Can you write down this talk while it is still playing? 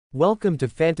Welcome to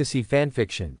Fantasy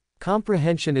Fanfiction.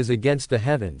 Comprehension is against the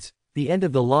heavens. The end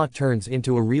of the law turns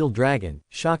into a real dragon,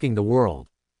 shocking the world.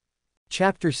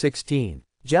 Chapter 16.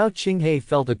 Zhao Qinghe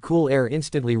felt a cool air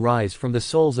instantly rise from the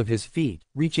soles of his feet,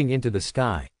 reaching into the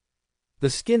sky. The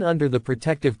skin under the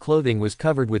protective clothing was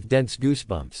covered with dense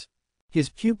goosebumps. His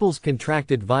pupils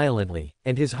contracted violently,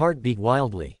 and his heart beat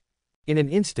wildly. In an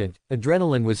instant,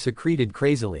 adrenaline was secreted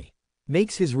crazily.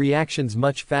 Makes his reactions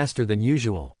much faster than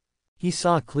usual. He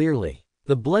saw clearly.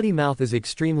 The bloody mouth is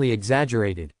extremely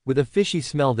exaggerated, with a fishy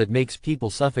smell that makes people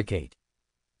suffocate.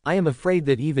 I am afraid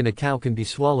that even a cow can be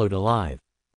swallowed alive.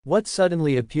 What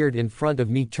suddenly appeared in front of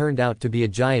me turned out to be a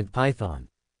giant python.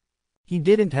 He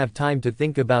didn't have time to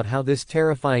think about how this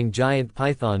terrifying giant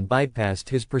python bypassed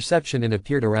his perception and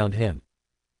appeared around him.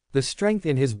 The strength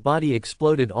in his body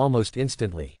exploded almost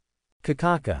instantly.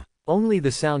 Kakaka. Only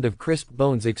the sound of crisp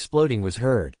bones exploding was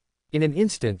heard. In an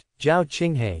instant, Zhao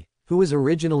Qinghe, who was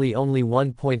originally only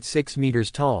 1.6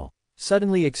 meters tall,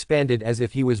 suddenly expanded as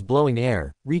if he was blowing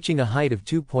air, reaching a height of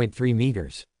 2.3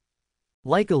 meters.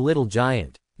 Like a little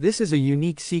giant. This is a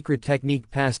unique secret technique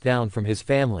passed down from his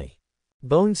family.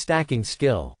 Bone stacking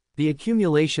skill. The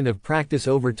accumulation of practice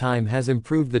over time has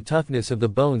improved the toughness of the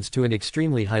bones to an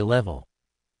extremely high level.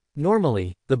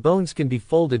 Normally, the bones can be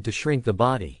folded to shrink the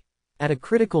body. At a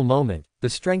critical moment, the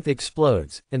strength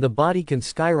explodes, and the body can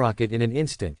skyrocket in an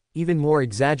instant, even more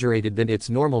exaggerated than its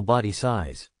normal body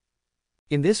size.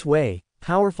 In this way,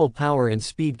 powerful power and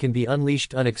speed can be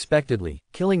unleashed unexpectedly,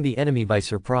 killing the enemy by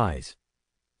surprise.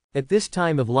 At this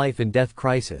time of life and death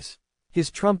crisis, his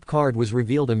trump card was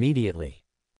revealed immediately.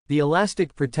 The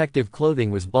elastic protective clothing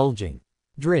was bulging.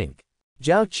 Drink.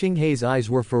 Zhao Qinghe's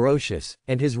eyes were ferocious,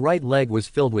 and his right leg was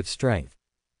filled with strength.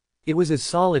 It was as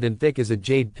solid and thick as a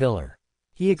jade pillar.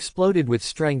 He exploded with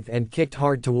strength and kicked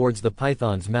hard towards the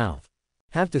python's mouth.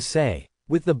 Have to say,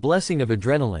 with the blessing of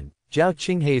adrenaline, Zhao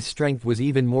Qinghe's strength was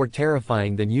even more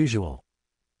terrifying than usual.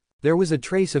 There was a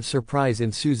trace of surprise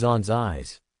in Su Zan's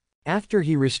eyes. After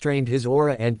he restrained his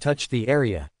aura and touched the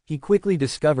area, he quickly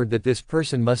discovered that this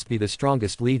person must be the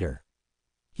strongest leader.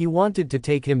 He wanted to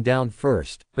take him down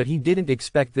first, but he didn't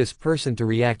expect this person to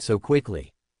react so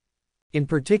quickly. In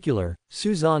particular,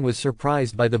 Su Zan was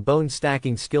surprised by the bone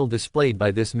stacking skill displayed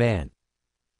by this man.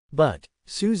 But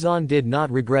Su Zan did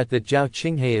not regret that Zhao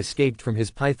Qinghe escaped from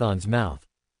his python's mouth.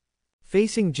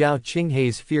 Facing Zhao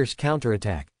Qinghe's fierce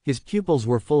counterattack, his pupils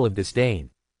were full of disdain.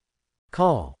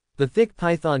 Call. The thick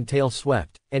python tail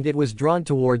swept, and it was drawn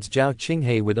towards Zhao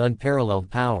Qinghe with unparalleled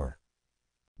power.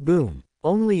 Boom.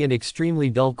 Only an extremely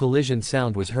dull collision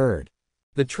sound was heard.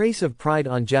 The trace of pride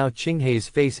on Zhao Qinghe's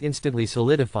face instantly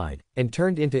solidified, and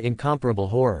turned into incomparable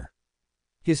horror.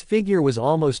 His figure was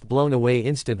almost blown away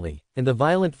instantly, and the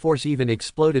violent force even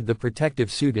exploded the protective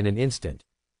suit in an instant.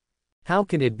 How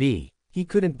can it be? He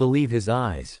couldn't believe his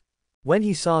eyes. When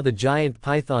he saw the giant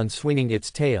python swinging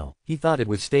its tail, he thought it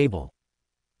was stable.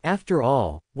 After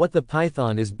all, what the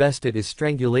python is best at is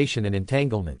strangulation and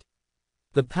entanglement.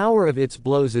 The power of its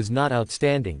blows is not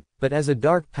outstanding, but as a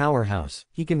dark powerhouse,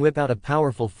 he can whip out a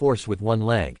powerful force with one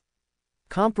leg.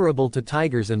 Comparable to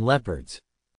tigers and leopards.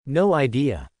 No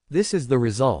idea. This is the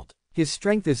result. His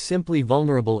strength is simply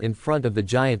vulnerable in front of the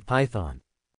giant python.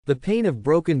 The pain of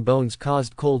broken bones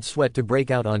caused cold sweat to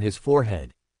break out on his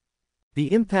forehead.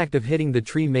 The impact of hitting the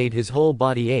tree made his whole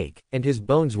body ache, and his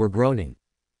bones were groaning.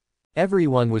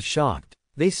 Everyone was shocked.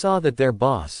 They saw that their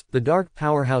boss, the dark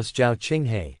powerhouse Zhao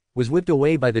Qinghe, was whipped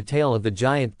away by the tail of the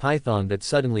giant python that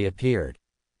suddenly appeared.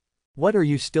 What are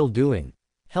you still doing?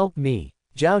 Help me!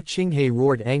 Zhao Qinghe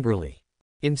roared angrily.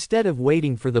 Instead of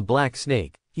waiting for the black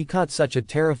snake, he caught such a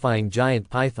terrifying giant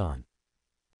python.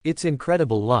 It's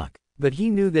incredible luck, but he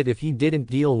knew that if he didn't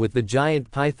deal with the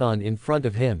giant python in front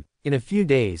of him, in a few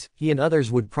days, he and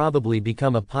others would probably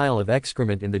become a pile of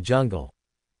excrement in the jungle.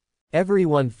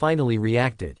 Everyone finally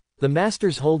reacted. The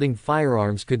masters holding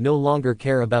firearms could no longer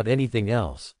care about anything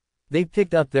else. They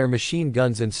picked up their machine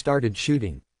guns and started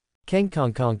shooting. Kang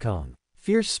kong kong kong.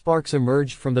 Fierce sparks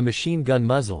emerged from the machine gun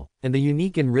muzzle, and the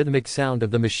unique and rhythmic sound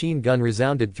of the machine gun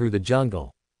resounded through the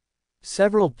jungle.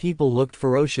 Several people looked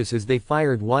ferocious as they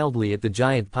fired wildly at the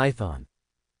giant python.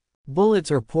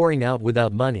 Bullets are pouring out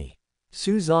without money.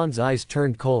 Su Zan's eyes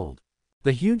turned cold.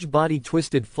 The huge body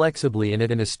twisted flexibly and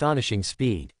at an astonishing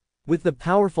speed. With the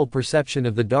powerful perception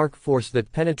of the dark force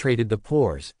that penetrated the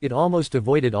pores, it almost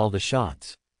avoided all the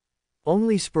shots.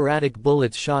 Only sporadic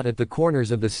bullets shot at the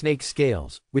corners of the snake's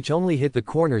scales, which only hit the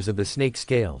corners of the snake's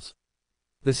scales.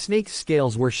 The snake's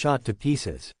scales were shot to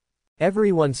pieces.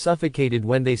 Everyone suffocated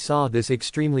when they saw this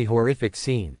extremely horrific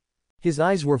scene. His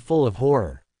eyes were full of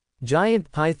horror.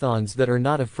 Giant pythons that are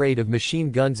not afraid of machine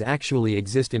guns actually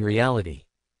exist in reality.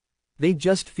 They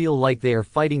just feel like they are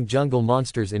fighting jungle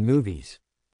monsters in movies.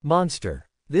 Monster.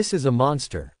 This is a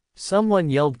monster.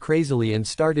 Someone yelled crazily and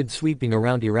started sweeping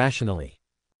around irrationally,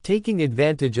 taking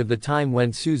advantage of the time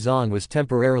when Suzan was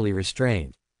temporarily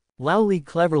restrained. Lao Li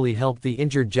cleverly helped the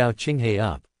injured Zhao Qinghe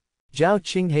up. Zhao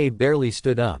Qinghe barely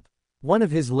stood up. One of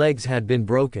his legs had been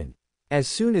broken. As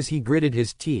soon as he gritted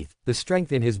his teeth, the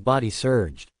strength in his body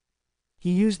surged. He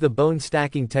used the bone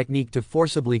stacking technique to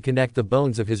forcibly connect the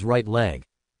bones of his right leg.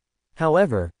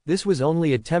 However, this was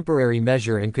only a temporary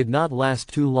measure and could not last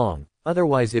too long,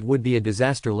 otherwise it would be a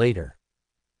disaster later.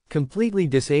 Completely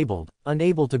disabled,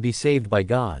 unable to be saved by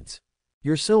gods.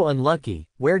 You're so unlucky,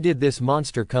 where did this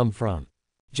monster come from?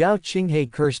 Zhao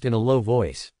Qinghe cursed in a low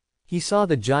voice. He saw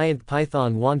the giant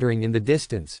python wandering in the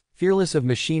distance, fearless of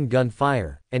machine gun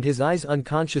fire, and his eyes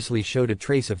unconsciously showed a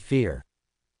trace of fear.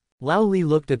 Lao Li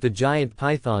looked at the giant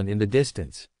python in the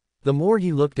distance. The more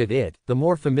he looked at it, the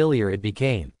more familiar it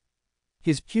became.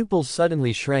 His pupils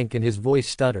suddenly shrank and his voice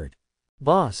stuttered.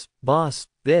 Boss,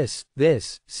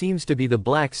 this seems to be the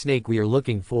black snake we are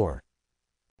looking for.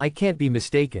 I can't be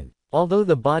mistaken. Although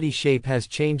the body shape has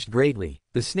changed greatly,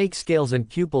 the snake scales and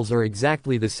pupils are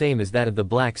exactly the same as that of the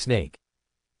black snake.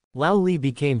 Lao Li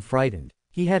became frightened.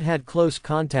 He had had close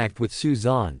contact with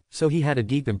Suzan, so he had a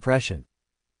deep impression.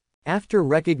 After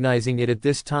recognizing it at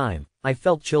this time, I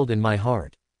felt chilled in my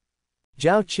heart.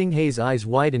 Zhao Qinghe's eyes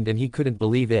widened and he couldn't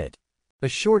believe it. A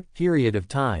short period of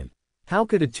time. How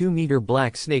could a 2-meter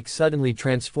black snake suddenly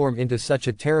transform into such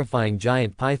a terrifying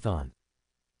giant python?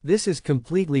 This is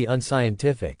completely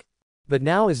unscientific. But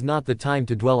now is not the time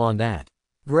to dwell on that.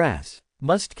 Grass.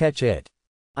 Must catch it.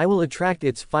 I will attract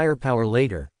its firepower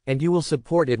later, and you will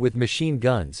support it with machine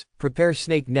guns, prepare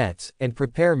snake nets, and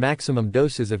prepare maximum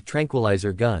doses of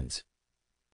tranquilizer guns.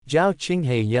 Zhao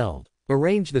Qinghe yelled.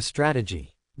 Arrange the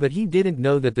strategy. But he didn't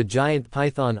know that the giant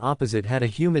python opposite had a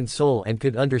human soul and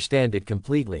could understand it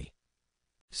completely.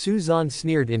 Suzan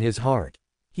sneered in his heart.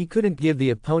 He couldn't give the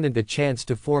opponent a chance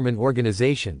to form an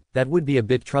organization, that would be a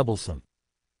bit troublesome.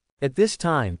 At this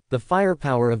time, the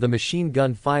firepower of the machine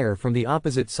gun fire from the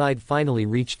opposite side finally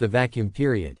reached the vacuum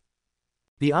period.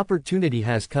 The opportunity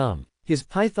has come. His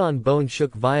python bone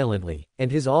shook violently,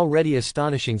 and his already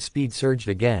astonishing speed surged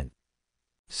again.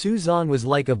 Suzan was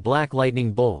like a black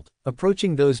lightning bolt,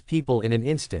 approaching those people in an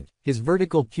instant, his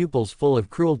vertical pupils full of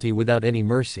cruelty without any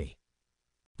mercy.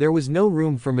 There was no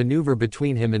room for maneuver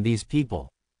between him and these people.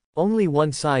 Only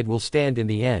one side will stand in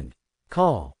the end.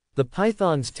 Call. The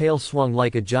python's tail swung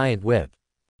like a giant whip.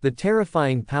 The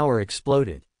terrifying power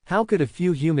exploded. How could a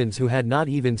few humans who had not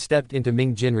even stepped into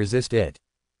Mingjin resist it?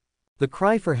 The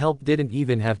cry for help didn't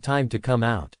even have time to come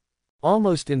out.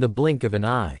 Almost in the blink of an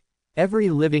eye. Every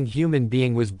living human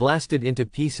being was blasted into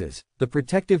pieces, the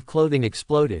protective clothing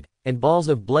exploded, and balls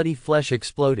of bloody flesh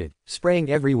exploded, spraying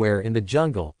everywhere in the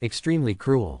jungle, extremely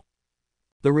cruel.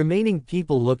 The remaining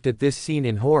people looked at this scene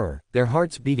in horror, their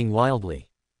hearts beating wildly.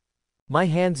 My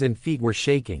hands and feet were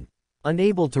shaking.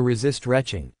 Unable to resist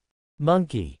retching.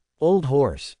 Monkey. Old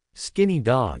horse. Skinny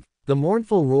dog. The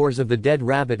mournful roars of the dead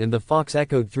rabbit and the fox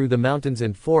echoed through the mountains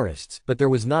and forests, but there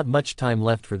was not much time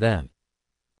left for them.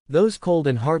 Those cold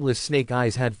and heartless snake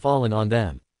eyes had fallen on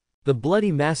them. The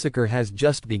bloody massacre has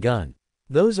just begun.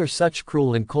 Those are such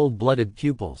cruel and cold-blooded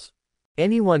pupils.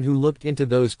 Anyone who looked into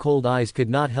those cold eyes could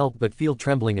not help but feel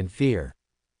trembling and fear.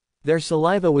 Their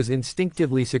saliva was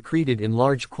instinctively secreted in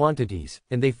large quantities,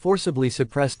 and they forcibly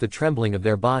suppressed the trembling of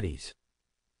their bodies.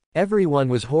 Everyone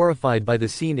was horrified by the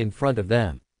scene in front of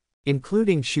them.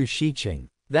 Including Xu Shiqing.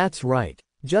 That's right.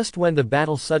 Just when the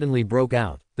battle suddenly broke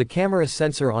out, the camera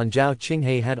sensor on Zhao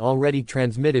Qinghe had already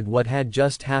transmitted what had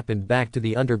just happened back to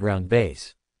the underground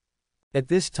base. At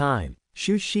this time,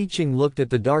 Xu Shiqing looked at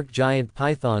the dark giant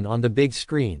python on the big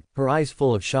screen, her eyes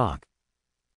full of shock.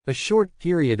 A short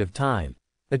period of time.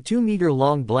 A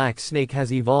 2-meter-long black snake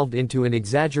has evolved into an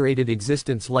exaggerated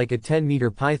existence like a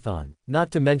 10-meter python, not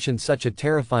to mention such a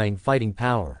terrifying fighting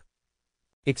power.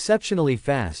 Exceptionally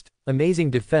fast,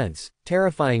 amazing defense,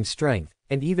 terrifying strength,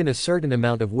 and even a certain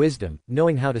amount of wisdom,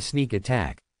 knowing how to sneak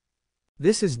attack.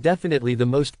 This is definitely the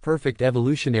most perfect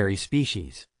evolutionary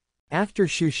species. After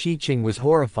Xu Shiqing was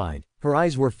horrified, her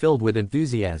eyes were filled with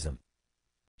enthusiasm.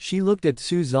 She looked at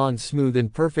Suzan's smooth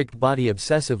and perfect body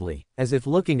obsessively, as if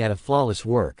looking at a flawless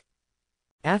work.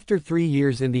 After 3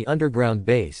 years in the underground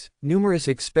base, numerous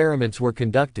experiments were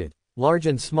conducted, large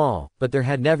and small, but there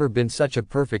had never been such a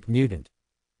perfect mutant.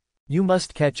 You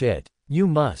must catch it. You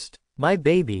must. My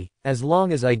baby, as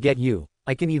long as I get you,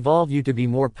 I can evolve you to be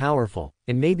more powerful,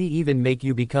 and maybe even make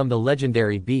you become the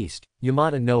legendary beast,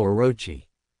 Yamata no Orochi.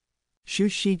 Xu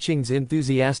Shiqing's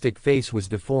enthusiastic face was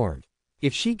deformed.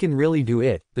 If she can really do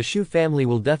it, the Shu family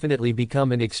will definitely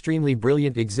become an extremely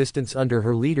brilliant existence under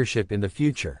her leadership in the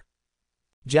future.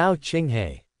 Zhao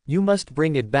Qinghe. You must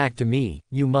bring it back to me,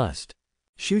 you must.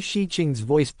 Shu Shiqing's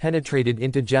voice penetrated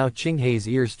into Zhao Qinghe's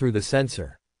ears through the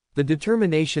sensor. The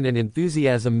determination and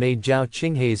enthusiasm made Zhao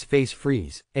Qinghe's face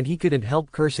freeze, and he couldn't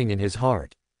help cursing in his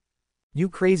heart. You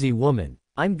crazy woman,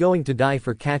 I'm going to die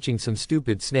for catching some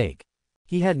stupid snake.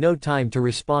 He had no time to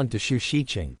respond to Shu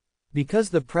Shiqing. Because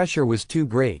the pressure was too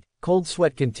great, cold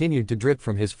sweat continued to drip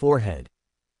from his forehead.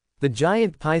 The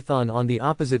giant python on the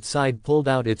opposite side pulled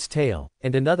out its tail,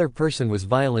 and another person was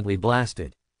violently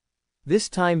blasted. This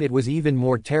time it was even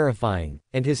more terrifying,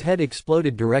 and his head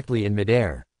exploded directly in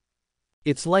midair.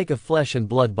 It's like a flesh and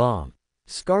blood bomb.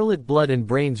 Scarlet blood and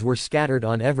brains were scattered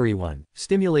on everyone,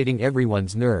 stimulating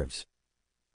everyone's nerves.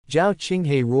 Zhao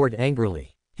Qinghe roared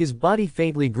angrily. His body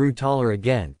faintly grew taller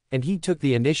again, and he took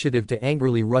the initiative to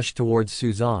angrily rush towards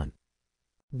Suzan.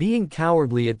 Being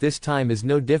cowardly at this time is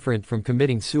no different from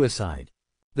committing suicide.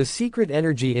 The secret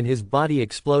energy in his body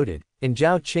exploded, and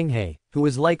Zhao Qinghe, who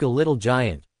was like a little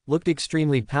giant, looked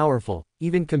extremely powerful,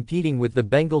 even competing with the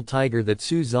Bengal tiger that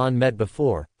Suzan met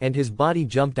before, and his body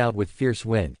jumped out with fierce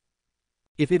wind.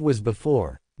 If it was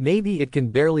before, maybe it can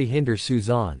barely hinder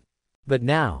Suzan. But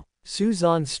now,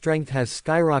 Suzan's strength has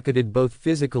skyrocketed both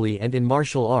physically and in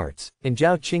martial arts, and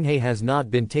Zhao Qinghe has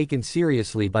not been taken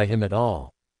seriously by him at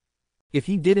all. If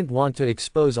he didn't want to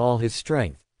expose all his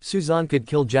strength, Suzan could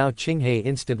kill Zhao Qinghe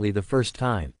instantly the first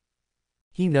time.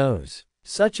 He knows.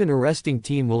 Such an arresting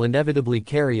team will inevitably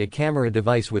carry a camera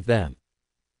device with them.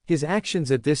 His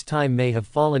actions at this time may have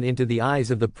fallen into the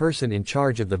eyes of the person in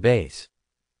charge of the base.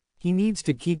 He needs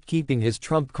to keep keeping his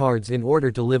trump cards in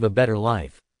order to live a better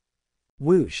life.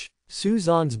 Whoosh!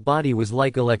 Suzan's body was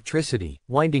like electricity,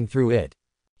 winding through it.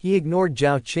 He ignored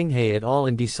Zhao Qinghe at all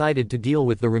and decided to deal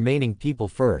with the remaining people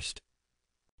first.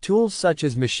 Tools such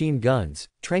as machine guns,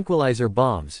 tranquilizer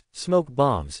bombs, smoke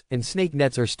bombs, and snake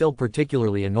nets are still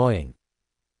particularly annoying.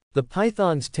 The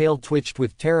python's tail twitched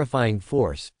with terrifying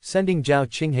force, sending Zhao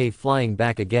Qinghe flying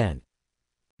back again.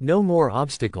 No more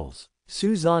obstacles.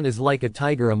 Suzan is like a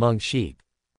tiger among sheep.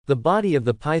 The body of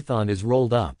the python is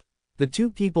rolled up. The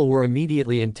two people were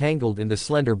immediately entangled in the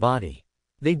slender body.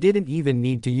 They didn't even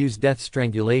need to use death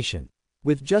strangulation.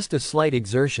 With just a slight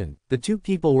exertion, the two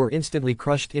people were instantly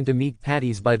crushed into meat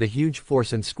patties by the huge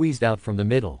force and squeezed out from the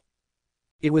middle.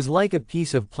 It was like a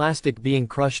piece of plastic being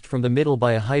crushed from the middle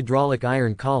by a hydraulic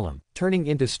iron column, turning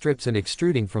into strips and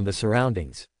extruding from the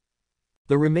surroundings.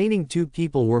 The remaining two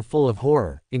people were full of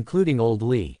horror, including old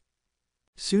Li.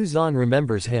 Suzan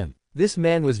remembers him. This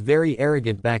man was very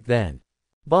arrogant back then.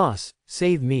 Boss,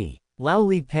 save me. Lao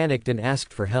Li panicked and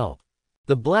asked for help.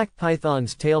 The black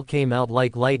python's tail came out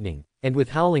like lightning, and with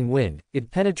howling wind,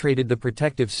 it penetrated the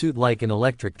protective suit like an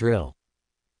electric drill.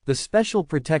 The special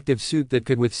protective suit that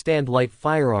could withstand light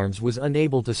firearms was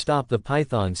unable to stop the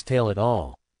python's tail at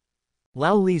all.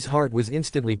 Lao Li's heart was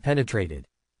instantly penetrated.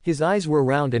 His eyes were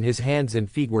round and his hands and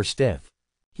feet were stiff.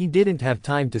 He didn't have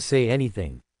time to say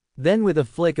anything. Then with a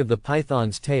flick of the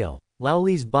python's tail, Lao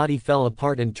Li's body fell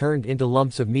apart and turned into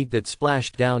lumps of meat that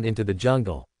splashed down into the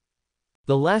jungle.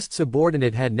 The last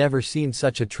subordinate had never seen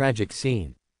such a tragic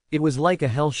scene. It was like a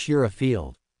hell Shira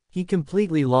field. He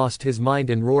completely lost his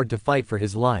mind and roared to fight for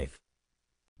his life.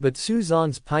 But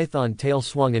Suzan's python tail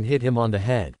swung and hit him on the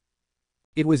head.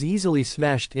 It was easily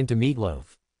smashed into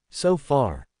meatloaf. So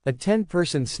far, a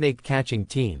 10-person snake-catching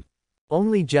team.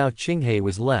 Only Zhao Qinghe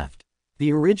was left.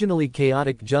 The originally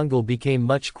chaotic jungle became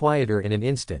much quieter in an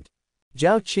instant.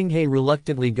 Zhao Qinghe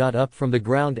reluctantly got up from the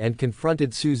ground and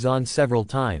confronted Suzan several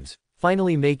times,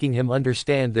 finally making him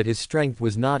understand that his strength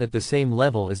was not at the same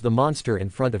level as the monster in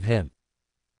front of him.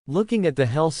 Looking at the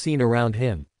hell scene around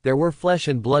him, there were flesh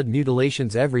and blood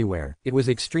mutilations everywhere. It was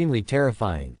extremely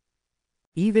terrifying.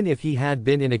 Even if he had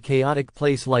been in a chaotic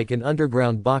place like an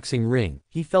underground boxing ring,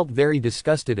 he felt very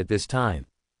disgusted at this time.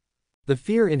 The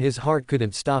fear in his heart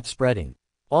couldn't stop spreading.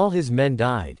 All his men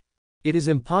died. It is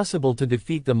impossible to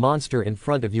defeat the monster in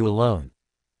front of you alone.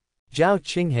 Zhao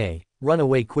Qinghe, run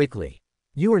away quickly.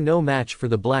 You are no match for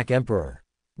the Black Emperor.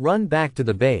 Run back to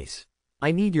the base.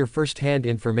 I need your first-hand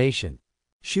information.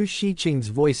 Shu Shiqing's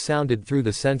voice sounded through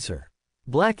the sensor.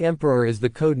 Black Emperor is the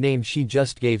code name she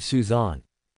just gave Suzan.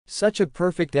 Such a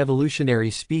perfect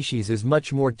evolutionary species is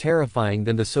much more terrifying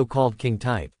than the so-called king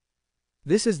type.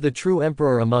 This is the true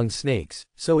emperor among snakes,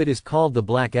 so it is called the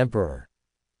Black Emperor.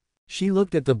 She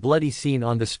looked at the bloody scene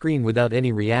on the screen without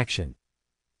any reaction.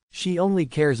 She only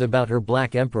cares about her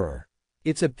Black Emperor.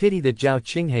 It's a pity that Zhao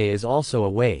Qinghe is also a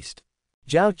waste.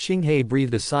 Zhao Qinghe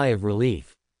breathed a sigh of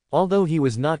relief. Although he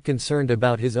was not concerned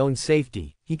about his own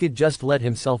safety, he could just let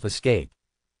himself escape.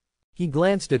 He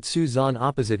glanced at Suzan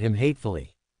opposite him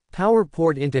hatefully. Power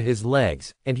poured into his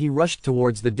legs, and he rushed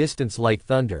towards the distance like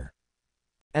thunder.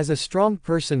 As a strong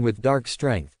person with dark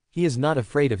strength, he is not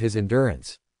afraid of his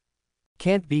endurance.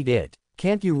 Can't beat it.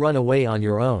 Can't you run away on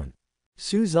your own?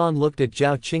 Suzan looked at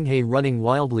Zhao Qinghe running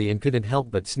wildly and couldn't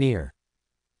help but sneer.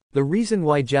 The reason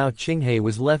why Zhao Qinghe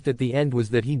was left at the end was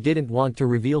that he didn't want to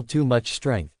reveal too much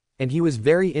strength, and he was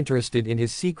very interested in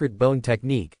his secret bone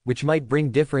technique, which might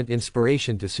bring different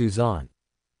inspiration to Suzan.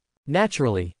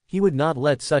 Naturally, he would not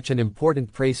let such an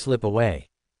important prey slip away.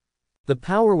 The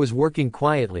power was working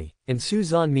quietly, and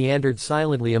Suzan meandered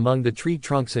silently among the tree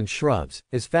trunks and shrubs,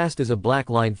 as fast as a black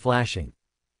line flashing.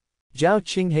 Zhao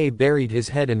Qinghe buried his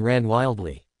head and ran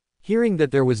wildly. Hearing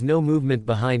that there was no movement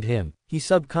behind him, he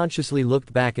subconsciously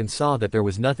looked back and saw that there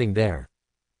was nothing there.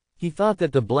 He thought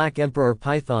that the Black Emperor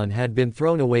Python had been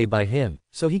thrown away by him,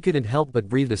 so he couldn't help but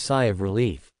breathe a sigh of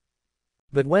relief.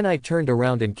 But when I turned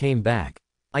around and came back,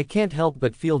 I can't help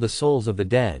but feel the souls of the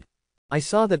dead. I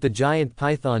saw that the giant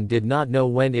python did not know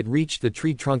when it reached the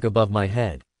tree trunk above my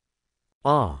head.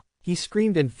 Ah! He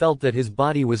screamed and felt that his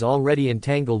body was already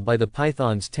entangled by the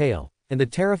python's tail, and the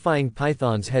terrifying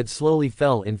python's head slowly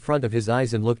fell in front of his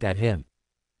eyes and looked at him.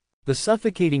 The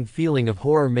suffocating feeling of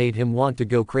horror made him want to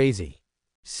go crazy.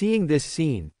 Seeing this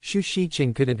scene, Xu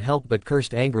Shiqing couldn't help but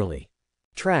cursed angrily.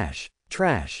 Trash!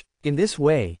 Trash! In this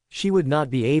way, she would not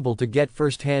be able to get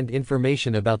first-hand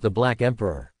information about the Black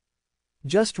Emperor.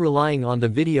 Just relying on the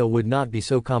video would not be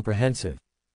so comprehensive.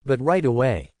 But right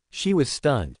away, she was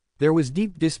stunned. There was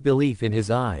deep disbelief in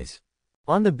his eyes.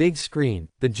 On the big screen,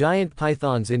 the giant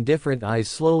python's indifferent eyes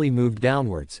slowly moved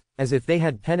downwards, as if they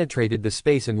had penetrated the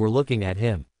space and were looking at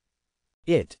him.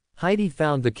 Heidi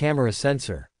found the camera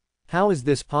sensor. How is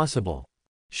this possible?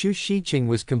 Xu Shiqing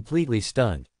was completely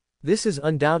stunned. This is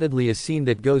undoubtedly a scene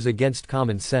that goes against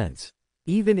common sense.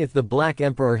 Even if the Black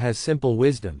Emperor has simple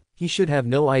wisdom, he should have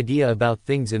no idea about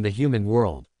things in the human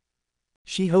world.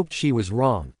 She hoped she was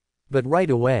wrong. But right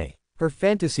away, her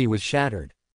fantasy was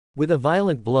shattered. With a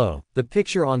violent blow, the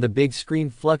picture on the big screen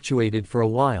fluctuated for a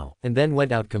while, and then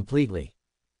went out completely.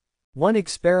 One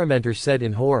experimenter said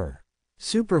in horror.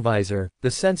 Supervisor,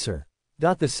 the sensor.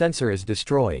 The sensor is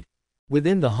destroyed.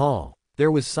 Within the hall,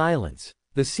 there was silence.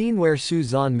 The scene where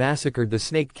Suzan massacred the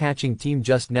snake-catching team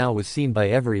just now was seen by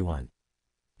everyone.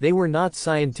 They were not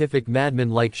scientific madmen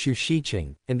like Xu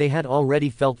Shiqing, and they had already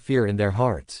felt fear in their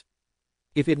hearts.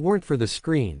 If it weren't for the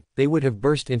screen, they would have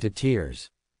burst into tears.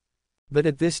 But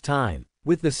at this time,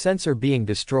 with the sensor being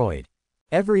destroyed,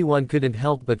 everyone couldn't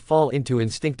help but fall into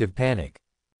instinctive panic.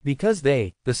 Because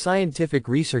they, the scientific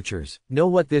researchers, know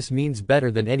what this means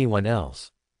better than anyone else.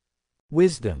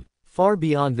 Wisdom, far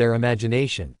beyond their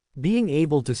imagination. Being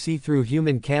able to see through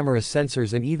human camera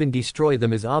sensors and even destroy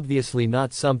them is obviously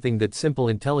not something that simple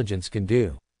intelligence can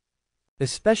do.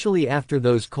 Especially after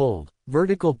those cold,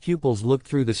 vertical pupils looked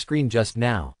through the screen just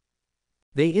now.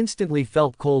 They instantly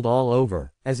felt cold all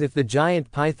over, as if the giant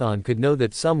python could know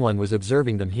that someone was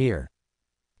observing them here.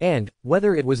 And,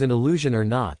 whether it was an illusion or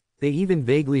not, they even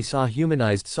vaguely saw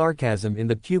humanized sarcasm in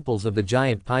the pupils of the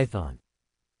giant python.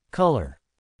 Color.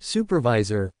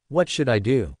 Supervisor, what should I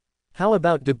do? How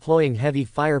about deploying heavy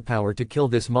firepower to kill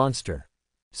this monster?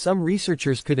 Some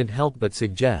researchers couldn't help but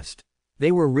suggest.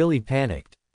 They were really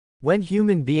panicked. When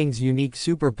human beings' unique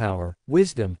superpower,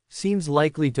 wisdom, seems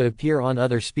likely to appear on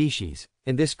other species,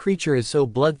 and this creature is so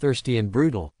bloodthirsty and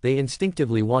brutal, they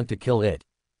instinctively want to kill it.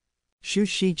 Xu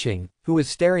Shiqing, who was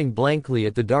staring blankly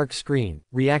at the dark screen,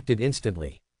 reacted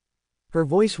instantly. Her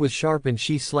voice was sharp and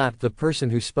she slapped the person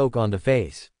who spoke on the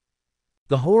face.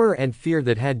 The horror and fear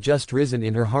that had just risen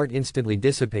in her heart instantly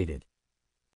dissipated.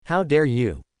 How dare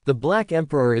you? The Black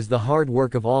Emperor is the hard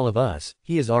work of all of us,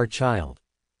 he is our child.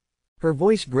 Her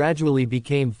voice gradually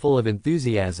became full of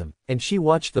enthusiasm, and she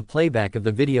watched the playback of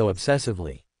the video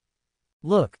obsessively.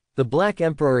 Look, the Black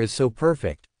Emperor is so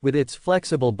perfect, with its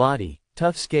flexible body,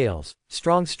 tough scales,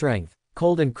 strong strength,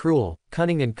 cold and cruel,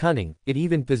 cunning and cunning, it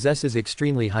even possesses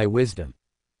extremely high wisdom.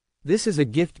 This is a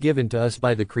gift given to us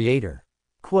by the Creator.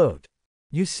 Quote.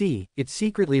 You see, it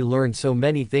secretly learned so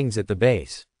many things at the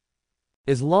base.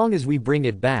 As long as we bring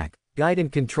it back, guide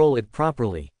and control it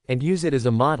properly, and use it as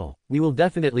a model, we will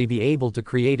definitely be able to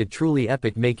create a truly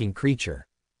epic-making creature.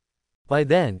 By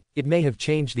then, it may have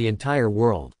changed the entire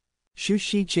world. Xu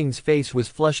Shiqing's face was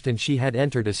flushed and she had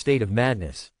entered a state of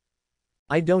madness.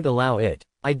 I don't allow it.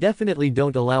 I definitely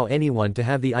don't allow anyone to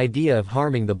have the idea of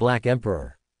harming the Black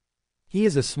Emperor. He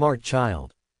is a smart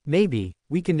child. Maybe,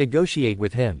 we can negotiate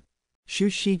with him. Xu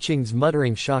Shiqing's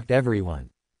muttering shocked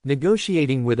everyone.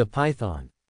 Negotiating with a python.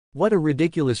 What a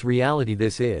ridiculous reality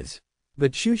this is.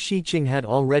 But Xu Shiqing had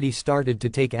already started to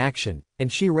take action,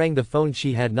 and she rang the phone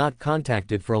she had not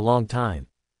contacted for a long time.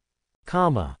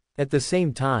 At the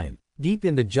same time, deep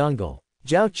in the jungle,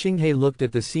 Zhao Qinghe looked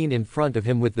at the scene in front of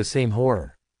him with the same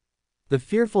horror. The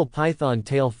fearful python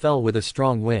tail fell with a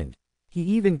strong wind. He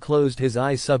even closed his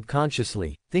eyes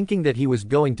subconsciously, thinking that he was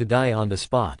going to die on the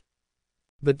spot.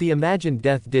 But the imagined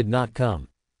death did not come.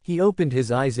 He opened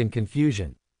his eyes in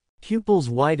confusion. Pupils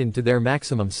widened to their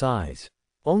maximum size.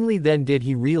 Only then did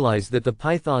he realize that the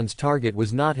python's target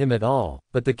was not him at all,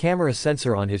 but the camera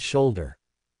sensor on his shoulder.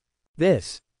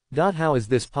 How is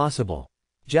this possible?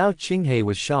 Zhao Qinghe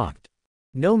was shocked.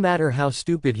 No matter how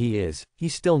stupid he is, he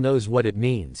still knows what it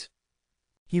means.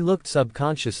 He looked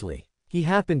subconsciously. He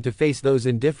happened to face those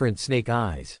indifferent snake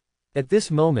eyes. At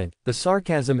this moment, the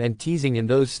sarcasm and teasing in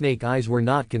those snake eyes were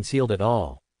not concealed at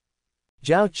all.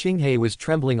 Zhao Qinghe was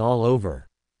trembling all over.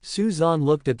 Su Zan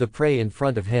looked at the prey in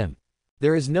front of him.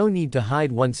 There is no need to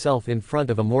hide oneself in front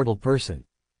of a mortal person.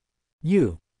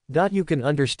 You can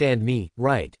understand me,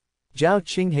 right? Zhao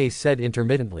Qinghe said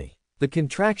intermittently. The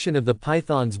contraction of the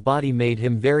python's body made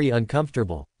him very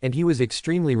uncomfortable, and he was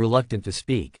extremely reluctant to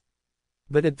speak.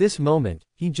 But at this moment,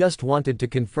 he just wanted to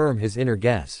confirm his inner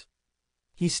guess.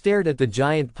 He stared at the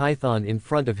giant python in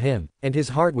front of him, and his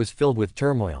heart was filled with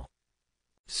turmoil.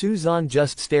 Su Zan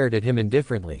just stared at him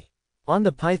indifferently. On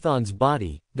the python's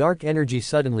body, dark energy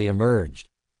suddenly emerged.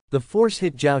 The force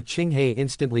hit Zhao Qinghe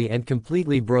instantly and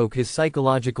completely broke his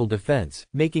psychological defense,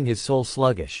 making his soul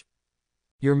sluggish.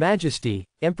 Your Majesty,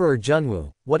 Emperor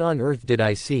Junwu, what on earth did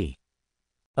I see?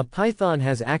 A python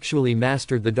has actually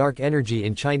mastered the dark energy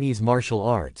in Chinese martial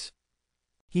arts.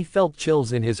 He felt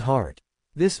chills in his heart.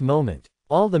 This moment,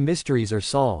 all the mysteries are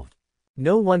solved.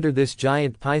 No wonder this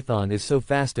giant python is so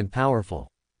fast and powerful.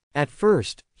 At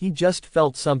first, he just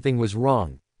felt something was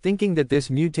wrong, thinking that this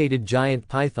mutated giant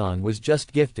python was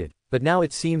just gifted, but now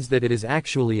it seems that it is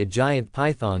actually a giant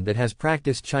python that has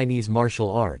practiced Chinese martial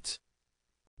arts.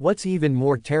 What's even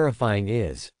more terrifying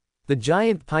is, the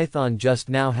giant python just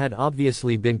now had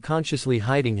obviously been consciously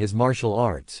hiding his martial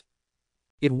arts.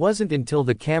 It wasn't until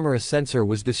the camera sensor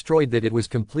was destroyed that it was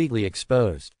completely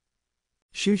exposed.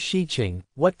 Xu Shiqing,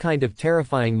 what kind of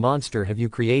terrifying monster have you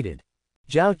created?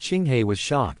 Zhao Qinghe was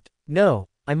shocked. No,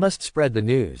 I must spread the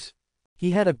news.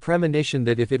 He had a premonition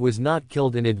that if it was not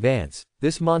killed in advance,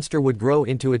 this monster would grow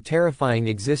into a terrifying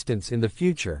existence in the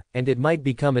future, and it might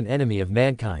become an enemy of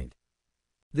mankind.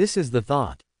 This is the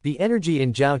thought. The energy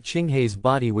in Zhao Qinghe's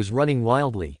body was running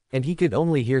wildly, and he could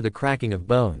only hear the cracking of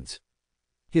bones.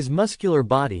 His muscular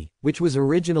body, which was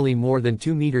originally more than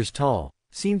 2 meters tall,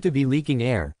 seemed to be leaking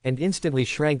air, and instantly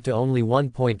shrank to only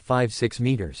 1.56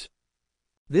 meters.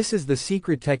 This is the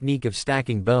secret technique of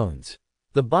stacking bones.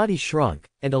 The body shrunk,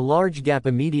 and a large gap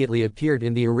immediately appeared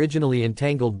in the originally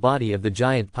entangled body of the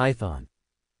giant python.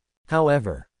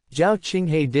 However, Zhao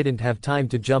Qinghe didn't have time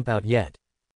to jump out yet.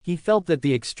 He felt that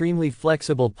the extremely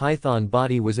flexible python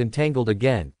body was entangled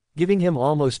again, giving him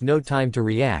almost no time to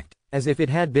react, as if it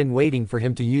had been waiting for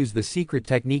him to use the secret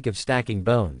technique of stacking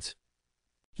bones.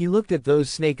 He looked at those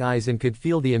snake eyes and could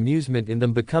feel the amusement in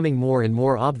them becoming more and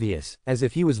more obvious, as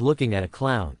if he was looking at a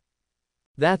clown.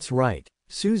 That's right.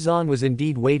 Su Zan was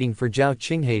indeed waiting for Zhao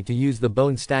Qinghe to use the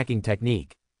bone stacking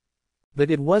technique.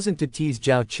 But it wasn't to tease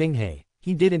Zhao Qinghe,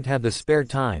 he didn't have the spare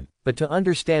time, but to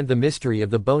understand the mystery of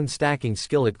the bone stacking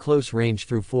skill at close range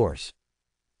through force.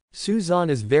 Su Zan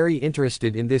is very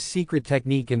interested in this secret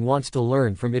technique and wants to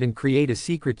learn from it and create a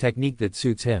secret technique that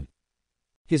suits him.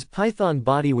 His python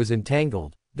body was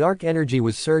entangled, dark energy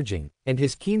was surging, and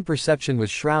his keen perception was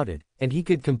shrouded, and he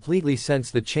could completely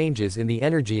sense the changes in the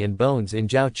energy and bones in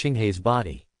Zhao Qinghe's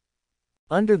body.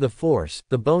 Under the force,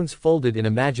 the bones folded in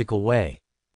a magical way.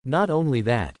 Not only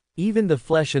that, even the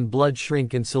flesh and blood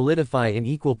shrink and solidify in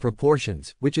equal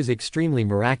proportions, which is extremely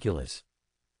miraculous.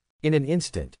 In an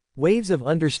instant, waves of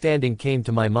understanding came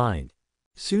to my mind.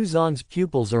 Su Zan's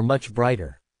pupils are much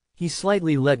brighter. He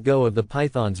slightly let go of the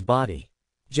python's body.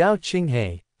 Zhao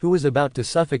Qinghe, who was about to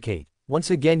suffocate, once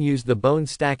again used the bone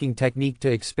stacking technique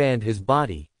to expand his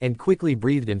body, and quickly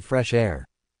breathed in fresh air.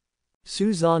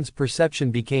 Su Zan's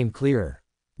perception became clearer.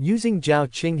 Using Zhao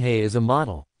Qinghe as a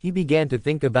model, he began to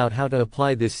think about how to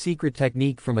apply this secret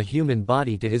technique from a human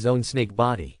body to his own snake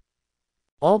body.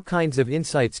 All kinds of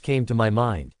insights came to my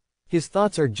mind. His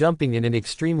thoughts are jumping in an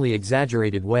extremely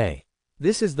exaggerated way.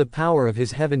 This is the power of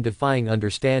his heaven-defying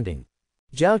understanding.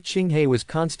 Zhao Qinghe was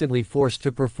constantly forced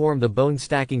to perform the bone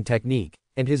stacking technique,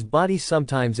 and his body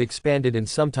sometimes expanded and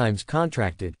sometimes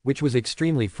contracted, which was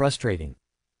extremely frustrating.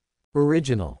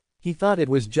 Original. He thought it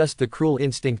was just the cruel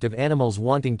instinct of animals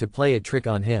wanting to play a trick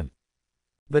on him.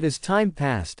 But as time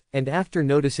passed, and after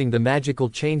noticing the magical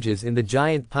changes in the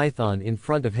giant python in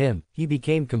front of him, he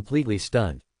became completely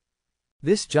stunned.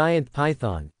 This giant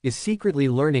python is secretly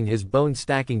learning his bone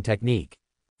stacking technique.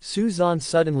 Suzan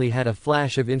suddenly had a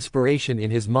flash of inspiration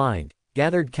in his mind,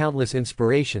 gathered countless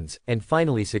inspirations, and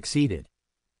finally succeeded.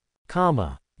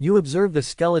 You observe the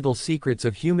skeletal secrets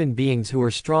of human beings who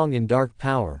are strong in dark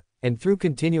power, and through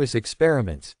continuous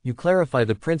experiments, you clarify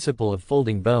the principle of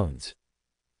folding bones.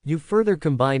 You further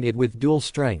combine it with dual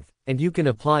strength, and you can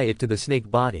apply it to the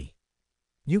snake body.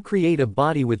 You create a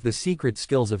body with the secret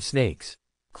skills of snakes.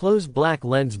 Close black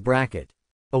lens bracket.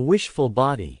 A wishful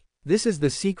body. This is the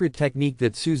secret technique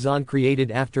that Suzan created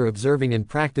after observing and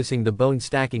practicing the bone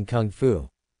stacking kung fu.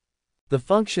 The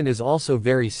function is also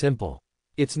very simple.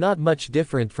 It's not much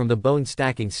different from the bone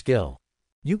stacking skill.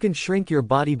 You can shrink your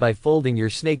body by folding your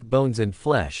snake bones and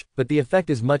flesh, but the effect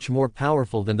is much more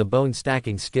powerful than the bone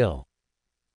stacking skill.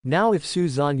 Now if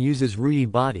Suzan uses Rui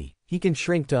body, he can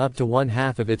shrink to up to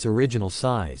 1/2 of its original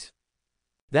size.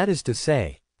 That is to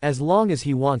say, as long as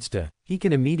he wants to, he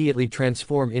can immediately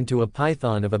transform into a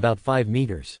python of about 5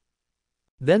 meters.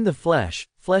 Then the flesh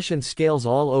and scales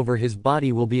all over his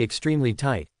body will be extremely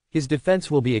tight, his defense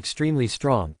will be extremely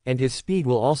strong, and his speed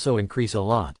will also increase a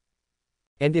lot.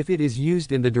 And if it is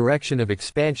used in the direction of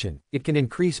expansion, it can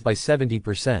increase by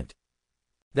 70%.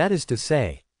 That is to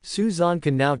say, Suzan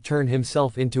can now turn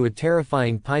himself into a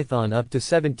terrifying python up to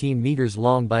 17 meters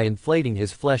long by inflating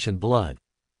his flesh and blood.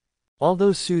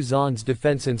 Although Suzan's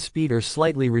defense and speed are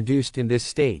slightly reduced in this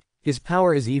state, his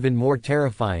power is even more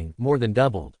terrifying, more than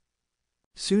doubled.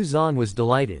 Suzan was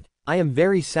delighted. I am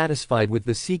very satisfied with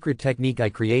the secret technique I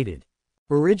created.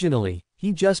 Originally,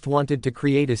 he just wanted to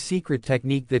create a secret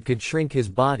technique that could shrink his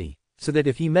body, so that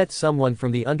if he met someone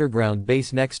from the underground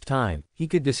base next time, he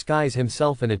could disguise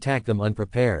himself and attack them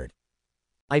unprepared.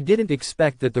 I didn't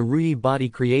expect that the Rui body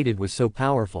created was so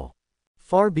powerful.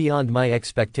 Far beyond my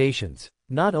expectations.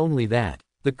 Not only that,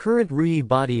 the current Rui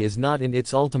body is not in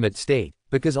its ultimate state,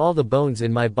 because all the bones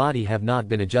in my body have not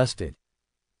been adjusted.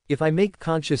 If I make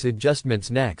conscious adjustments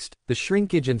next, the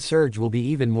shrinkage and surge will be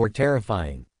even more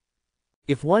terrifying.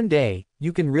 If one day,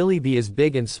 you can really be as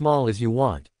big and small as you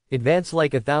want, advance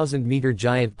like a 1,000-meter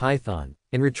giant python,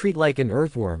 and retreat like an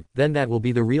earthworm, then that will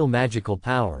be the real magical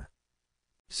power.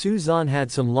 Suzan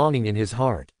had some longing in his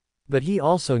heart. But he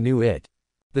also knew it.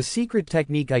 The secret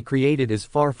technique I created is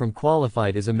far from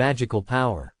qualified as a magical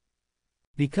power.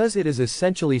 Because it is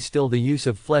essentially still the use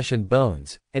of flesh and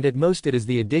bones, and at most it is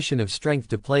the addition of strength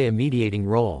to play a mediating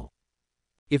role.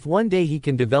 If one day he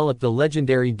can develop the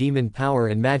legendary demon power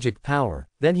and magic power,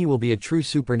 then he will be a true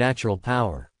supernatural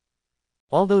power.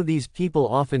 Although these people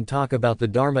often talk about the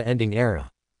Dharma ending era.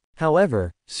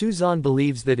 However, Suzan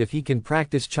believes that if he can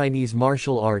practice Chinese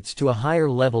martial arts to a higher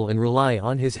level and rely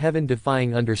on his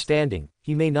heaven-defying understanding,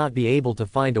 he may not be able to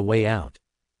find a way out.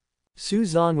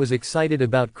 Suzan was excited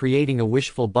about creating a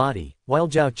wishful body, while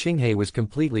Zhao Qinghe was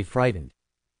completely frightened.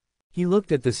 He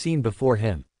looked at the scene before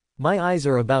him. My eyes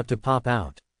are about to pop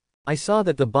out. I saw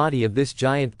that the body of this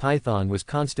giant python was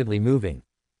constantly moving.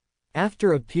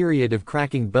 After a period of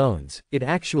cracking bones, it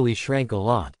actually shrank a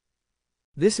lot.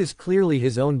 This is clearly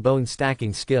his own bone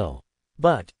stacking skill.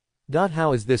 But,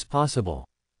 how is this possible?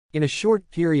 In a short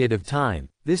period of time,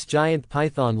 this giant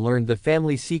python learned the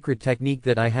family secret technique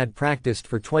that I had practiced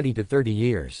for 20 to 30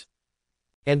 years.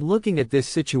 And looking at this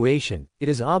situation, it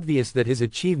is obvious that his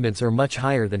achievements are much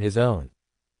higher than his own.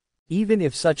 Even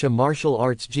if such a martial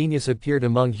arts genius appeared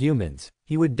among humans,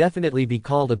 he would definitely be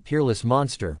called a peerless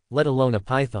monster, let alone a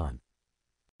python.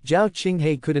 Zhao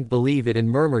Qinghe couldn't believe it and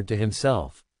murmured to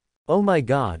himself. Oh my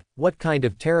god, what kind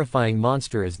of terrifying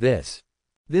monster is this?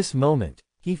 This moment,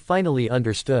 he finally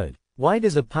understood. Why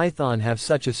does a python have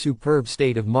such a superb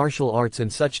state of martial arts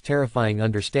and such terrifying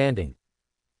understanding?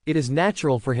 It is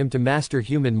natural for him to master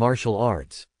human martial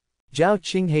arts. Zhao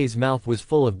Qinghe's mouth was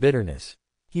full of bitterness.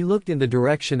 He looked in the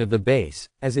direction of the base,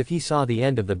 as if he saw the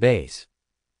end of the base.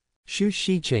 Shu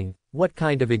Shiqing, what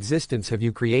kind of existence have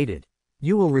you created?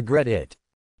 You will regret it.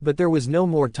 But there was no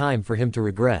more time for him to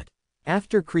regret.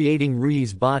 After creating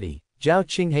Rui's body, Zhao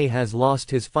Qinghe has lost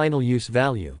his final use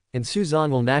value, and Suzan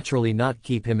will naturally not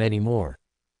keep him anymore.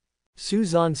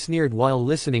 Suzan sneered while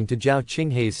listening to Zhao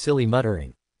Qinghe's silly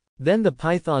muttering. Then the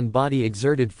python body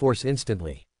exerted force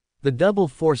instantly. The double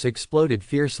force exploded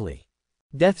fiercely.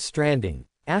 Death Stranding.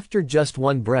 After just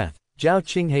one breath, Zhao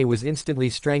Qinghe was instantly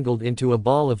strangled into a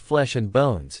ball of flesh and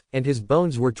bones, and his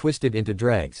bones were twisted into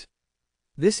dregs.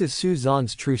 This is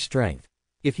Suzan's true strength.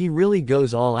 If he really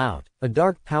goes all out, a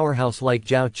dark powerhouse like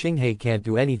Zhao Qinghe can't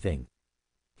do anything.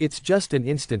 It's just an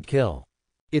instant kill.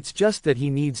 It's just that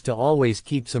he needs to always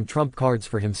keep some trump cards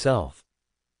for himself.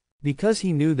 because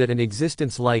he knew that an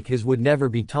existence like his would never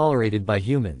be tolerated by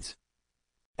humans.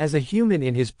 As a human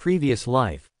in his previous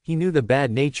life, he knew the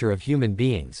bad nature of human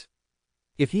beings.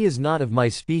 If he is not of my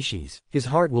species, his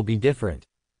heart will be different.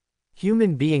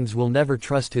 Human beings will never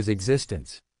trust his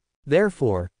existence.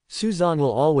 Therefore, Suzan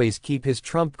will always keep his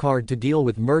trump card to deal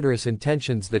with murderous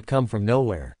intentions that come from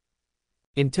nowhere.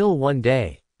 Until one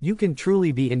day, you can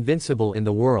truly be invincible in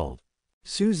the world.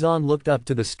 Suzan looked up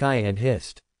to the sky and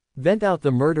hissed. Vent out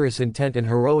the murderous intent and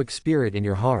heroic spirit in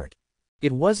your heart.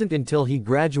 It wasn't until he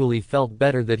gradually felt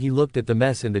better that he looked at the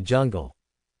mess in the jungle.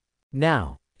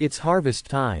 Now, it's harvest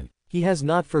time. He has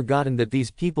not forgotten that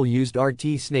these people used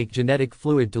RT snake genetic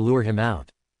fluid to lure him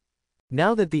out.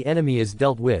 Now that the enemy is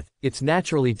dealt with, it's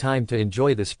naturally time to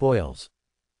enjoy the spoils.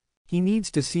 He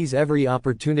needs to seize every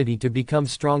opportunity to become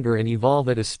stronger and evolve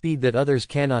at a speed that others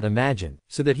cannot imagine,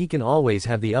 so that he can always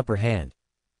have the upper hand.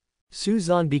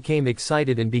 Suzan became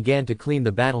excited and began to clean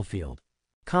the battlefield.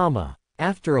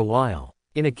 After a while,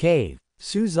 in a cave,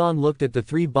 Suzan looked at the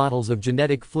 3 bottles of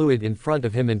genetic fluid in front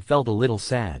of him and felt a little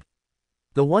sad.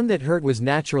 The one that hurt was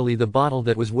naturally the bottle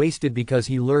that was wasted because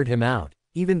he lured him out,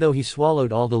 even though he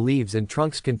swallowed all the leaves and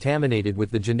trunks contaminated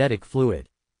with the genetic fluid.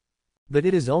 But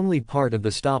it is only part of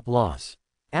the stop loss.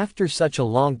 After such a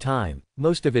long time,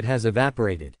 most of it has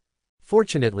evaporated.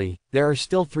 Fortunately, there are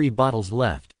still 3 bottles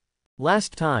left.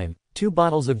 Last time, 2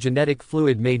 bottles of genetic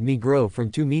fluid made me grow from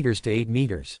 2 meters to 8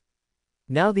 meters.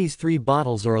 Now these 3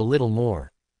 bottles are a little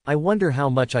more. I wonder how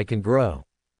much I can grow.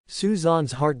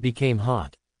 Suzan's heart became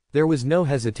hot. There was no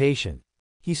hesitation.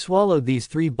 He swallowed these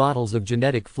 3 bottles of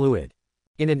genetic fluid.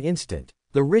 In an instant,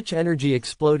 the rich energy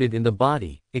exploded in the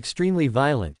body, extremely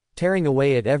violent, tearing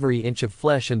away at every inch of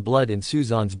flesh and blood in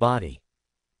Suzan's body.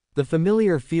 The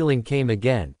familiar feeling came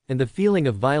again, and the feeling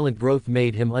of violent growth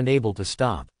made him unable to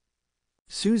stop.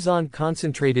 Suzan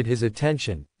concentrated his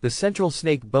attention, the central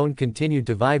snake bone continued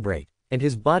to vibrate, and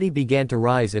his body began to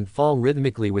rise and fall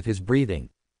rhythmically with his breathing.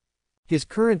 His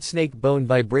current snake bone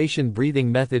vibration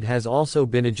breathing method has also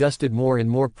been adjusted more and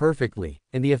more perfectly,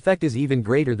 and the effect is even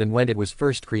greater than when it was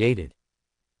first created.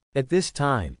 At this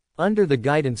time, under the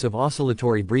guidance of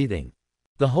oscillatory breathing,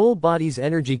 the whole body's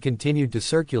energy continued to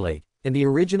circulate, and the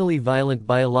originally violent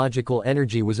biological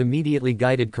energy was immediately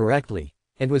guided correctly,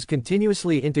 and was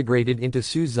continuously integrated into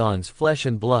Suzan's flesh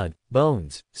and blood,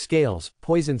 bones, scales,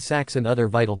 poison sacs and other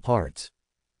vital parts.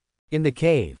 In the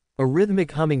cave, a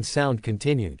rhythmic humming sound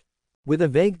continued. With a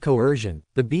vague coercion,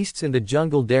 the beasts in the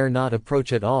jungle dare not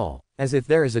approach at all, as if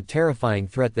there is a terrifying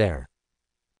threat there.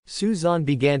 Suzan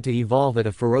began to evolve at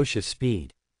a ferocious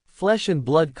speed. Flesh and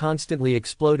blood constantly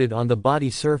exploded on the body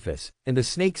surface, and the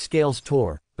snake's scales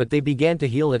tore, but they began to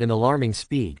heal at an alarming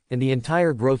speed, and the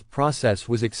entire growth process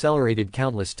was accelerated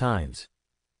countless times.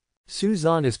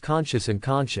 Suzan is conscious and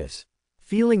conscious.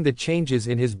 Feeling the changes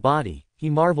in his body, he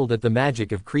marveled at the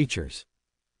magic of creatures.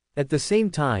 At the same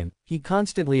time, he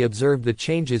constantly observed the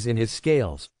changes in his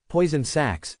scales, poison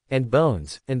sacs, and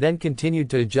bones, and then continued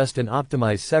to adjust and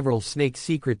optimize several snake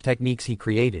secret techniques he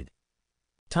created.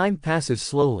 Time passes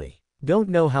slowly. Don't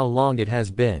know how long it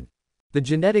has been. The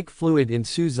genetic fluid in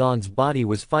Suzan's body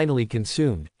was finally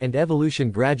consumed, and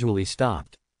evolution gradually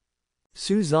stopped.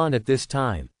 Suzan at this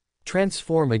time.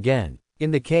 Transform again.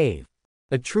 In the cave.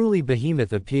 A truly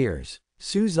behemoth appears.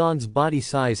 Suzan's body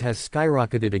size has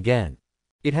skyrocketed again.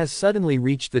 It has suddenly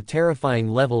reached the terrifying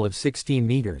level of 16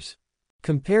 meters.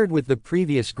 Compared with the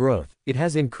previous growth, it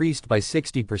has increased by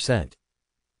 60%.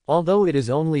 Although it is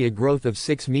only a growth of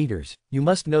 6 meters, you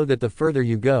must know that the further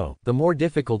you go, the more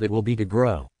difficult it will be to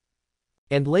grow.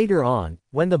 And later on,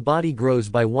 when the body grows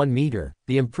by 1 meter,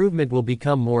 the improvement will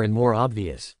become more and more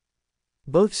obvious.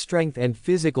 Both strength and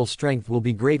physical strength will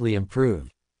be greatly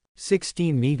improved.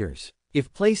 16 meters.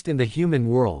 If placed in the human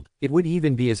world, it would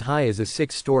even be as high as a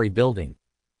 6-story building.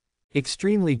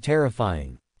 Extremely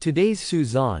terrifying. Today's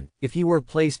Suzan, if he were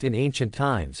placed in ancient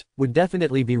times, would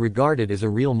definitely be regarded as a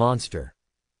real monster.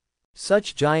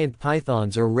 Such giant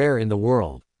pythons are rare in the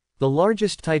world. The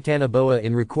largest titanoboa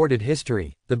in recorded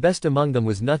history, the best among them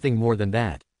was nothing more than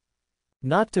that.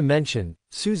 Not to mention,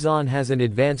 Suzan has an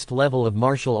advanced level of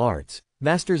martial arts,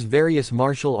 masters various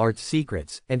martial arts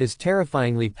secrets, and is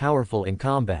terrifyingly powerful in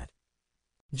combat.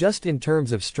 Just in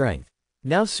terms of strength.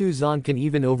 Now Suzan can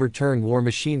even overturn war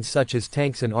machines such as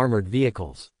tanks and armored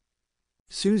vehicles.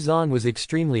 Suzan was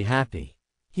extremely happy.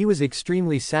 He was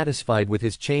extremely satisfied with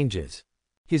his changes.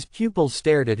 His pupils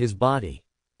stared at his body.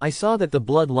 I saw that the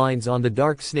blood lines on the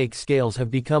dark snake scales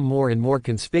have become more and more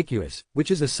conspicuous,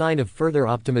 which is a sign of further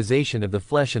optimization of the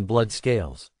flesh and blood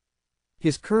scales.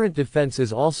 His current defense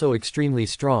is also extremely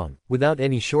strong, without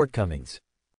any shortcomings.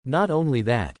 Not only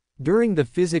that, During the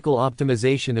physical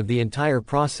optimization of the entire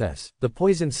process, the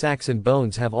poison sacs and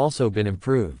bones have also been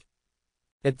improved.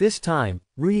 At this time,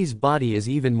 Rui's body is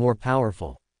even more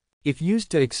powerful. If used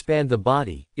to expand the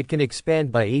body, it can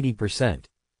expand by 80%.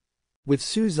 With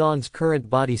Suzan's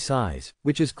current body size,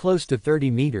 which is close to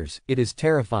 30 meters, it is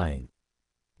terrifying.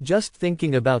 Just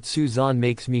thinking about Suzan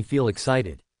makes me feel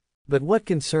excited. But what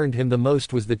concerned him the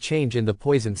most was the change in the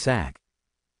poison sac.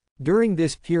 During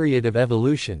this period of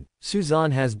evolution,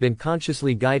 Suzan has been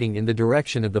consciously guiding in the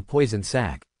direction of the poison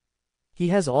sac. He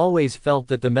has always felt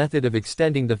that the method of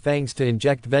extending the fangs to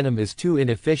inject venom is too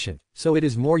inefficient, so it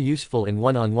is more useful in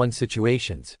one-on-one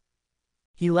situations.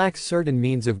 He lacks certain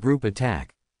means of group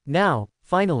attack. Now,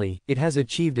 finally, it has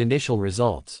achieved initial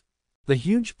results. The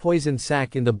huge poison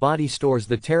sac in the body stores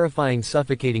the terrifying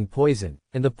suffocating poison,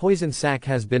 and the poison sac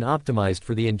has been optimized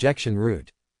for the injection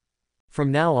route.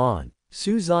 From now on,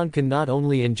 Suzan can not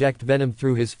only inject venom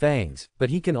through his fangs, but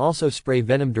he can also spray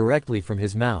venom directly from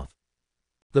his mouth.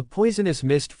 The poisonous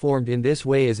mist formed in this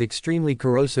way is extremely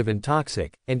corrosive and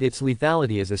toxic, and its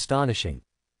lethality is astonishing.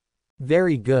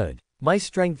 Very good. My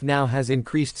strength now has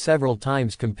increased several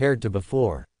times compared to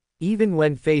before. Even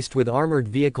when faced with armored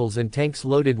vehicles and tanks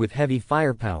loaded with heavy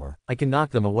firepower, I can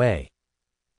knock them away.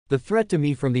 The threat to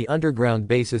me from the underground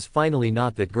base is finally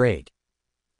not that great.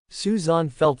 Suzan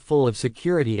felt full of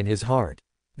security in his heart.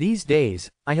 These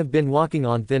days, I have been walking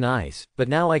on thin ice, but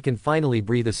now I can finally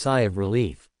breathe a sigh of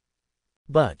relief.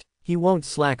 But he won't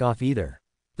slack off either.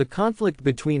 The conflict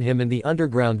between him and the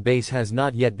underground base has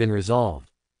not yet been resolved.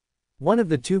 One of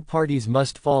the two parties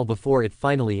must fall before it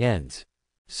finally ends.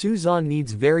 Suzan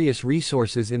needs various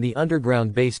resources in the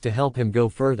underground base to help him go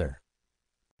further.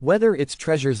 Whether it's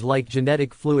treasures like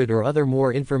genetic fluid or other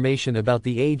more information about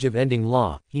the Age of Ending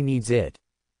Law, he needs it.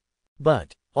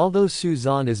 But, although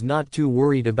Suzan is not too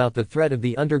worried about the threat of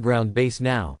the underground base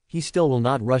now, he still will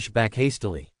not rush back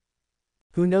hastily.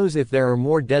 Who knows if there are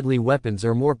more deadly weapons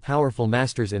or more powerful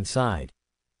masters inside.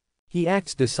 He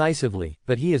acts decisively,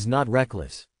 but he is not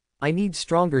reckless. I need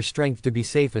stronger strength to be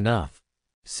safe enough.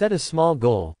 Set a small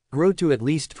goal, grow to at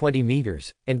least 20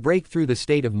 meters, and break through the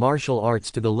state of martial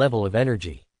arts to the level of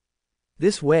energy.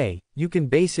 This way, you can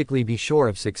basically be sure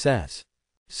of success.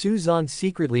 Suzan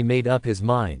secretly made up his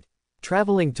mind.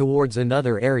 Traveling towards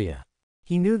another area.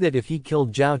 He knew that if he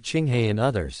killed Zhao Qinghe and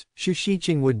others, Xu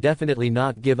Shiqing would definitely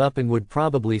not give up and would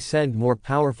probably send more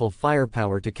powerful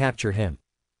firepower to capture him.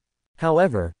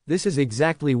 However, this is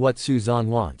exactly what Suzan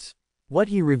wants. What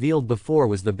he revealed before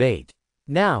was the bait.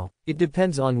 Now, it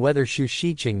depends on whether Xu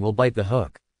Shiqing will bite the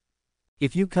hook.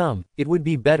 If you come, it would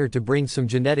be better to bring some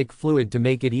genetic fluid to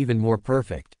make it even more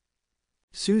perfect.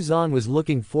 Suzan was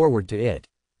looking forward to it.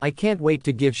 I can't wait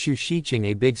to give Xu Shiqing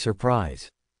a big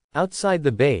surprise. Outside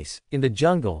the base, in the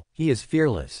jungle, he is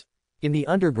fearless. In the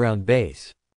underground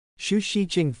base, Xu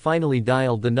Shiqing finally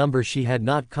dialed the number she had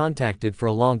not contacted for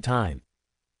a long time.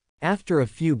 After a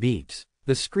few beeps,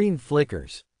 the screen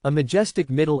flickers. A majestic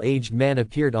middle-aged man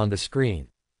appeared on the screen.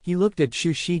 He looked at Xu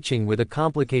Shiqing with a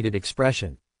complicated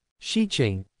expression.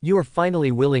 Shiqing, you are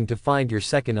finally willing to find your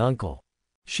second uncle.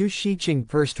 Xu Shiqing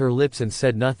pursed her lips and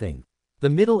said nothing. The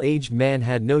middle-aged man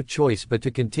had no choice but to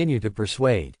continue to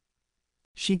persuade.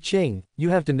 Shiqing, you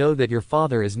have to know that your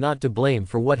father is not to blame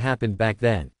for what happened back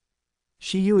then.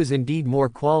 Shiyu is indeed more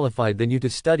qualified than you to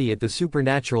study at the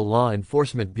Supernatural Law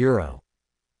Enforcement Bureau.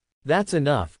 That's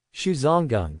enough, Xu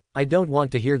Zonggung, I don't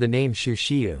want to hear the name Xu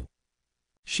Shiyu.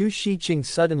 Xu Shiqing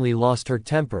suddenly lost her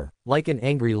temper, like an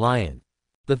angry lion.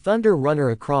 The thunder runner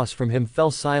across from him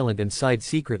fell silent and sighed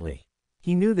secretly.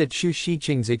 He knew that Xu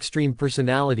Shiqing's extreme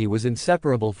personality was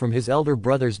inseparable from his elder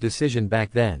brother's decision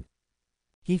back then.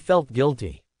 He felt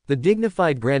guilty. The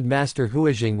dignified Grandmaster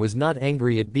Huijing was not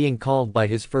angry at being called by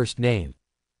his first name.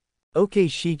 Okay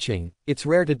Shiqing, it's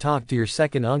rare to talk to your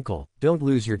second uncle, don't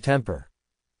lose your temper.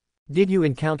 Did you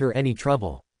encounter any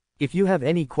trouble? If you have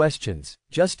any questions,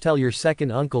 just tell your second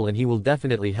uncle and he will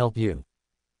definitely help you.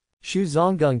 Xu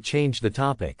Zonggung changed the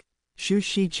topic. Xu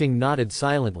Shiqing nodded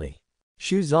silently.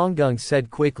 Xu Zonggung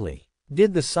said quickly.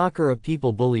 Did the Sakura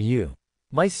people bully you?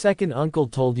 My second uncle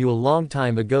told you a long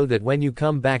time ago that when you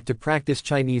come back to practice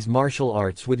Chinese martial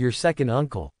arts with your second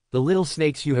uncle, the little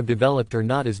snakes you have developed are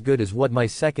not as good as what my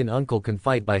second uncle can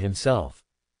fight by himself.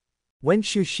 When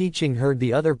Xu Shiqing heard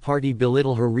the other party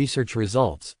belittle her research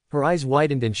results, her eyes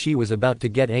widened and she was about to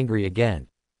get angry again.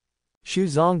 Xu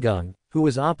Zonggung, who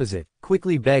was opposite,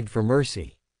 quickly begged for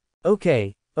mercy.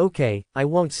 Okay, I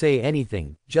won't say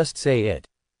anything, just say it.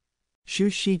 Xu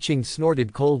Shiqing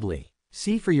snorted coldly.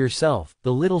 See for yourself,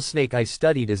 the little snake I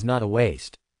studied is not a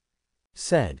waste.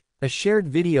 Said. A shared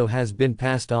video has been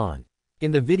passed on.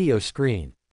 In the video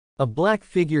screen, A black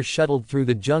figure shuttled through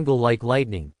the jungle like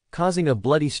lightning, causing a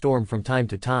bloody storm from time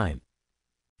to time.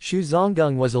 Xu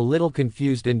Zonggang was a little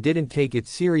confused and didn't take it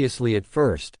seriously at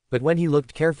first, but when he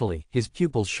looked carefully, his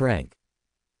pupils shrank.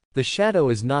 The shadow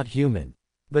is not human,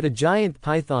 but a giant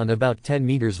python about 10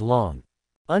 meters long.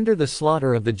 Under the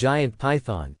slaughter of the giant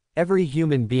python, every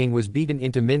human being was beaten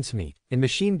into mincemeat, and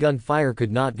machine gun fire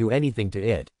could not do anything to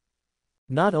it.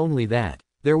 Not only that,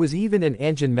 there was even an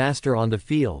engine master on the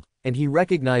field, and he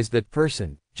recognized that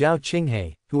person, Zhao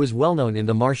Qinghe, who was well known in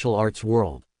the martial arts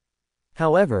world.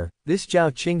 However, this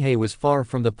Zhao Qinghe was far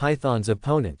from the python's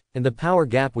opponent, and the power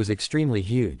gap was extremely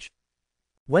huge.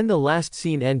 When the last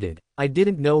scene ended, I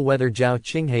didn't know whether Zhao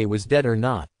Qinghe was dead or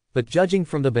not, but judging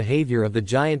from the behavior of the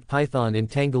giant python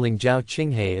entangling Zhao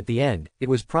Qinghe at the end, it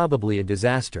was probably a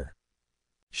disaster.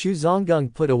 Xu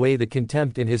Zonggang put away the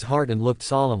contempt in his heart and looked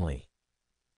solemnly.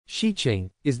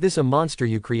 Xiqing, is this a monster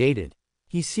you created?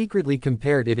 He secretly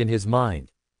compared it in his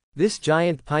mind. This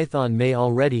giant python may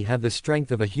already have the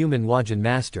strength of a human Huajin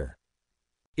master.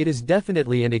 It is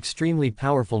definitely an extremely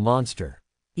powerful monster.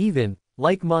 Even,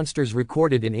 like monsters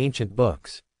recorded in ancient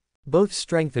books. Both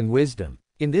strength and wisdom.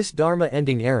 In this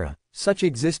Dharma-ending era, such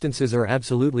existences are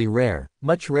absolutely rare,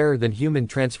 much rarer than human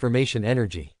transformation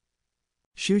energy.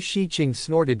 Xu Xiqing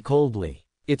snorted coldly.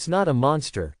 It's not a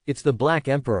monster, it's the Black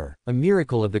Emperor, a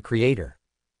miracle of the Creator.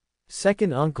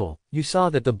 Second uncle, you saw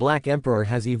that the Black Emperor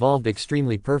has evolved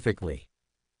extremely perfectly.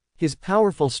 His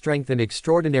powerful strength and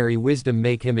extraordinary wisdom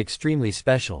make him extremely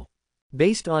special.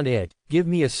 Based on it, give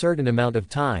me a certain amount of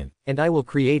time, and I will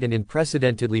create an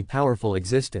unprecedentedly powerful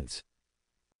existence.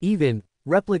 Even,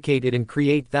 replicate it and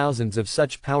create thousands of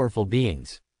such powerful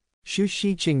beings. Xu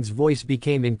Xiqing's voice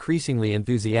became increasingly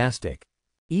enthusiastic.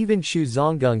 Even Xu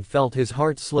Zonggang felt his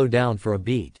heart slow down for a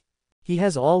beat. He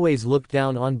has always looked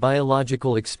down on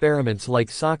biological experiments like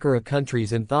Sakura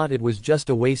countries and thought it was just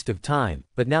a waste of time,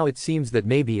 but now it seems that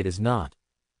maybe it is not.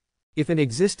 If an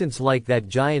existence like that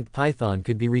giant python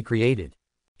could be recreated,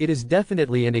 it is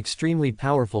definitely an extremely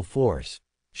powerful force.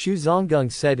 Xu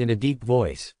Zonggang said in a deep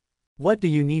voice. What do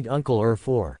you need Uncle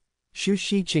for? Xu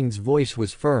Xiqing's voice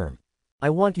was firm.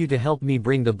 I want you to help me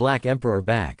bring the Black Emperor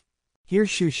back. Hear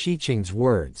Xu Xiqing's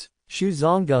words. Xu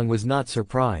Zonggang was not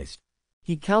surprised.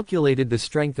 He calculated the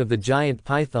strength of the giant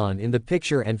python in the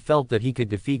picture and felt that he could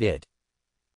defeat it.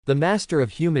 The master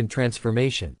of human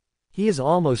transformation. He is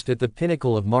almost at the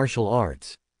pinnacle of martial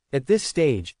arts. At this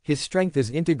stage, his strength is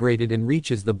integrated and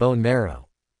reaches the bone marrow.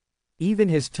 Even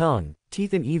his tongue,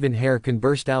 teeth and even hair can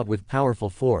burst out with powerful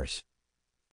force.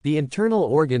 The internal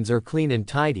organs are clean and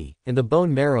tidy, and the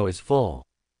bone marrow is full.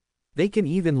 They can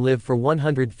even live for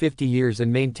 150 years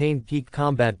and maintain peak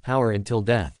combat power until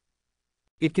death.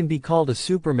 It can be called a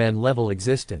Superman-level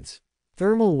existence.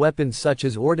 Thermal weapons such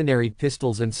as ordinary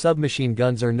pistols and submachine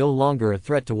guns are no longer a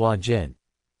threat to Huajin.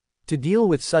 To deal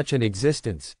with such an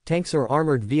existence, tanks or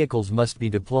armored vehicles must be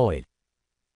deployed.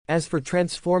 As for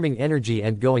transforming energy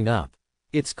and going up,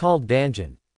 it's called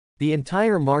Danjin. The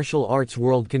entire martial arts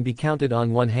world can be counted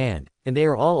on one hand, and they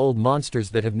are all old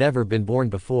monsters that have never been born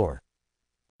before.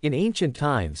 In ancient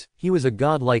times, he was a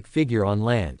godlike figure on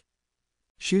land.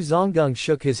 Xu Zonggang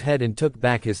shook his head and took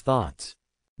back his thoughts.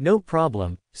 No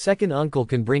problem, second uncle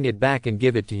can bring it back and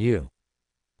give it to you.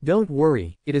 Don't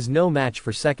worry, it is no match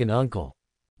for second uncle.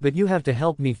 But you have to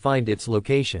help me find its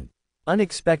location.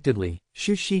 Unexpectedly,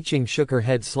 Xu Xiqing shook her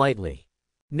head slightly.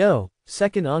 No,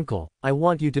 second uncle, I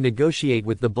want you to negotiate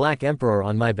with the Black Emperor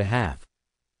on my behalf.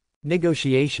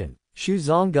 Negotiation. Xu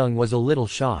Zonggang was a little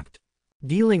shocked.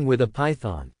 Dealing with a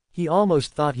python. He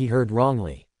almost thought he heard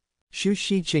wrongly. Xu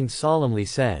Xiqing solemnly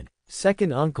said,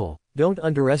 Second uncle, don't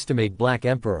underestimate Black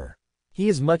Emperor. He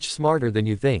is much smarter than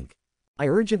you think. I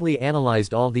urgently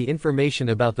analyzed all the information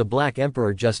about the Black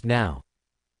Emperor just now.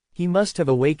 He must have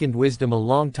awakened wisdom a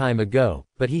long time ago,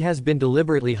 but he has been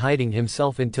deliberately hiding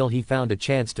himself until he found a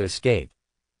chance to escape.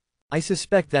 I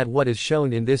suspect that what is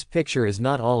shown in this picture is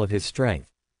not all of his strength.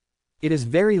 It is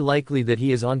very likely that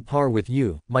he is on par with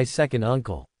you, my second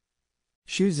uncle.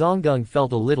 Xu Zonggang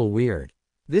felt a little weird.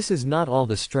 This is not all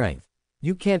the strength.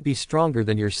 You can't be stronger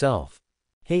than yourself.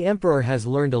 Hey Emperor has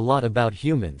learned a lot about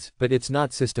humans, but it's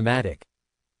not systematic.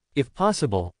 If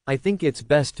possible, I think it's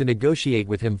best to negotiate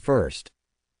with him first.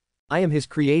 I am his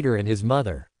creator and his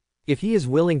mother. If he is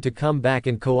willing to come back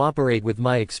and cooperate with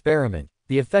my experiment,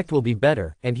 the effect will be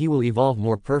better, and he will evolve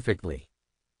more perfectly.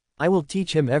 I will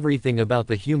teach him everything about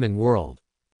the human world.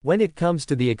 When it comes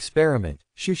to the experiment,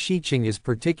 Xu Xiqing is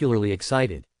particularly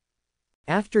excited.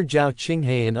 After Zhao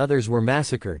Qinghe and others were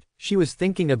massacred, she was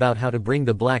thinking about how to bring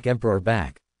the Black Emperor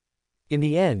back. In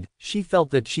the end, she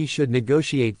felt that she should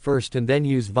negotiate first and then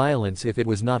use violence if it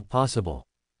was not possible.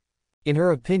 In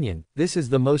her opinion, this is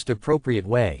the most appropriate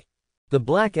way. The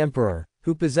Black Emperor,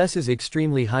 who possesses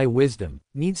extremely high wisdom,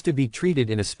 needs to be treated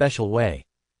in a special way.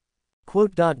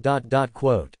 Quote.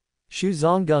 Xu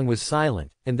Zonggung was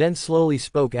silent, and then slowly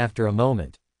spoke after a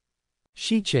moment.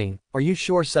 Xiqing, are you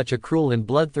sure such a cruel and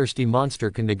bloodthirsty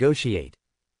monster can negotiate?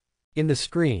 In the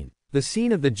screen, the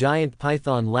scene of the giant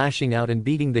python lashing out and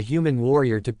beating the human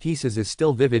warrior to pieces is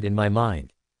still vivid in my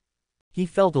mind. He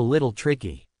felt a little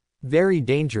tricky. Very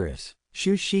dangerous,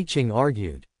 Xu Xiqing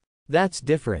argued. That's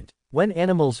different. When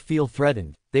animals feel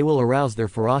threatened, they will arouse their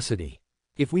ferocity.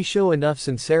 If we show enough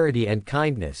sincerity and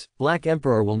kindness, Black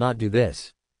Emperor will not do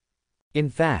this. In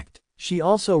fact, she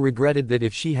also regretted that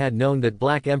if she had known that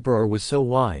Black Emperor was so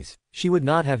wise, she would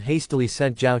not have hastily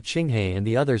sent Zhao Qinghe and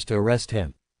the others to arrest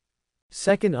him.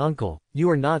 Second uncle, you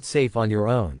are not safe on your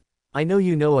own. I know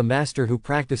you know a master who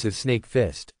practices snake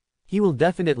fist. He will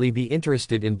definitely be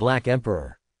interested in Black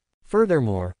Emperor.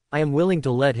 Furthermore, I am willing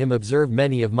to let him observe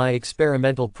many of my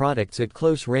experimental products at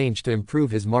close range to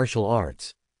improve his martial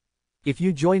arts. If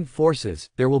you join forces,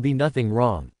 there will be nothing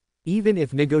wrong. Even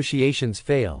if negotiations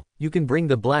fail, you can bring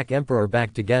the Black Emperor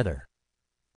back together.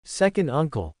 Second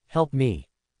uncle, help me.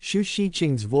 Xu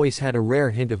Xiqing's voice had a rare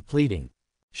hint of pleading.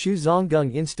 Xu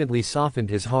Zonggung instantly softened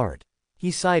his heart. He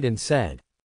sighed and said,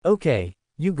 okay,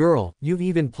 you girl, you've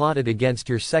even plotted against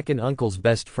your second uncle's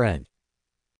best friend.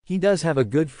 He does have a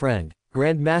good friend,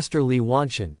 Grandmaster Li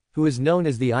Wanshan, who is known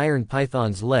as the Iron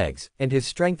Python's legs, and his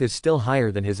strength is still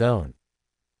higher than his own.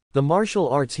 The martial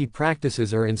arts he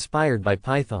practices are inspired by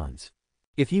pythons.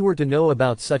 If he were to know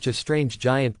about such a strange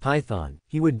giant python,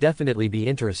 he would definitely be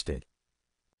interested.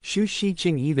 Xu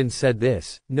Xiqing even said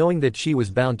this, knowing that she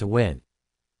was bound to win.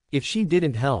 If she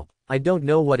didn't help, I don't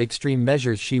know what extreme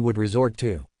measures she would resort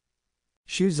to.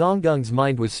 Xu Zonggung's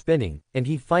mind was spinning, and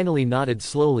he finally nodded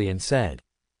slowly and said,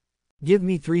 give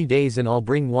me 3 days and I'll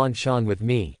bring Wan Shan with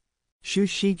me. Xu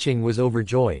Xiqing was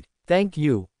overjoyed. Thank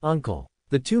you, uncle.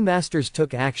 The two masters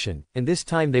took action, and this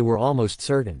time they were almost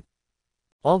certain.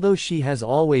 Although she has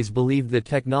always believed that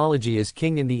technology is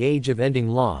king in the age of ending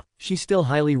law, she still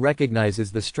highly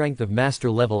recognizes the strength of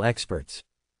master-level experts.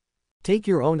 Take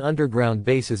your own underground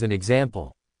base as an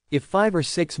example. If 5 or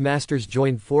 6 masters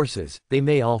join forces, they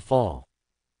may all fall.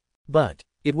 But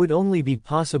it would only be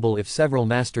possible if several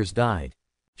masters died.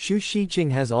 Xu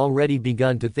Xiqing has already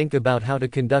begun to think about how to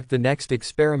conduct the next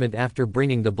experiment after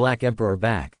bringing the Black Emperor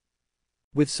back.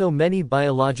 With so many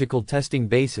biological testing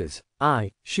bases,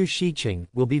 I, Xu Xiqing,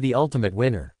 will be the ultimate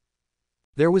winner.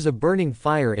 There was a burning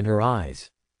fire in her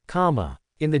eyes.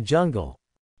 In the jungle.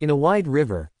 In a wide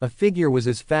river, a figure was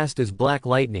as fast as black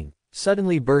lightning,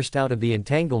 suddenly burst out of the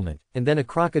entanglement, and then a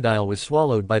crocodile was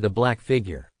swallowed by the black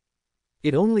figure.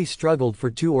 It only struggled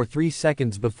for 2 or 3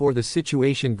 seconds before the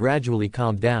situation gradually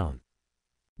calmed down.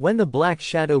 When the black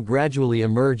shadow gradually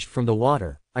emerged from the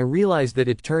water, I realized that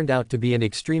it turned out to be an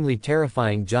extremely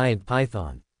terrifying giant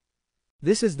python.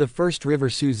 This is the first river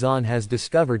Suzan has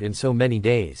discovered in so many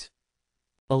days.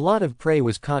 A lot of prey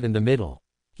was caught in the middle.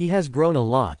 He has grown a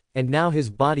lot, and now his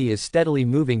body is steadily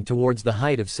moving towards the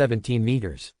height of 17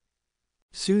 meters.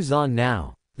 Suzan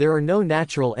now. There are no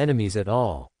natural enemies at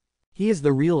all. He is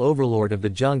the real overlord of the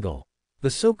jungle. The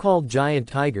so-called giant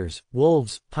tigers,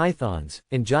 wolves, pythons,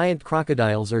 and giant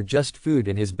crocodiles are just food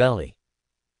in his belly.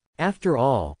 After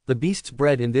all, the beasts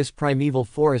bred in this primeval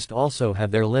forest also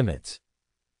have their limits.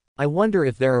 I wonder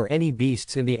if there are any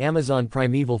beasts in the Amazon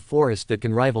primeval forest that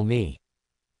can rival me.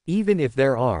 Even if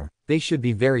there are, they should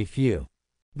be very few.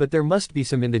 But there must be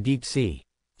some in the deep sea.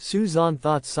 Suzan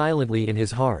thought silently in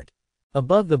his heart.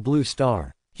 Above the blue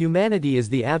star, humanity is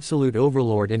the absolute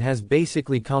overlord and has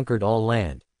basically conquered all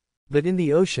land. But in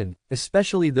the ocean,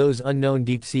 especially those unknown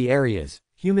deep-sea areas,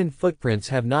 human footprints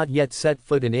have not yet set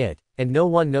foot in it, and no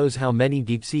one knows how many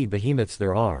deep-sea behemoths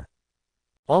there are.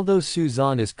 Although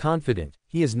Suzan is confident,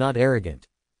 he is not arrogant.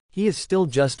 He is still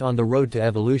just on the road to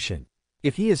evolution.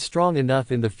 If he is strong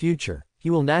enough in the future, he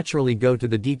will naturally go to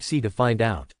the deep sea to find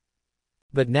out.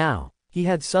 But now, he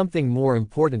had something more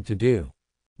important to do.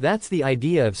 That's the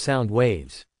idea of sound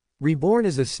waves. Reborn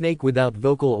as a snake without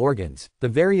vocal organs, the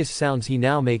various sounds he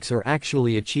now makes are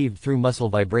actually achieved through muscle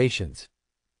vibrations.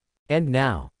 And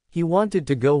now, he wanted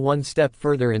to go one step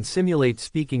further and simulate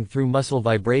speaking through muscle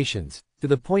vibrations, to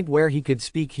the point where he could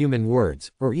speak human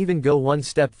words, or even go one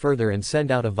step further and send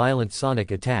out a violent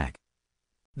sonic attack.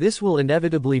 This will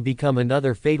inevitably become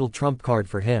another fatal trump card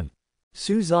for him.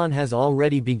 Suzan has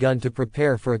already begun to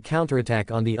prepare for a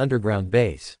counterattack on the underground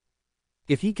base.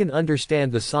 If he can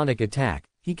understand the sonic attack,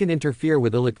 he can interfere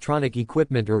with electronic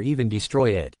equipment or even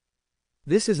destroy it.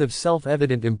 This is of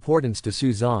self-evident importance to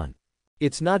Suzan.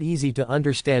 It's not easy to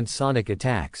understand sonic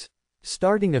attacks.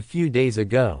 Starting a few days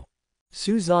ago.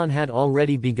 Suzan had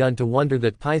already begun to wonder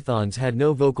that pythons had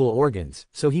no vocal organs,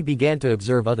 so he began to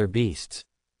observe other beasts.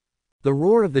 The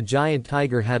roar of the giant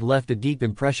tiger had left a deep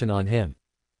impression on him.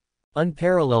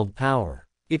 Unparalleled power.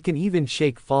 It can even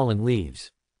shake fallen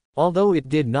leaves. Although it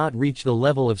did not reach the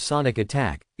level of sonic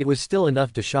attack, it was still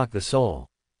enough to shock the soul.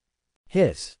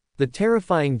 Hiss. The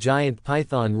terrifying giant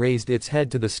python raised its head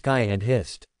to the sky and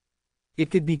hissed. It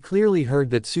could be clearly heard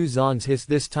that Suzan's hiss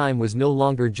this time was no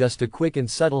longer just a quick and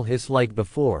subtle hiss like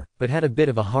before, but had a bit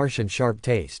of a harsh and sharp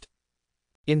taste.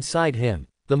 Inside him,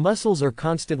 the muscles are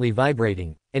constantly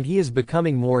vibrating, and he is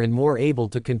becoming more and more able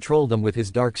to control them with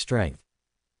his dark strength.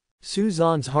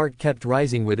 Suzan's heart kept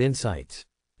rising with insights.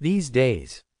 These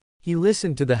days, he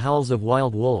listened to the howls of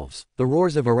wild wolves, the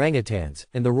roars of orangutans,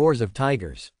 and the roars of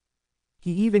tigers.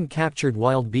 He even captured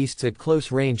wild beasts at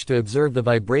close range to observe the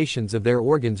vibrations of their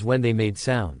organs when they made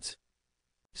sounds.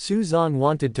 Suzan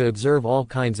wanted to observe all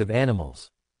kinds of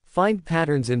animals, find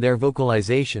patterns in their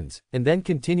vocalizations, and then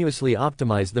continuously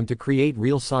optimize them to create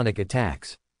real sonic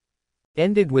attacks.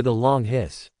 Ended with a long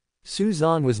hiss.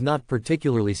 Suzan was not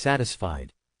particularly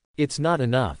satisfied. It's not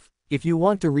enough. If you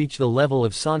want to reach the level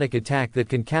of sonic attack that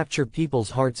can capture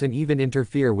people's hearts and even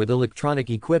interfere with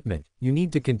electronic equipment, you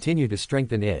need to continue to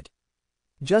strengthen it.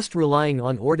 Just relying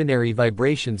on ordinary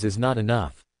vibrations is not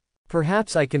enough.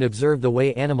 Perhaps I can observe the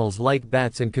way animals like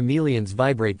bats and chameleons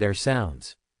vibrate their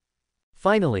sounds.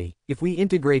 Finally, if we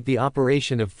integrate the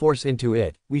operation of force into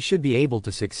it, we should be able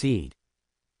to succeed.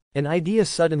 An idea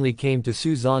suddenly came to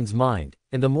Suzan's mind,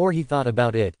 and the more he thought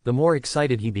about it, the more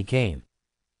excited he became.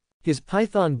 His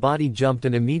python body jumped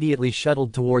and immediately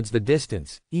shuttled towards the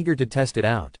distance, eager to test it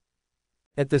out.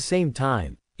 At the same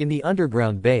time, in the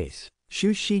underground base,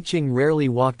 Xu Shiqing rarely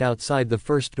walked outside the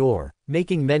first door,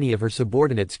 making many of her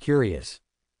subordinates curious.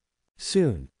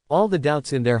 Soon, all the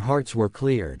doubts in their hearts were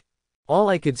cleared. All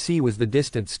I could see was the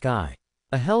distant sky.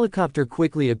 A helicopter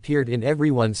quickly appeared in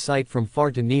everyone's sight from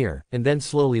far to near, and then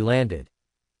slowly landed.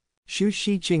 Xu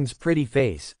Shiqing's pretty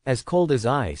face, as cold as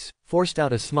ice, forced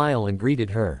out a smile and greeted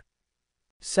her.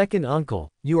 "Second uncle,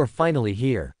 you are finally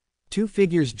here." Two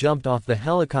figures jumped off the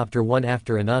helicopter one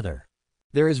after another.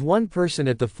 There is one person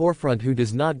at the forefront who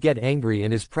does not get angry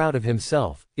and is proud of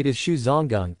himself. It is Xu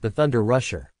Zonggang, the Thunder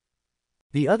Rusher.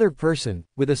 The other person,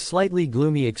 with a slightly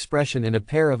gloomy expression and a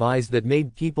pair of eyes that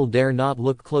made people dare not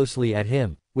look closely at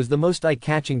him, was the most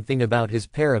eye-catching thing about his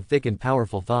pair of thick and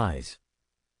powerful thighs.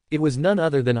 It was none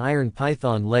other than Iron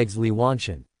Python Legs Li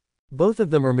Wanshan. Both of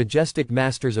them are majestic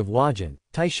masters of Huajin,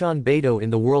 Taishan Beidou in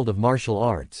the world of martial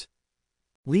arts.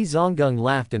 Li Zonggang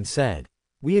laughed and said,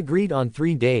 "We agreed on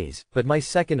 3 days, but my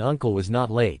second uncle was not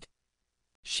late.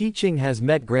 Shiqing has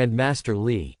met Grandmaster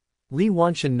Li." Li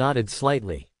Wanshan nodded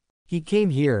slightly. He came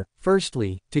here,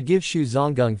 firstly, to give Xu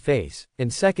Zonggang face,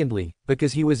 and secondly,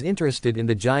 because he was interested in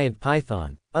the giant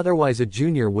python, otherwise a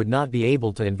junior would not be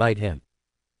able to invite him.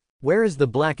 "Where is the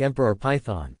Black Emperor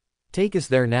Python? Take us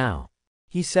there now,"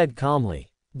 he said calmly.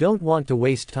 Don't want to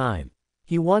waste time.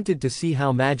 He wanted to see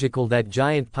how magical that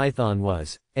giant python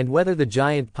was, and whether the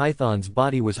giant python's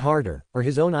body was harder, or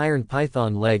his own iron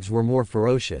python legs were more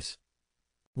ferocious.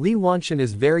 Li Wanshan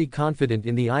is very confident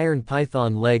in the iron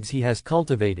python legs he has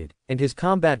cultivated, and his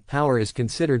combat power is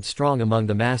considered strong among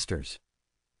the masters.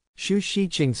 Xu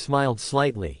Shiqing smiled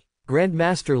slightly.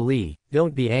 "Grandmaster Li,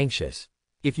 don't be anxious.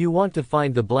 If you want to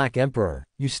find the Black Emperor,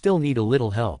 you still need a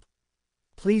little help.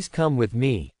 Please come with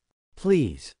me.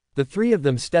 Please." The three of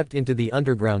them stepped into the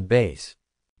underground base.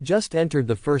 Just entered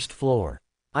the first floor.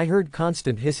 I heard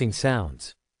constant hissing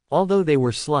sounds. Although they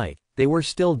were slight, they were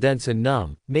still dense and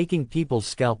numb, making people's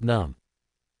scalp numb.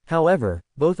 However,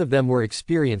 both of them were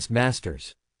experienced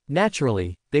masters.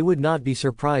 Naturally, they would not be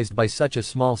surprised by such a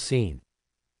small scene.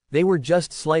 They were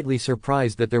just slightly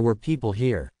surprised that there were people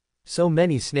here. So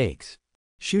many snakes.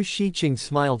 Xu Shiqing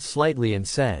smiled slightly and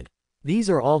said, "These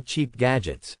are all cheap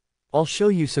gadgets. I'll show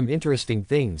you some interesting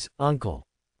things, uncle."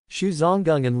 Xu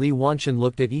Zonggang and Li Wanshan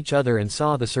looked at each other and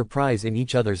saw the surprise in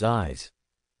each other's eyes.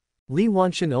 Li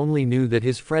Wanshan only knew that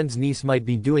his friend's niece might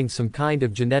be doing some kind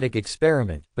of genetic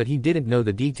experiment, but he didn't know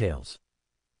the details.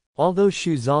 Although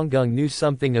Xu Zonggang knew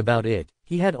something about it,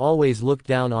 he had always looked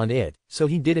down on it, so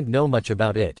he didn't know much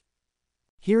about it.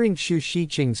 Hearing Xu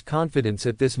Shiqing's confidence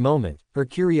at this moment, her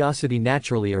curiosity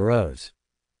naturally arose.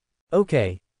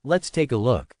 "Okay, let's take a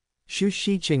look." Xu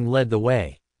Shiqing led the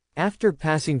way. After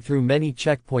passing through many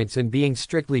checkpoints and being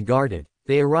strictly guarded,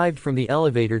 they arrived from the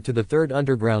elevator to the third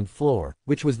underground floor,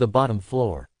 which was the bottom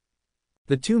floor.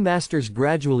 The two masters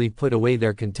gradually put away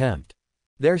their contempt.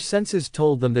 Their senses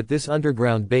told them that this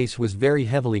underground base was very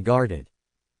heavily guarded.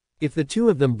 If the two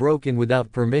of them broke in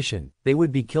without permission, they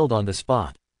would be killed on the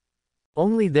spot.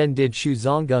 Only then did Xu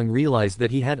Zonggung realize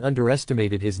that he had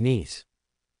underestimated his niece.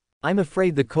 I'm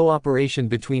afraid the cooperation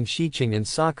between Xiqing and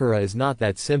Sakura is not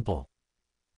that simple.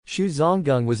 Xu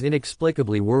Zonggung was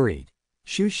inexplicably worried.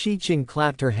 Xu Xiqing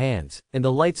clapped her hands, and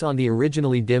the lights on the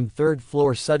originally dim third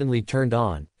floor suddenly turned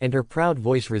on, and her proud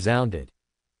voice resounded.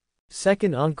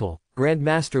 Second uncle,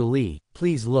 Grandmaster Li,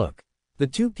 please look. The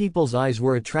two people's eyes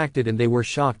were attracted and they were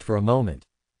shocked for a moment.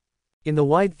 In the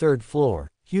wide third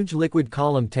floor, huge liquid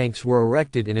column tanks were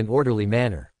erected in an orderly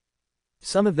manner.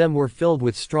 Some of them were filled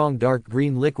with strong dark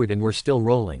green liquid and were still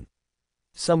rolling.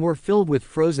 Some were filled with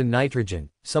frozen nitrogen,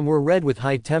 some were red with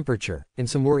high temperature, and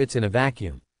some were in a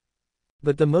vacuum.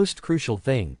 But the most crucial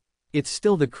thing, it's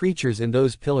still the creatures in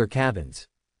those pillar cabins.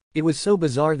 It was so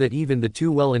bizarre that even the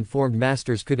two well-informed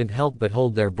masters couldn't help but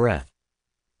hold their breath.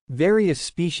 Various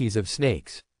species of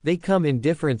snakes. They come in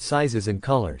different sizes and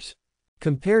colors.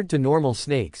 Compared to normal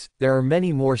snakes, there are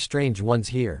many more strange ones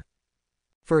here.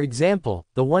 For example,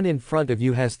 the one in front of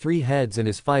you has 3 heads and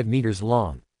is 5 meters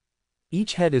long.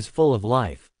 Each head is full of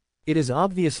life. It is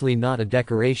obviously not a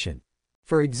decoration.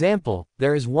 For example,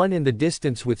 there is one in the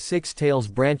distance with 6 tails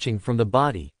branching from the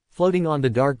body, floating on the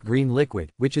dark green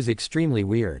liquid, which is extremely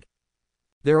weird.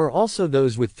 There are also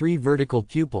those with 3 vertical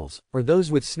pupils, or those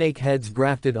with snake heads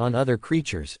grafted on other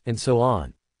creatures, and so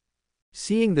on.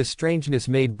 Seeing the strangeness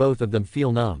made both of them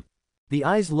feel numb. The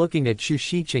eyes looking at Xu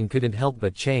Xiqing couldn't help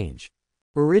but change.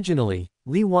 Originally,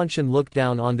 Li Wanshan looked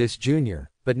down on this junior,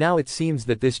 but now it seems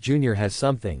that this junior has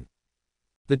something.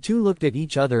 The two looked at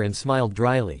each other and smiled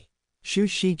dryly. Xu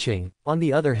Xiqing, on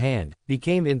the other hand,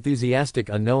 became enthusiastic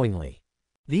unknowingly.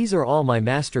 These are all my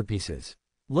masterpieces.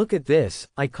 Look at this,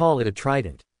 I call it a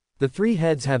trident. The 3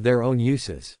 heads have their own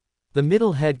uses. The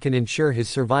middle head can ensure his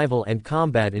survival and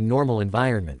combat in normal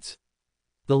environments.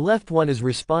 The left one is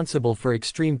responsible for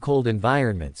extreme cold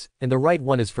environments, and the right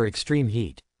one is for extreme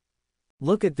heat.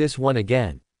 Look at this one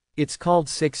again. It's called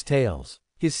 6 tails.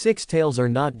 His 6 tails are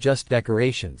not just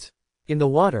decorations. In the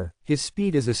water, his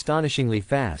speed is astonishingly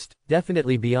fast,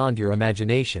 definitely beyond your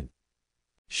imagination.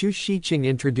 Xu Xiqing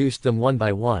introduced them one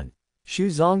by one. Xu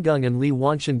Zonggung and Li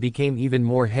Wanshan became even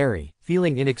more hairy,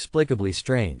 feeling inexplicably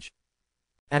strange.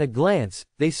 At a glance,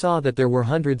 they saw that there were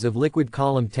hundreds of liquid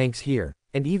column tanks here,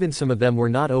 and even some of them were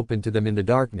not open to them in the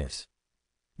darkness.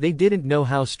 They didn't know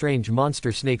how strange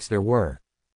monster snakes there were.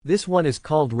 This one is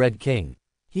called Red King.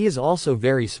 He is also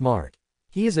very smart.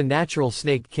 He is a natural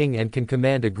snake king and can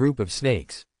command a group of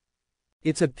snakes.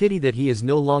 It's a pity that he is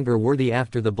no longer worthy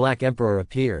after the Black Emperor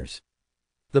appears.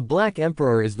 The Black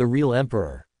Emperor is the real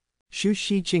emperor. Xu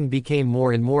Xiqing became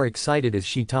more and more excited as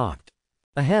she talked.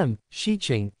 Ahem,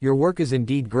 Xiqing, your work is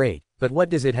indeed great, but what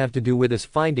does it have to do with us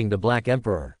finding the Black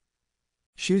Emperor?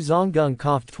 Xu Zonggung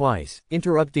coughed twice,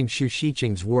 interrupting Xu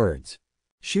Xiqing's words.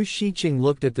 Xu Xiqing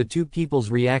looked at the two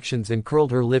people's reactions and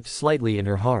curled her lips slightly in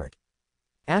her heart.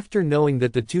 After knowing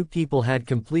that the two people had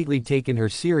completely taken her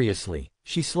seriously,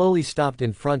 she slowly stopped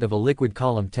in front of a liquid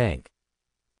column tank.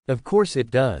 Of course it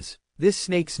does. This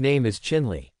snake's name is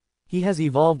Qinli. He has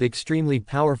evolved extremely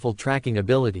powerful tracking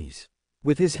abilities.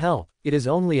 With his help, it is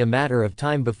only a matter of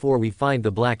time before we find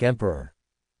the Black Emperor.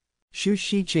 Xu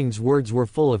Xiqing's words were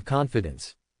full of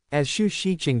confidence. As Xu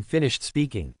Xiqing finished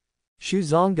speaking, Xu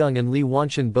Zonggung and Li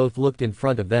Wanshan both looked in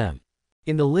front of them.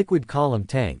 In the liquid column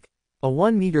tank, a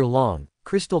 1-meter-long,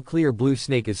 crystal-clear blue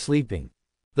snake is sleeping.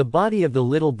 The body of the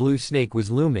little blue snake was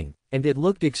looming, and it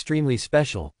looked extremely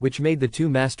special, which made the two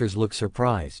masters look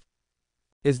surprised.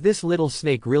 Is this little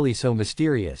snake really so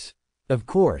mysterious? Of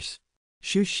course.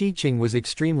 Xu Xiqing was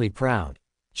extremely proud.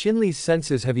 Qinli's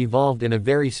senses have evolved in a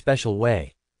very special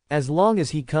way. As long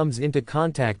as he comes into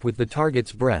contact with the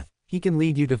target's breath, he can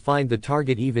lead you to find the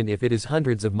target even if it is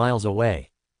hundreds of miles away.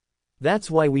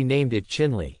 That's why we named it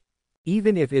Qinli.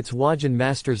 Even if it's Huajin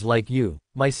masters like you,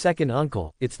 my second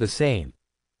uncle, it's the same.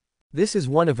 This is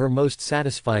one of her most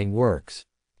satisfying works.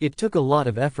 It took a lot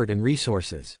of effort and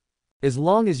resources. As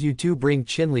long as you two bring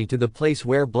Qinli to the place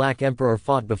where Black Emperor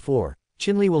fought before,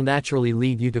 Qinli will naturally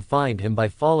lead you to find him by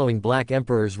following Black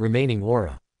Emperor's remaining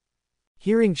aura.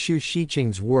 Hearing Xu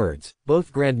Xiqing's words,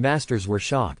 both grandmasters were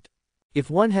shocked. If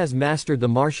one has mastered the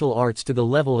martial arts to the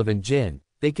level of an Jin,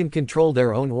 they can control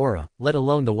their own aura, let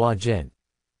alone the Hua Jin.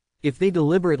 If they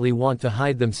deliberately want to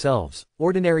hide themselves,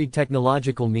 ordinary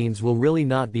technological means will really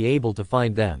not be able to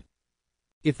find them.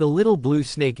 If the little blue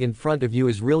snake in front of you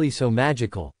is really so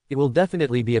magical, it will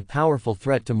definitely be a powerful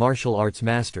threat to martial arts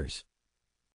masters.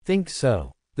 Think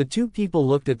so. The two people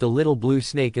looked at the little blue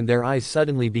snake and their eyes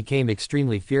suddenly became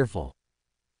extremely fearful.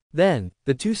 Then,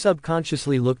 the two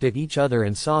subconsciously looked at each other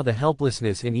and saw the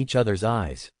helplessness in each other's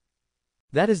eyes.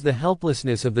 That is the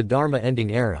helplessness of the Dharma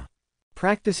ending era.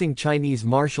 Practicing Chinese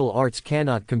martial arts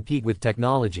cannot compete with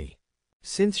technology.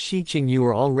 Since Xiqing you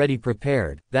are already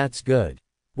prepared, that's good.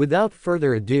 Without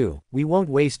further ado, we won't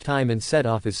waste time and set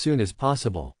off as soon as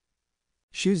possible.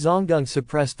 Xu Zonggang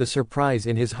suppressed the surprise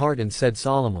in his heart and said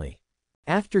solemnly.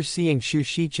 After seeing Xu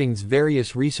Xiqing's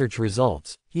various research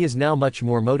results, he is now much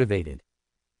more motivated.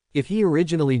 If he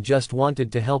originally just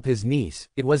wanted to help his niece,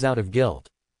 it was out of guilt.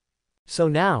 So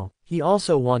now, he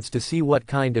also wants to see what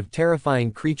kind of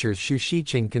terrifying creatures Xu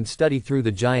Xiqing can study through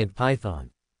the giant python.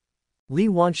 Li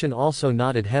Wanshan also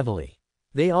nodded heavily.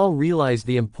 They all realized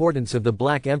the importance of the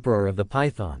Black Emperor of the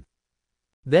Python.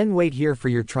 Then wait here for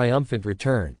your triumphant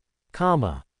return.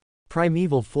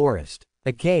 Primeval forest.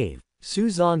 A cave. Su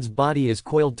Zan's body is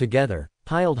coiled together,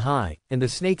 piled high, and the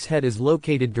snake's head is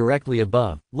located directly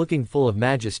above, looking full of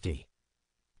majesty.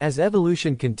 As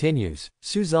evolution continues,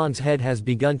 Su Zan's head has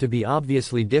begun to be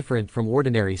obviously different from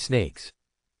ordinary snakes.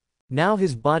 Now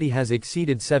his body has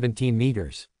exceeded 17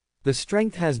 meters. The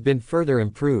strength has been further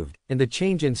improved, and the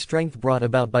change in strength brought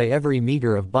about by every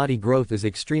meter of body growth is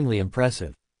extremely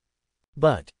impressive.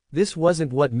 But this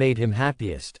wasn't what made him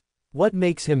happiest. What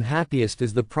makes him happiest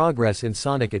is the progress in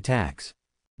sonic attacks.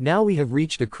 Now we have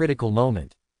reached a critical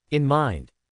moment. In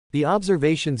mind. The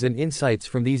observations and insights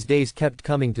from these days kept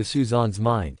coming to Su Zan's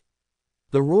mind.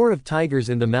 The roar of tigers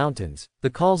in the mountains, the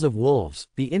calls of wolves,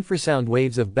 the infrasound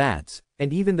waves of bats,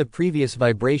 and even the previous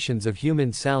vibrations of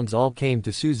human sounds all came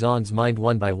to Su Zan's mind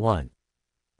one by one.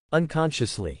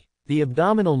 Unconsciously, the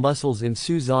abdominal muscles in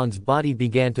Su Zan's body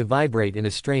began to vibrate in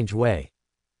a strange way.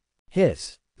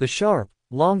 Hiss. The sharp,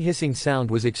 long hissing sound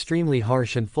was extremely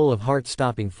harsh and full of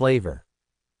heart-stopping flavor.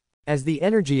 As the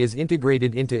energy is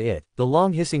integrated into it, the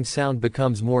long hissing sound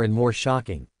becomes more and more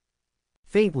shocking.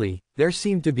 Faintly, there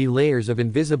seemed to be layers of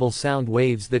invisible sound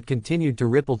waves that continued to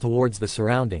ripple towards the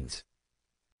surroundings.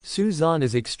 Su Zan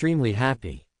is extremely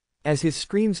happy. As his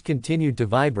screams continued to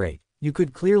vibrate, you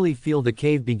could clearly feel the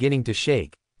cave beginning to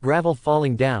shake, gravel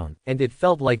falling down, and it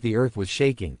felt like the earth was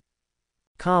shaking.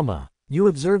 You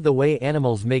observe the way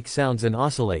animals make sounds and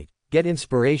oscillate, get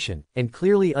inspiration, and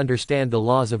clearly understand the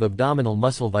laws of abdominal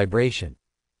muscle vibration.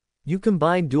 You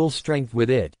combine dual strength with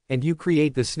it, and you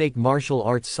create the snake martial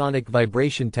arts sonic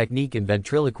vibration technique in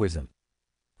ventriloquism.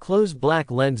 Close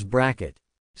black lens bracket.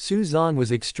 Su Zan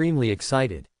was extremely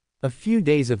excited. A few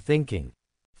days of thinking.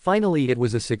 Finally it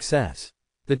was a success.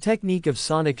 The technique of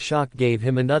sonic shock gave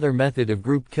him another method of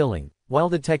group killing, while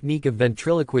the technique of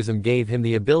ventriloquism gave him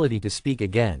the ability to speak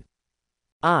again.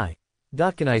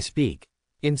 Can I speak?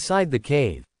 Inside the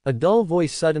cave, a dull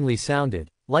voice suddenly sounded,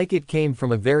 like it came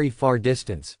from a very far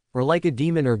distance, or like a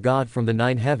demon or god from the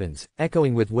 9 heavens,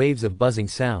 echoing with waves of buzzing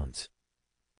sounds.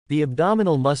 The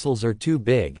abdominal muscles are too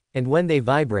big, and when they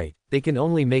vibrate, they can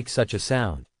only make such a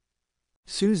sound.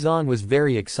 Su Zan was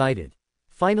very excited.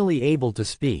 Finally able to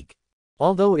speak.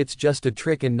 Although it's just a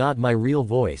trick and not my real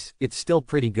voice, it's still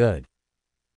pretty good.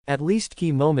 At least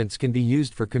key moments can be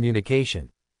used for communication.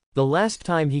 The last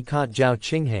time he caught Zhao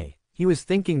Qinghe, he was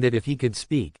thinking that if he could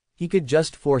speak, he could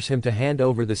just force him to hand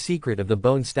over the secret of the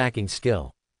bone stacking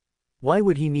skill. Why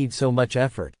would he need so much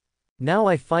effort? Now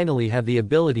I finally have the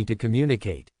ability to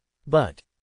communicate. But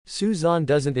Su Zan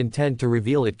doesn't intend to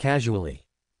reveal it casually.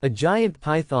 A giant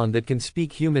python that can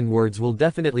speak human words will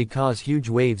definitely cause huge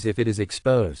waves if it is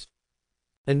exposed.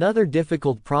 Another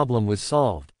difficult problem was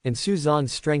solved, and Su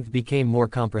Zan's strength became more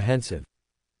comprehensive.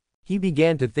 He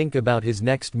began to think about his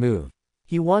next move.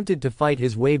 He wanted to fight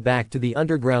his way back to the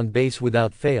underground base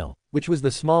without fail, which was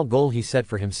the small goal he set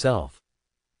for himself.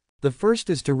 The first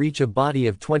is to reach a body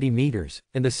of 20 meters,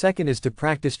 and the second is to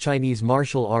practice Chinese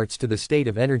martial arts to the state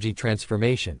of energy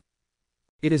transformation.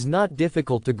 It is not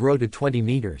difficult to grow to 20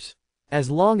 meters. As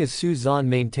long as Su Zan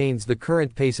maintains the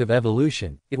current pace of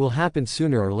evolution, it will happen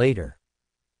sooner or later.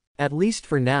 At least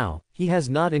for now, he has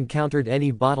not encountered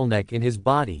any bottleneck in his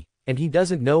body, and he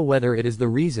doesn't know whether it is the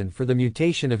reason for the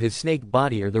mutation of his snake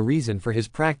body or the reason for his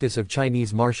practice of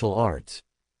Chinese martial arts.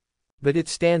 But it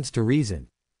stands to reason.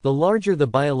 The larger the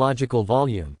biological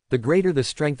volume, the greater the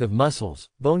strength of muscles,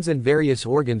 bones and various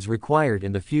organs required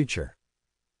in the future.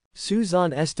 Su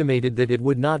Zan estimated that it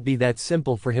would not be that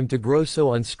simple for him to grow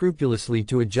so unscrupulously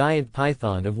to a giant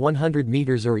python of 100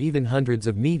 meters or even hundreds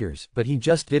of meters, but he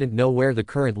just didn't know where the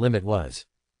current limit was.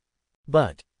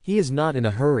 But he is not in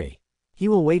a hurry. He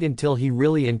will wait until he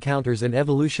really encounters an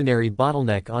evolutionary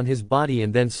bottleneck on his body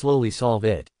and then slowly solve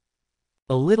it.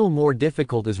 A little more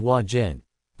difficult is Hua Jin,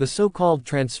 the so-called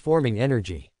transforming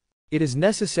energy. It is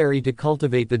necessary to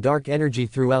cultivate the dark energy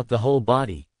throughout the whole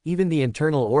body, even the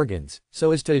internal organs, so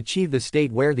as to achieve the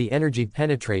state where the energy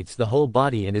penetrates the whole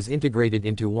body and is integrated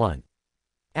into one.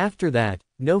 After that,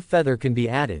 no feather can be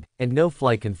added, and no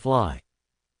fly can fly.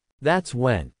 That's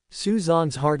when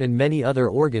Suzan's heart and many other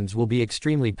organs will be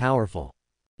extremely powerful.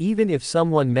 Even if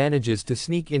someone manages to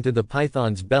sneak into the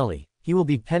python's belly, he will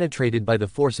be penetrated by the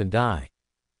force and die.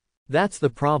 That's the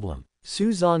problem.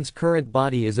 Suzan's current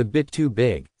body is a bit too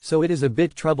big, so it is a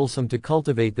bit troublesome to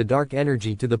cultivate the dark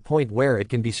energy to the point where it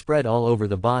can be spread all over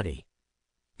the body.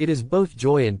 It is both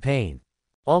joy and pain.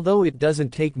 Although it doesn't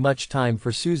take much time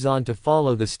for Suzan to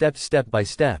follow the steps step by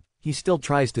step, he still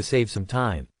tries to save some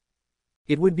time.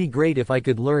 It would be great if I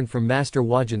could learn from Master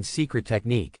Wajan's secret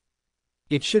technique.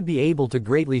 It should be able to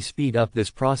greatly speed up this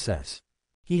process.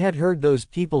 He had heard those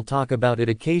people talk about it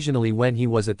occasionally when he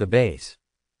was at the base.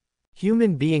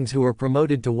 Human beings who are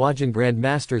promoted to Wajan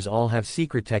Grandmasters all have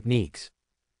secret techniques.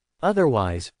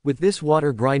 Otherwise, with this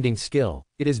water grinding skill,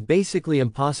 it is basically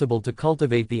impossible to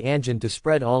cultivate the anjan to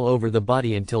spread all over the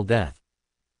body until death.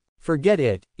 Forget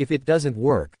it, if it doesn't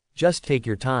work, just take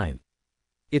your time.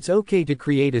 It's okay to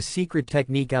create a secret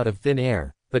technique out of thin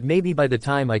air, but maybe by the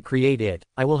time I create it,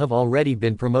 I will have already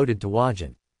been promoted to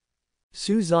Wajan.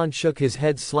 Suzan shook his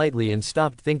head slightly and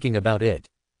stopped thinking about it.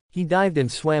 He dived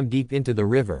and swam deep into the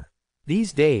river.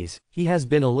 These days, he has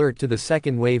been alert to the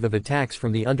second wave of attacks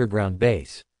from the underground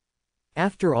base.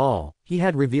 After all, he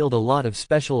had revealed a lot of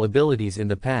special abilities in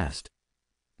the past.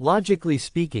 Logically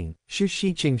speaking, Xu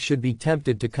Shiqing should be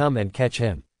tempted to come and catch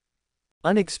him.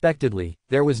 Unexpectedly,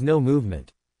 there was no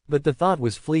movement. But the thought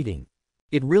was fleeting.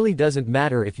 It really doesn't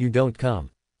matter if you don't come.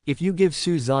 If you give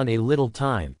Suzan a little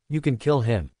time, you can kill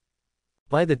him.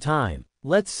 By the time,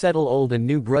 let's settle old and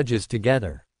new grudges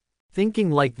together.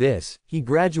 Thinking like this, he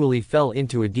gradually fell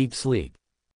into a deep sleep.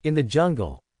 In the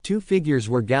jungle, two figures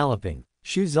were galloping.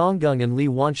 Xu Zonggung and Li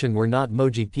Wanshan were not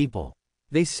Moji people.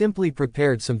 They simply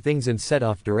prepared some things and set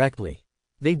off directly.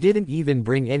 They didn't even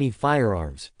bring any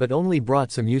firearms, but only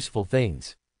brought some useful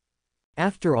things.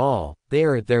 After all, they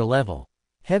are at their level.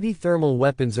 Heavy thermal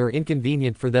weapons are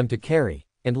inconvenient for them to carry,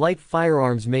 and light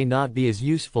firearms may not be as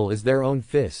useful as their own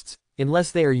fists,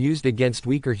 unless they are used against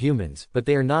weaker humans, but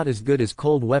they are not as good as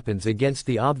cold weapons against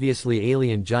the obviously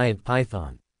alien giant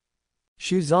python.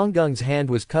 Xu Zonggung's hand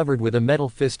was covered with a metal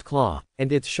fist claw,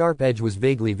 and its sharp edge was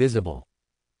vaguely visible.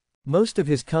 Most of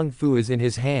his kung fu is in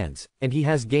his hands, and he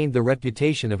has gained the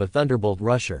reputation of a thunderbolt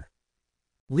rusher.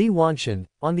 Li Wanshan,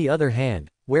 on the other hand,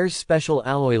 wears special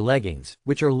alloy leggings,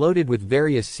 which are loaded with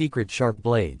various secret sharp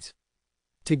blades.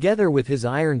 Together with his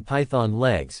iron python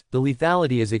legs, the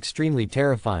lethality is extremely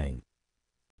terrifying.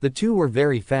 The two were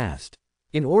very fast.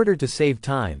 In order to save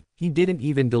time, he didn't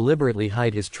even deliberately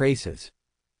hide his traces.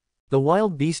 The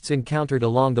wild beasts encountered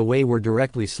along the way were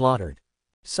directly slaughtered.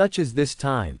 Such as this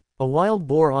time, a wild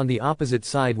boar on the opposite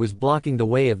side was blocking the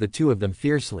way of the two of them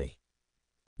fiercely.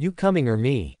 "You coming or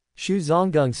me?" Xu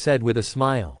Zonggung said with a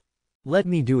smile. "Let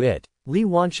me do it." Li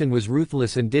Wanshan was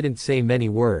ruthless and didn't say many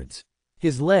words.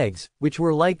 His legs, which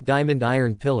were like diamond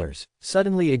iron pillars,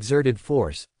 suddenly exerted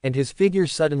force, and his figure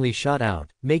suddenly shot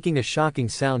out, making a shocking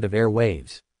sound of air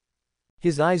waves.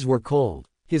 His eyes were cold.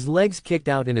 His legs kicked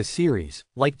out in a series,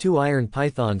 like two iron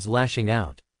pythons lashing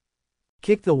out.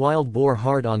 Kick the wild boar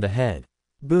hard on the head.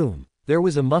 Boom! There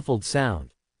was a muffled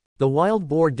sound. The wild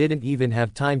boar didn't even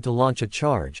have time to launch a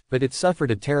charge, but it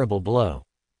suffered a terrible blow.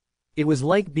 It was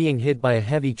like being hit by a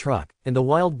heavy truck, and the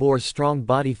wild boar's strong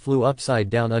body flew upside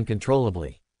down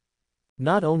uncontrollably.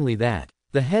 Not only that,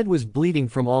 the head was bleeding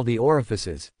from all the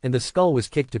orifices, and the skull was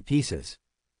kicked to pieces.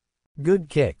 "Good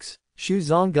kicks." Xu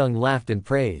Zonggung laughed and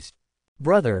praised.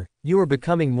 "Brother, you are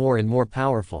becoming more and more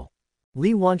powerful."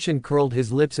 Li Wanshan curled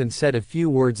his lips and said a few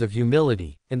words of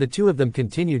humility, and the two of them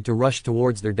continued to rush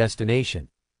towards their destination.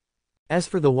 As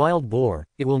for the wild boar,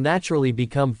 it will naturally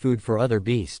become food for other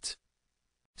beasts.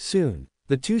 Soon,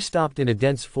 the two stopped in a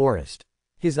dense forest.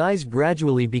 His eyes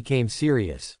gradually became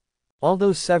serious.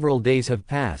 Although several days have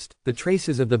passed, the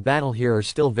traces of the battle here are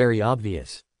still very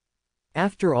obvious.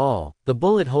 After all, the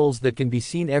bullet holes that can be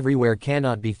seen everywhere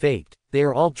cannot be faked, they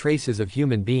are all traces of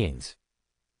human beings.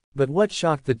 But what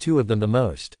shocked the two of them the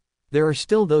most? There are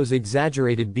still those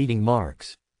exaggerated beating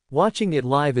marks. Watching it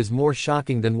live is more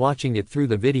shocking than watching it through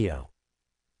the video.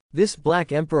 This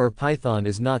Black Emperor Python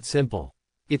is not simple.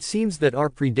 It seems that our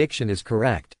prediction is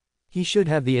correct. He should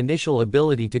have the initial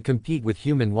ability to compete with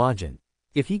human Wajan.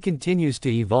 If he continues to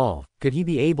evolve, could he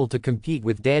be able to compete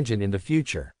with Danjin in the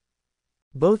future?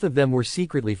 Both of them were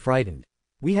secretly frightened.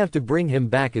 We have to bring him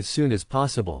back as soon as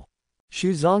possible.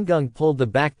 Xu Zonggung pulled the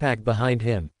backpack behind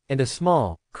him, and a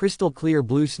small, crystal-clear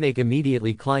blue snake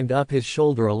immediately climbed up his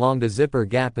shoulder along the zipper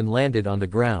gap and landed on the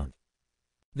ground.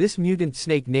 This mutant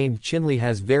snake named Qinli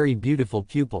has very beautiful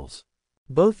pupils.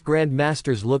 Both Grand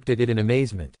Masters looked at it in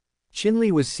amazement.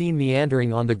 Qinli was seen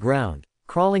meandering on the ground,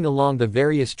 crawling along the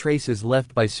various traces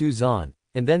left by Suzanne,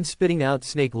 and then spitting out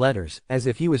snake letters, as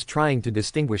if he was trying to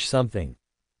distinguish something.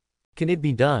 Can it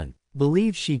be done?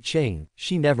 Believe Shi Qing,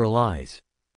 she never lies.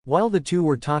 While the two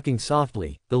were talking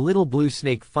softly, the little blue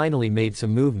snake finally made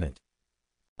some movement.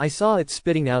 I saw it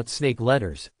spitting out snake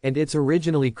letters, and its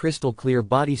originally crystal clear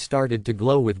body started to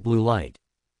glow with blue light.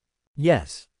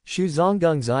 Yes. Xu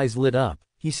Zonggung's eyes lit up.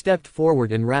 He stepped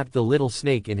forward and wrapped the little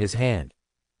snake in his hand.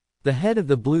 The head of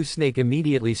the blue snake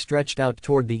immediately stretched out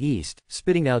toward the east,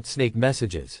 spitting out snake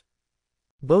messages.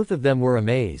 Both of them were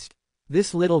amazed.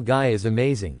 This little guy is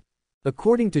amazing.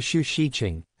 According to Xu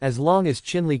Shiqing, as long as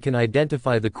Qinli can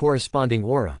identify the corresponding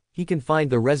aura, he can find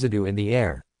the residue in the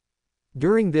air.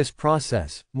 During this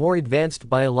process, more advanced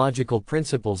biological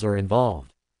principles are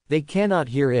involved. They cannot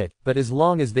hear it, but as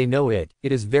long as they know it,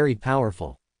 it is very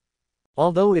powerful.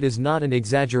 Although it is not an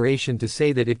exaggeration to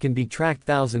say that it can be tracked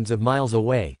thousands of miles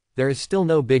away, there is still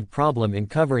no big problem in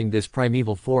covering this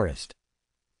primeval forest.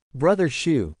 Brother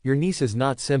Xu, your niece is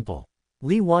not simple.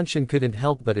 Li Wanshan couldn't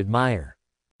help but admire.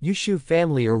 You Xu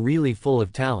family are really full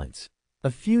of talents.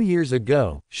 A few years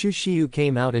ago, Xu Xiu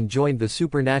came out and joined the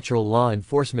Supernatural Law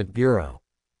Enforcement Bureau.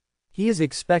 He is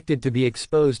expected to be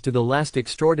exposed to the last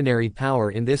extraordinary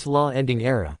power in this law-ending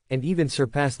era, and even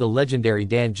surpass the legendary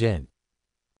Dan Jin.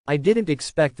 I didn't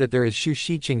expect that there is Xu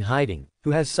Shiqing hiding,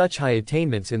 who has such high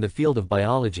attainments in the field of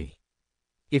biology.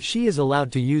 If she is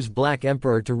allowed to use Black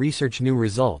Emperor to research new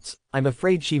results, I'm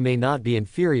afraid she may not be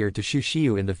inferior to Xu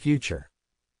Xiu in the future.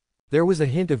 There was a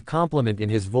hint of compliment in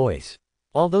his voice.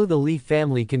 Although the Li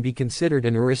family can be considered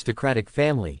an aristocratic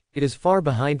family, it is far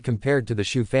behind compared to the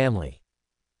Xu family.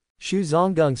 Xu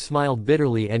Zonggung smiled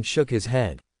bitterly and shook his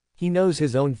head. He knows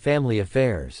his own family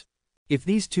affairs. If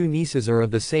these two nieces are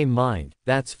of the same mind,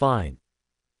 that's fine.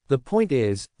 The point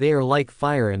is, they are like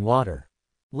fire and water.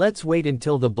 Let's wait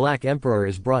until the Black Emperor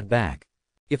is brought back.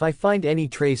 If I find any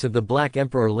trace of the Black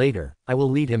Emperor later, I will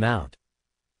lead him out.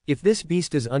 If this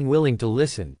beast is unwilling to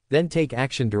listen, then take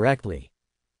action directly.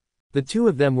 The two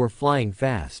of them were flying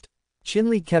fast.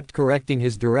 Qinli kept correcting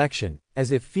his direction,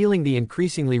 as if feeling the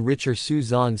increasingly richer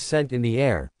Suzanne's scent in the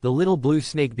air. The little blue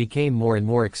snake became more and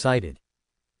more excited.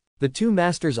 The two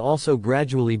masters also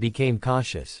gradually became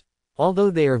cautious.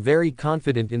 Although they are very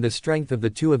confident in the strength of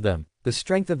the two of them, the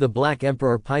strength of the Black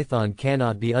Emperor Python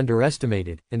cannot be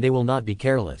underestimated, and they will not be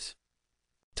careless.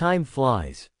 Time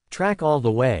flies. Track all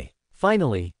the way.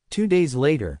 Finally, 2 days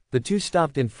later, the two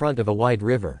stopped in front of a wide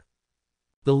river.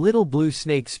 The little blue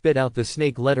snake spit out the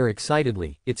snake letter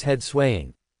excitedly, its head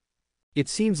swaying. It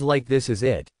seems like this is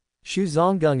it. Xu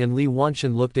Zonggung and Li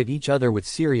Wanshan looked at each other with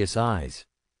serious eyes.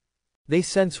 They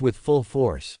sense with full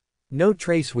force. No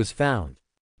trace was found.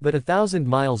 But 1,000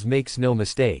 miles makes no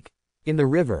mistake. In the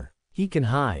river, he can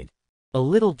hide. A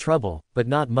little trouble, but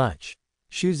not much.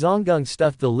 Xu Zonggung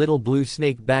stuffed the little blue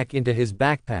snake back into his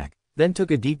backpack, then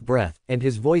took a deep breath, and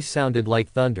his voice sounded like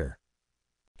thunder.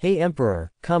 Hey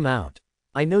Emperor, come out.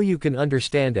 I know you can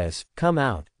understand us, come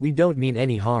out, we don't mean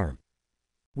any harm.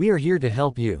 We are here to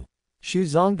help you. Xu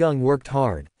Zonggung worked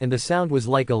hard, and the sound was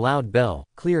like a loud bell,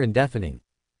 clear and deafening.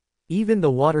 Even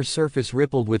the water surface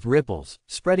rippled with ripples,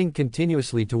 spreading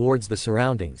continuously towards the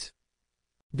surroundings.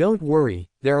 Don't worry,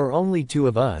 there are only 2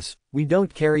 of us, we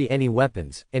don't carry any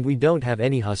weapons, and we don't have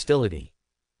any hostility.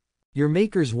 Your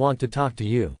makers want to talk to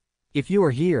you. If you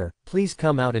are here, please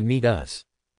come out and meet us.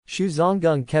 Xu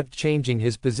Zonggung kept changing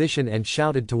his position and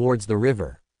shouted towards the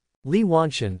river. Li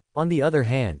Wanshan, on the other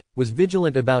hand, was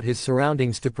vigilant about his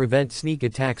surroundings to prevent sneak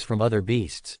attacks from other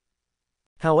beasts.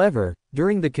 However,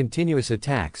 during the continuous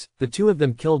attacks, the two of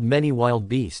them killed many wild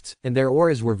beasts, and their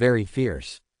auras were very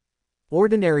fierce.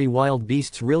 Ordinary wild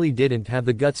beasts really didn't have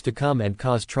the guts to come and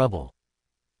cause trouble.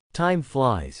 Time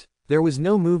flies. There was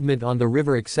no movement on the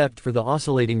river except for the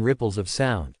oscillating ripples of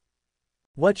sound.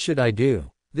 What should I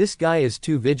do? This guy is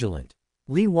too vigilant.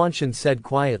 Li Wanshan said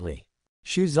quietly.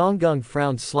 Xu Zonggung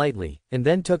frowned slightly, and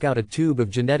then took out a tube of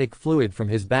genetic fluid from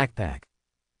his backpack.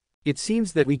 It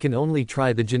seems that we can only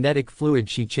try the genetic fluid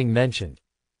Shi Qing mentioned.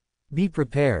 Be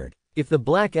prepared. If the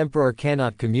Black Emperor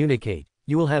cannot communicate,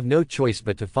 you will have no choice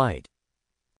but to fight.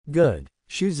 Good.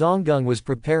 Xu Zonggung was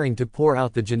preparing to pour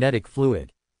out the genetic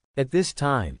fluid. At this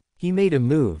time, he made a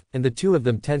move, and the two of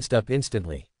them tensed up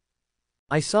instantly.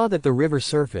 I saw that the river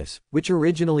surface, which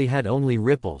originally had only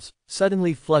ripples,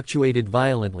 suddenly fluctuated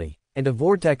violently, and a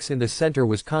vortex in the center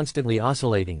was constantly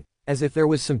oscillating, as if there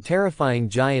was some terrifying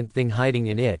giant thing hiding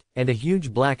in it, and a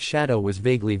huge black shadow was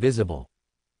vaguely visible.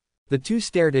 The two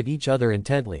stared at each other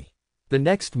intently. The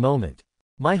next moment,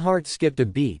 my heart skipped a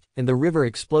beat, and the river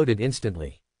exploded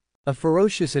instantly. A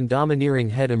ferocious and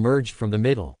domineering head emerged from the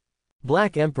middle.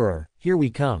 Black Emperor, here we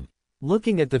come.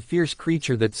 looking at the fierce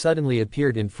creature that suddenly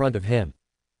appeared in front of him.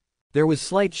 There was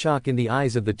slight shock in the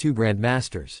eyes of the two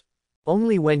grandmasters.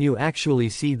 Only when you actually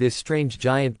see this strange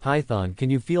giant python can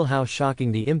you feel how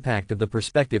shocking the impact of the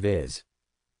perspective is.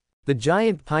 The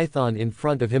giant python in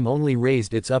front of him only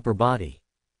raised its upper body.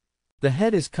 The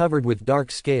head is covered with dark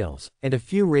scales, and a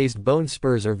few raised bone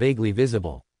spurs are vaguely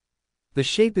visible. The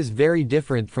shape is very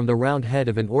different from the round head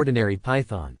of an ordinary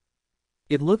python.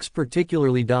 It looks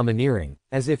particularly domineering,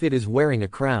 as if it is wearing a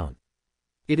crown.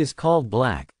 It is called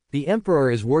Black. The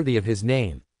emperor is worthy of his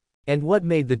name. And what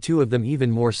made the two of them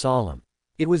even more solemn?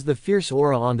 It was the fierce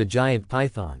aura on the giant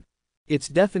python. It's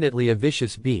definitely a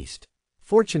vicious beast.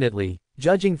 Fortunately,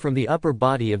 judging from the upper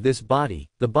body of this body,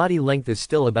 the body length is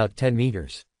still about 10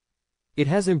 meters. It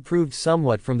has improved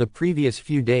somewhat from the previous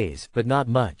few days, but not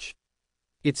much.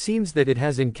 It seems that it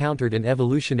has encountered an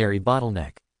evolutionary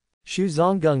bottleneck. Xu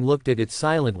Zonggung looked at it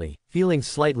silently, feeling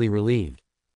slightly relieved.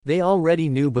 They already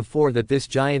knew before that this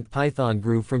giant python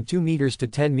grew from 2 meters to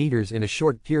 10 meters in a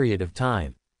short period of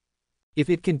time. If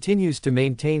it continues to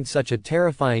maintain such a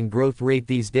terrifying growth rate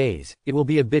these days, it will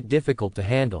be a bit difficult to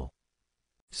handle.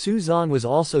 Su Zan was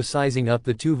also sizing up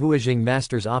the two Huajing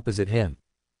masters opposite him.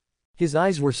 His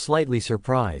eyes were slightly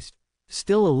surprised.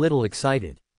 Still a little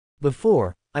excited.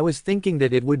 Before, I was thinking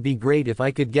that it would be great if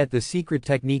I could get the secret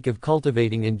technique of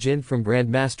cultivating in Jin from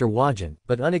Grandmaster Huajin,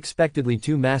 but unexpectedly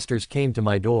two masters came to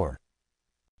my door.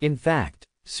 In fact,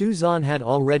 Su Zan had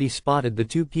already spotted the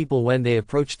two people when they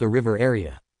approached the river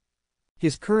area.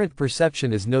 His current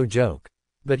perception is no joke.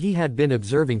 But he had been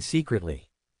observing secretly.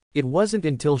 It wasn't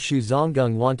until Xu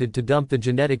Zonggung wanted to dump the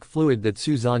genetic fluid that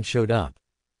Su Zan showed up.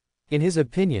 In his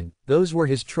opinion, those were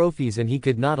his trophies and he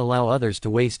could not allow others to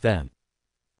waste them.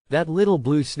 That little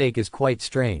blue snake is quite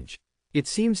strange. It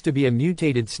seems to be a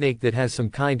mutated snake that has some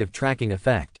kind of tracking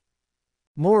effect.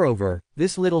 Moreover,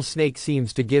 this little snake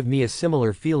seems to give me a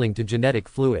similar feeling to genetic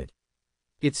fluid.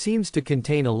 It seems to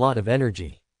contain a lot of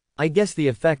energy. I guess the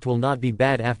effect will not be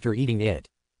bad after eating it.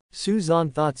 Su Zan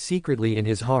thought secretly in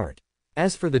his heart.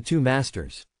 As for the two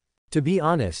masters, to be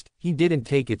honest, he didn't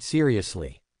take it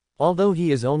seriously. Although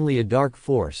he is only a dark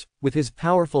force, with his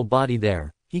powerful body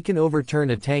there, he can overturn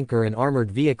a tank or an armored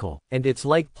vehicle, and it's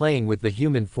like playing with the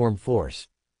human form force.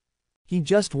 He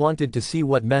just wanted to see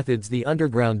what methods the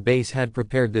underground base had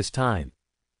prepared this time.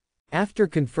 After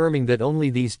confirming that only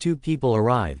these two people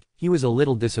arrived, he was a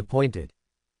little disappointed.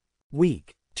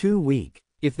 Weak. Too weak.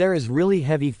 If there is really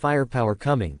heavy firepower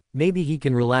coming, maybe he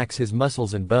can relax his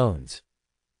muscles and bones.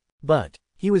 But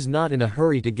he was not in a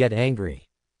hurry to get angry.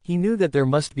 He knew that there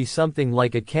must be something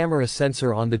like a camera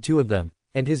sensor on the two of them,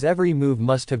 and his every move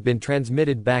must have been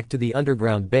transmitted back to the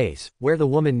underground base, where the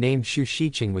woman named Xu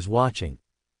Shiqing was watching.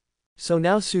 So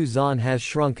now Su Zan has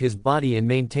shrunk his body and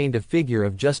maintained a figure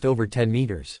of just over 10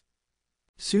 meters.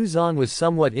 Su Zan was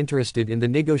somewhat interested in the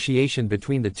negotiation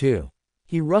between the two.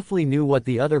 He roughly knew what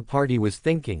the other party was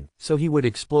thinking, so he would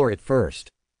explore it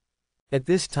first. At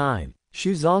this time,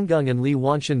 Xu Zonggung and Li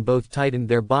Wanshan both tightened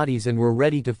their bodies and were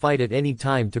ready to fight at any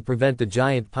time to prevent the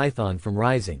giant python from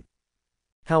rising.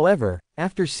 However,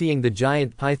 after seeing the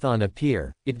giant python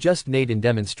appear, it just neighed in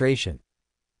demonstration.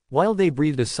 While they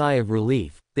breathed a sigh of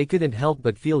relief, they couldn't help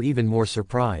but feel even more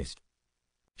surprised.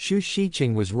 Xu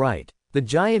Shiqing was right. The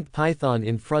giant python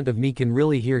in front of me can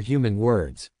really hear human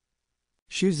words.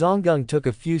 Xu Zonggung took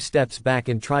a few steps back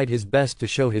and tried his best to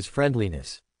show his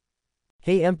friendliness.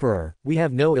 Hey Emperor, we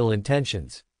have no ill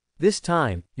intentions. This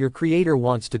time, your creator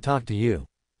wants to talk to you.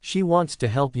 She wants to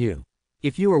help you.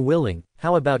 If you are willing,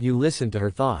 how about you listen to her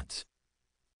thoughts?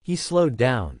 He slowed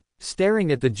down,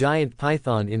 staring at the giant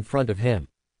python in front of him.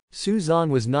 Su Zan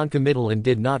was noncommittal and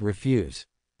did not refuse.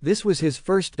 This was his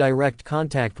first direct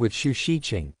contact with Xu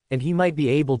Shiqing, and he might be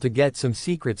able to get some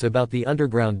secrets about the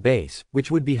underground base,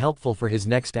 which would be helpful for his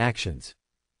next actions.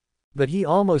 But he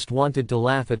almost wanted to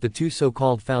laugh at the two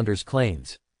so-called founders'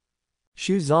 claims.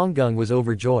 Xu Zonggung was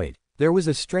overjoyed. There was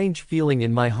a strange feeling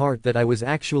in my heart that I was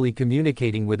actually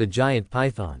communicating with a giant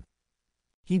python.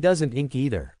 He doesn't ink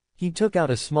either. He took out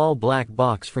a small black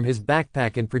box from his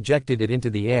backpack and projected it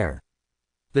into the air.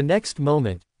 The next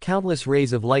moment, countless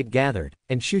rays of light gathered,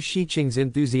 and Xu Shiqing's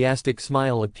enthusiastic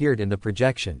smile appeared in the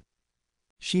projection.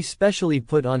 She specially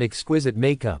put on exquisite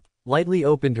makeup, lightly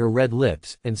opened her red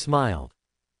lips, and smiled.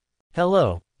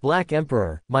 Hello, Black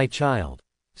Emperor, my child.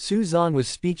 Su Zan was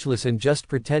speechless and just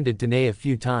pretended to neigh a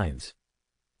few times.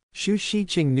 Xu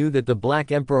Shiqing knew that the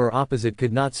Black Emperor opposite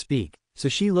could not speak, so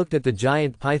she looked at the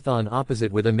giant python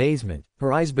opposite with amazement,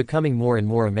 her eyes becoming more and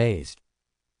more amazed.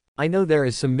 I know there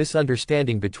is some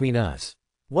misunderstanding between us.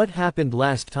 What happened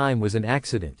last time was an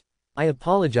accident. I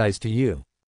apologize to you.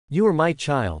 You are my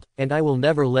child, and I will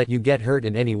never let you get hurt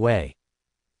in any way.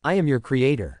 I am your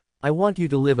creator. I want you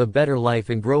to live a better life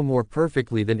and grow more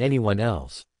perfectly than anyone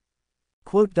else.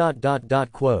 Quote.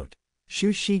 Xu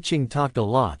Shiqing talked a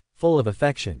lot, full of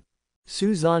affection.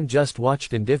 Su Zan just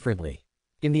watched indifferently.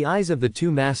 In the eyes of the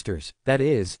two masters, that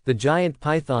is, the giant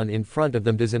python in front of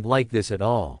them doesn't like this at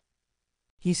all.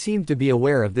 He seemed to be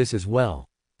aware of this as well.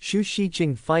 Xu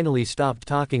Shiqing finally stopped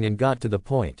talking and got to the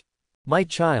point. My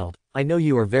child, I know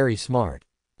you are very smart.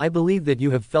 I believe that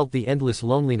you have felt the endless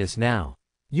loneliness now.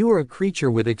 You are a creature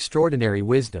with extraordinary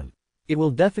wisdom. It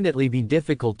will definitely be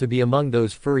difficult to be among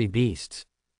those furry beasts.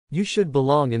 You should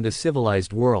belong in the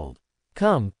civilized world.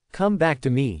 Come back to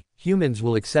me, humans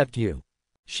will accept you.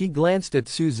 She glanced at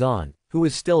Su Zan, who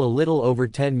was still a little over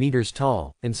 10 meters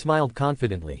tall, and smiled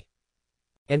confidently.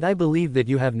 And I believe that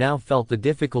you have now felt the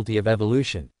difficulty of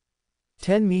evolution.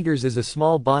 10 meters is a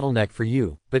small bottleneck for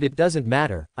you, but it doesn't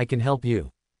matter, I can help you.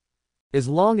 As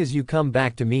long as you come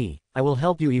back to me, I will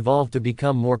help you evolve to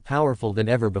become more powerful than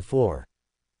ever before.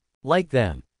 Like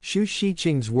them. Xu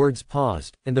Shiqing's words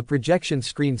paused, and the projection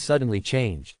screen suddenly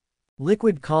changed.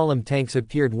 Liquid column tanks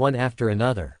appeared one after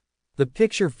another. The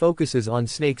picture focuses on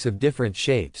snakes of different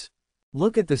shapes.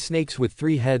 Look at the snakes with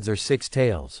 3 heads or 6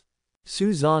 tails.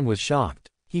 Su Zan was shocked.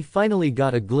 He finally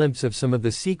got a glimpse of some of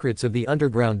the secrets of the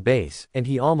underground base, and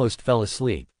he almost fell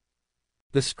asleep.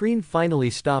 The screen finally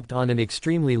stopped on an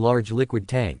extremely large liquid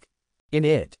tank. In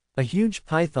it, a huge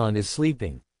python is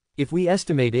sleeping. If we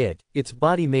estimate it, its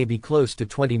body may be close to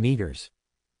 20 meters.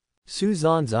 Su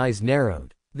Zan's eyes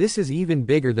narrowed. This is even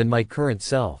bigger than my current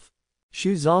self.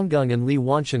 Xu Zonggung and Li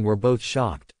Wanshan were both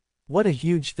shocked. What a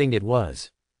huge thing it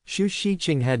was. Xu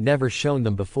Shiqing had never shown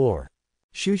them before.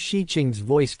 Xu Shiqing's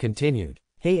voice continued.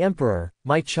 Hey Emperor,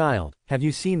 my child, have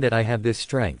you seen that I have this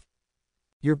strength?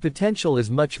 Your potential is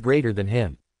much greater than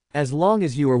him. As long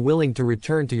as you are willing to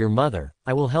return to your mother,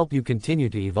 I will help you continue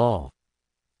to evolve.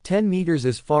 10 meters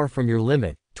is far from your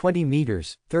limit, 20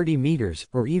 meters, 30 meters,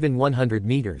 or even 100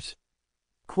 meters.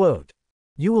 Quote.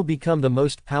 You will become the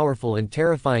most powerful and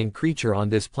terrifying creature on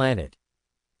this planet.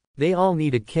 They all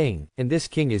need a king, and this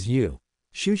king is you.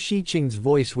 Xu Shiqing's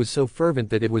voice was so fervent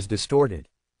that it was distorted.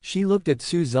 She looked at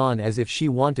Su Zan as if she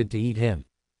wanted to eat him.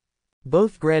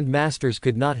 Both Grand Masters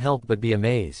could not help but be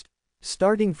amazed.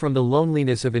 Starting from the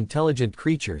loneliness of intelligent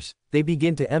creatures, they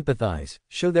begin to empathize,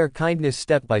 show their kindness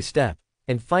step by step,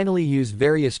 and finally use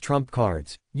various trump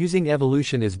cards, using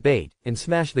evolution as bait, and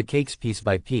smash the cakes piece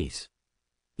by piece.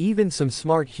 Even some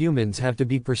smart humans have to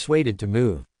be persuaded to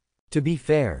move. To be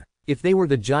fair, if they were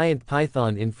the giant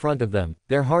python in front of them,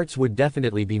 their hearts would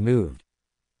definitely be moved.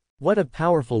 What a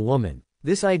powerful woman.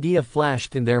 This idea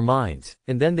flashed in their minds,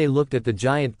 and then they looked at the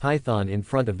giant python in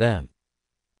front of them.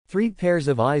 3 pairs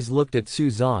of eyes looked at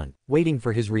Su Zan, waiting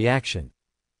for his reaction.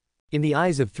 In the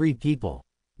eyes of 3 people.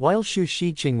 While Xu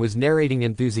Shiqing was narrating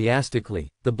enthusiastically,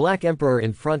 the Black Emperor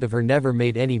in front of her never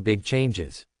made any big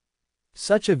changes.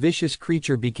 Such a vicious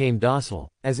creature became docile,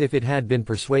 as if it had been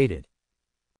persuaded.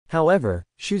 However,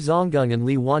 Xu Zonggung and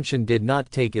Li Wanshan did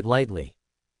not take it lightly.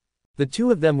 The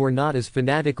two of them were not as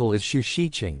fanatical as Xu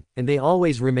Shiqing, and they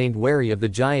always remained wary of the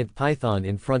giant python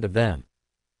in front of them.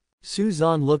 Su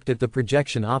Zan looked at the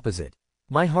projection opposite.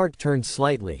 My heart turned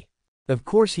slightly. Of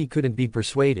course he couldn't be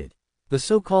persuaded. The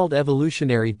so-called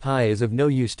evolutionary pie is of no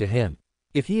use to him.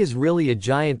 If he is really a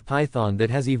giant python that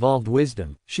has evolved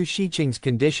wisdom, Xu Shiqing's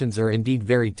conditions are indeed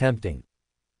very tempting.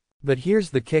 But here's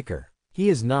the kicker. He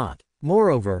is not.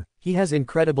 Moreover, he has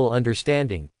incredible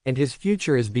understanding, and his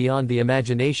future is beyond the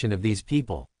imagination of these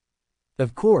people.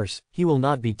 Of course, he will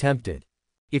not be tempted.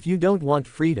 If you don't want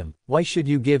freedom, why should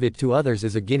you give it to others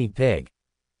as a guinea pig?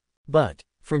 But,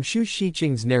 from Xu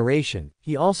Shiqing's narration,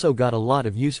 he also got a lot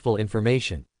of useful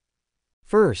information.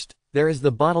 First, there is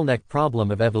the bottleneck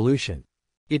problem of evolution.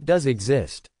 It does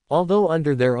exist. Although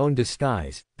under their own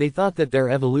disguise, they thought that their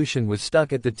evolution was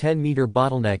stuck at the 10-meter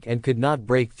bottleneck and could not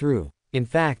break through. In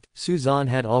fact, Su Zan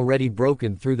had already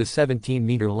broken through the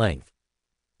 17-meter length.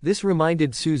 This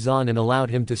reminded Su Zan and allowed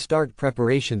him to start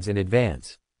preparations in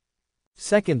advance.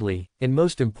 Secondly, and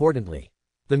most importantly,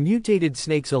 the mutated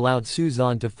snakes allowed Su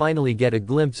Zan to finally get a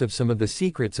glimpse of some of the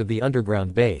secrets of the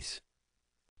underground base.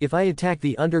 If I attack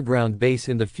the underground base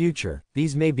in the future,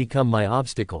 these may become my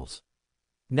obstacles.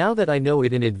 Now that I know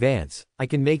it in advance, I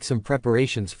can make some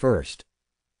preparations first.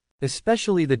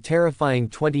 Especially the terrifying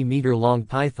 20-meter-long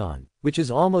python, which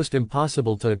is almost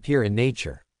impossible to appear in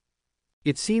nature.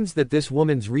 It seems that this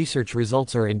woman's research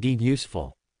results are indeed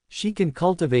useful. She can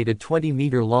cultivate a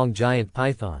 20-meter-long giant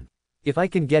python. If I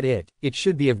can get it, it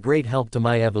should be of great help to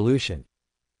my evolution.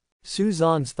 Su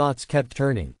Zan's thoughts kept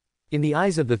turning. In the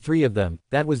eyes of the 3 of them,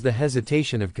 that was the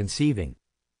hesitation of conceiving.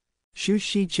 Xu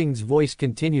Shiqing's voice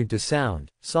continued to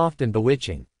sound, soft and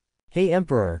bewitching. Hey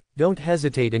Emperor, don't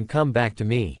hesitate and come back to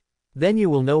me. Then you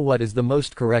will know what is the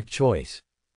most correct choice.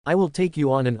 I will take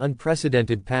you on an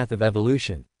unprecedented path of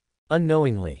evolution.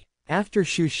 Unknowingly. After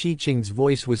Xu Shiqing's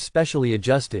voice was specially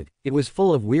adjusted, it was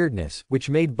full of weirdness, which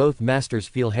made both masters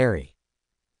feel hairy.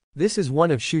 This is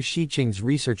one of Xu Shiqing's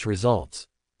research results.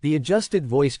 The adjusted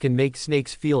voice can make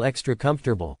snakes feel extra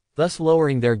comfortable, thus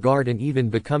lowering their guard and even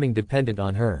becoming dependent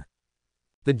on her.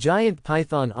 The giant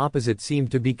python opposite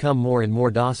seemed to become more and more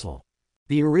docile.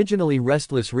 The originally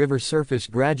restless river surface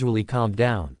gradually calmed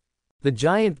down. The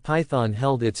giant python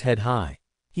held its head high.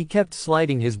 He kept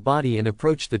sliding his body and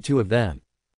approached the two of them.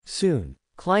 Soon,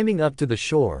 climbing up to the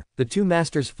shore, the two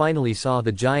masters finally saw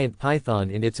the giant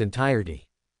python in its entirety.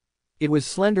 It was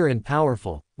slender and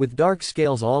powerful, with dark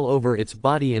scales all over its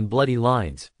body and bloody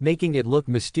lines, making it look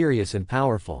mysterious and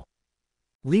powerful.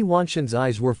 Li Wanshan's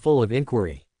eyes were full of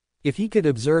inquiry. If he could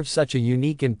observe such a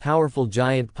unique and powerful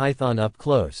giant python up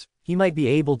close, he might be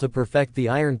able to perfect the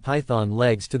iron python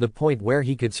legs to the point where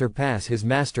he could surpass his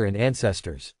master and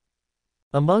ancestors.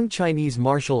 Among Chinese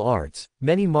martial arts,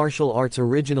 many martial arts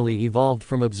originally evolved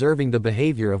from observing the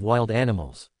behavior of wild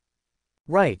animals.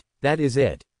 Right, that is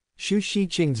it. Xu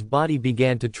Shiqing's body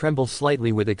began to tremble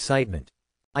slightly with excitement.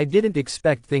 I didn't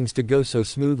expect things to go so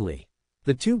smoothly.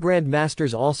 The two Grand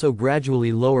Masters also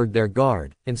gradually lowered their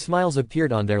guard, and smiles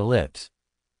appeared on their lips.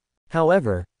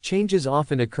 However, changes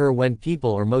often occur when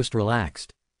people are most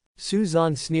relaxed. Su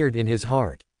Zan sneered in his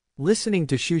heart. Listening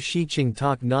to Xu Shiqing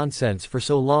talk nonsense for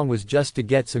so long was just to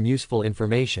get some useful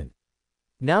information.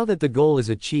 Now that the goal is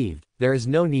achieved, there is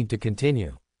no need to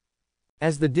continue.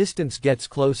 As the distance gets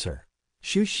closer,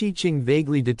 Xu Shiqing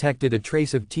vaguely detected a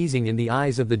trace of teasing in the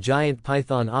eyes of the giant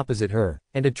python opposite her,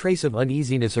 and a trace of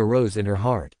uneasiness arose in her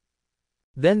heart.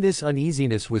 Then this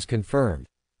uneasiness was confirmed.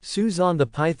 Su Zan the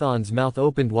python's mouth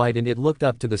opened wide and it looked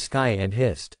up to the sky and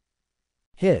hissed.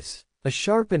 Hiss! A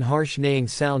sharp and harsh neighing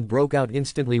sound broke out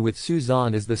instantly with Su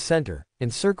Zan as the center,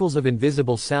 and circles of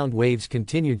invisible sound waves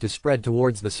continued to spread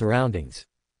towards the surroundings.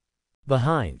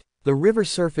 Behind, the river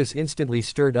surface instantly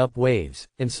stirred up waves,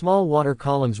 and small water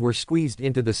columns were squeezed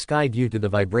into the sky due to the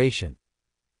vibration.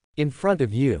 In front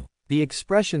of you, the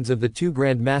expressions of the two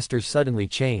Grand Masters suddenly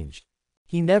changed.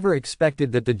 He never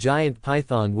expected that the giant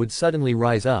python would suddenly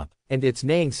rise up, and its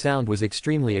neighing sound was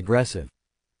extremely aggressive.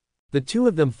 The two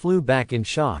of them flew back in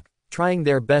shock, trying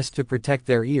their best to protect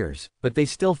their ears, but they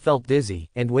still felt dizzy,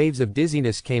 and waves of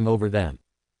dizziness came over them.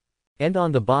 And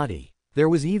on the body, there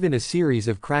was even a series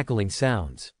of crackling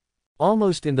sounds.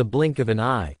 Almost in the blink of an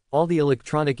eye, all the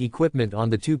electronic equipment on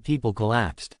the two people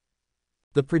collapsed.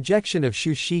 The projection of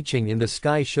Xu Shiqing in the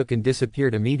sky shook and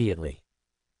disappeared immediately.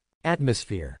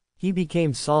 Atmosphere. He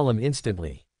became solemn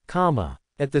instantly.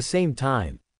 At the same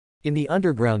time, in the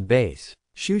underground base,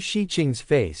 Xu Shiqing's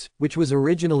face, which was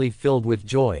originally filled with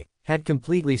joy, had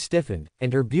completely stiffened,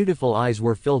 and her beautiful eyes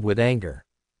were filled with anger.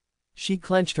 She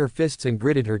clenched her fists and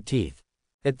gritted her teeth.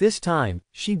 At this time,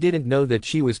 she didn't know that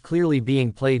she was clearly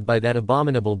being played by that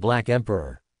abominable Black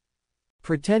Emperor.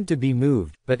 Pretend to be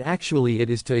moved, but actually it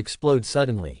is to explode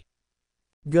suddenly.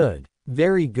 Good.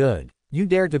 Very good. You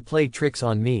dare to play tricks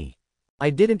on me. I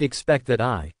didn't expect that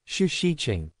I, Xu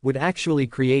Shiqing, would actually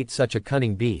create such a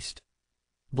cunning beast.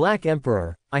 Black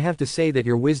Emperor, I have to say that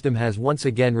your wisdom has once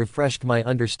again refreshed my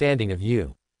understanding of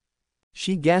you.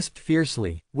 She gasped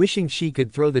fiercely, wishing she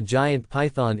could throw the giant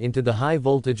python into the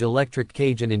high-voltage electric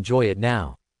cage and enjoy it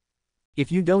now.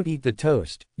 If you don't eat the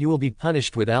toast, you will be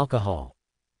punished with alcohol.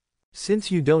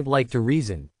 Since you don't like to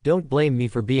reason, don't blame me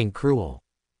for being cruel.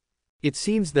 It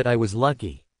seems that I was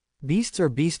lucky. Beasts are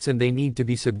beasts and they need to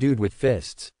be subdued with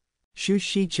fists. Xu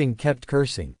Shiqing kept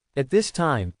cursing. At this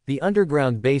time, the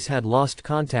underground base had lost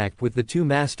contact with the two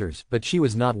masters, but she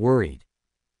was not worried.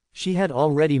 She had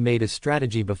already made a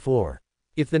strategy before.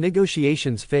 If the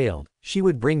negotiations failed, she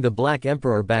would bring the Black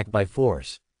Emperor back by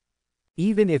force.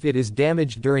 Even if it is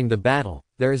damaged during the battle,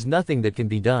 there is nothing that can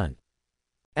be done.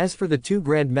 As for the two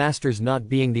Grand Masters not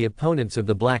being the opponents of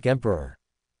the Black Emperor,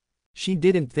 she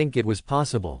didn't think it was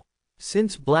possible.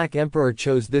 Since Black Emperor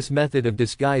chose this method of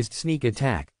disguised sneak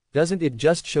attack, doesn't it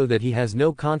just show that he has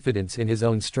no confidence in his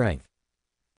own strength?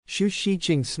 Xu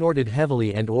Shiqing snorted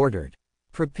heavily and ordered.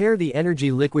 Prepare the energy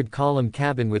liquid column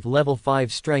cabin with level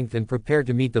 5 strength and prepare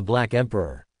to meet the Black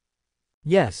Emperor.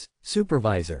 Yes,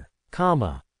 Supervisor.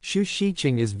 Xu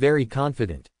Shiqing is very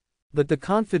confident. But the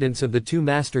confidence of the two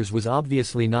masters was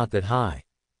obviously not that high.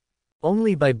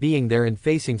 Only by being there and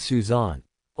facing Su Zan,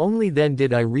 only then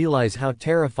did I realize how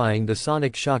terrifying the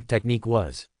sonic shock technique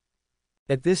was.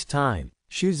 At this time,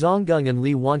 Xu Zonggung and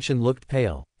Li Wanshan looked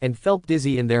pale, and felt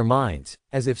dizzy in their minds,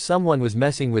 as if someone was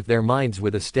messing with their minds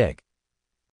with a stick.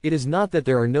 It is not that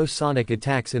there are no sonic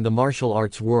attacks in the martial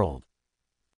arts world.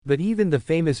 But even the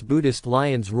famous Buddhist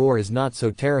lion's roar is not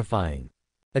so terrifying.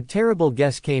 A terrible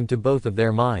guess came to both of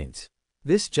their minds.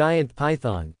 This giant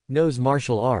python knows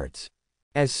martial arts.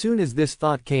 As soon as this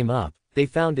thought came up, they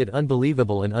found it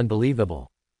unbelievable and unbelievable.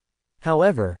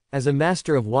 However, as a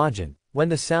master of Wajan, when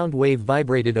the sound wave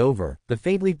vibrated over, the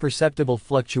faintly perceptible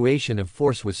fluctuation of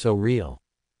force was so real.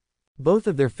 Both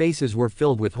of their faces were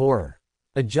filled with horror.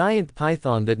 A giant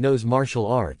python that knows martial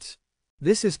arts.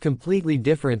 This is completely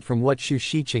different from what Xu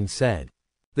Shiqing said.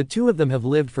 The two of them have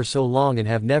lived for so long and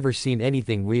have never seen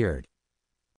anything weird.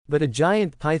 But a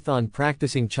giant python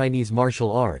practicing Chinese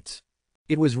martial arts.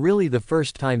 It was really the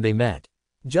first time they met.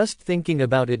 Just thinking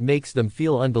about it makes them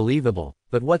feel unbelievable,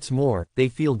 but what's more, they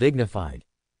feel dignified.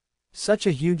 Such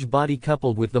a huge body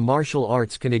coupled with the martial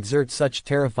arts can exert such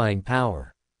terrifying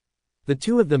power. The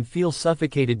two of them feel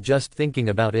suffocated just thinking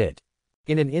about it.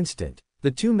 In an instant,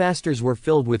 the two masters were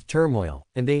filled with turmoil,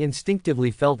 and they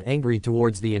instinctively felt angry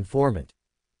towards the informant.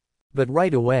 But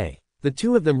right away, the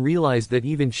two of them realized that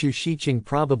even Xu Shiqing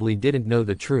probably didn't know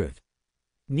the truth.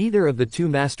 Neither of the two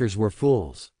masters were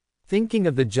fools. Thinking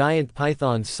of the giant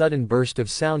python's sudden burst of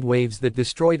sound waves that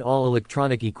destroyed all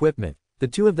electronic equipment, the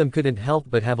two of them couldn't help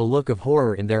but have a look of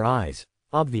horror in their eyes.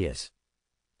 Obvious.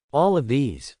 All of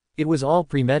these. It was all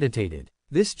premeditated.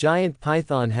 This giant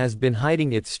python has been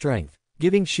hiding its strength,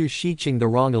 giving Xu Shiqing the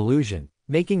wrong illusion,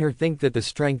 making her think that the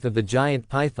strength of the giant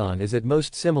python is at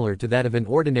most similar to that of an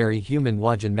ordinary human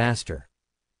Wajan master.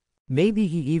 Maybe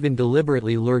he even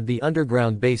deliberately lured the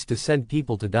underground base to send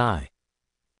people to die.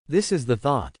 This is the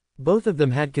thought. Both of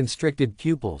them had constricted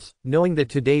pupils, knowing that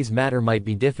today's matter might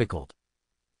be difficult.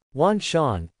 Wan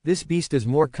Shan, this beast is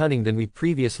more cunning than we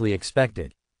previously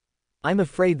expected. I'm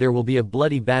afraid there will be a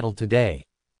bloody battle today.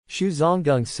 Xu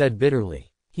Zonggung said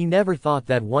bitterly. He never thought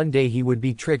that one day he would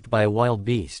be tricked by a wild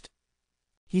beast.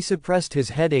 He suppressed his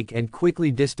headache and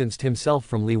quickly distanced himself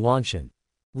from Li Wanshan.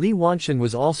 Li Wanshan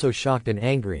was also shocked and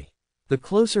angry. The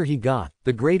closer he got,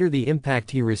 the greater the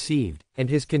impact he received, and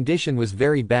his condition was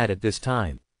very bad at this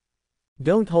time.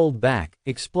 Don't hold back,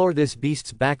 explore this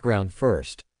beast's background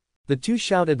first. The two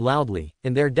shouted loudly,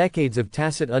 and their decades of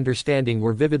tacit understanding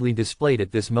were vividly displayed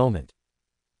at this moment.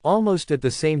 Almost at the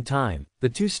same time, the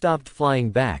two stopped flying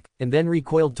back, and then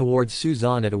recoiled towards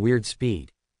Suzan at a weird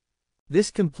speed. This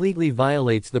completely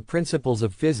violates the principles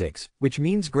of physics, which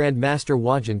means Grandmaster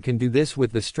Wajan can do this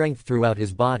with the strength throughout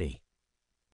his body.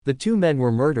 The two men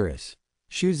were murderous.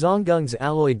 Xu Zonggung's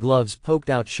alloy gloves poked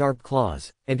out sharp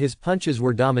claws, and his punches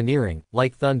were domineering,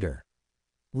 like thunder.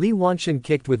 Li Wanshan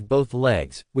kicked with both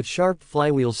legs, with sharp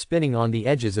flywheels spinning on the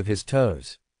edges of his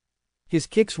toes. His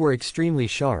kicks were extremely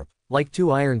sharp, like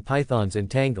two iron pythons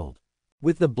entangled.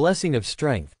 With the blessing of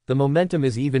strength, the momentum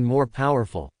is even more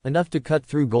powerful, enough to cut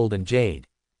through gold and jade.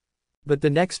 But the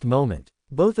next moment,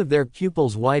 both of their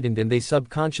pupils widened and they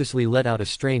subconsciously let out a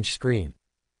strange scream.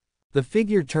 The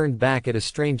figure turned back at a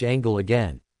strange angle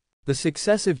again. The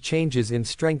successive changes in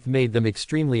strength made them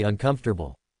extremely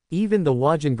uncomfortable. Even the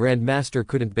Wajan Grandmaster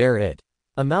couldn't bear it.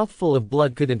 A mouthful of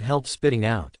blood couldn't help spitting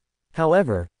out.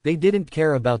 However, they didn't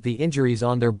care about the injuries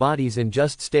on their bodies and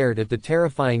just stared at the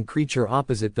terrifying creature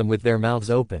opposite them with their mouths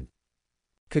open.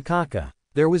 Kakaka.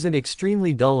 There was an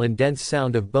extremely dull and dense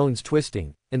sound of bones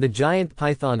twisting, and the giant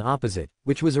python opposite,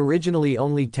 which was originally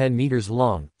only 10 meters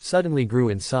long, suddenly grew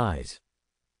in size.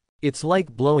 It's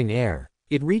like blowing air.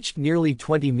 It reached nearly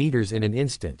 20 meters in an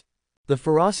instant. The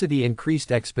ferocity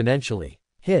increased exponentially.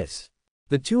 Hiss.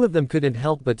 The two of them couldn't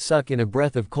help but suck in a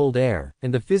breath of cold air,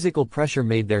 and the physical pressure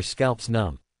made their scalps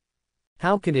numb.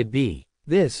 How can it be?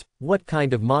 What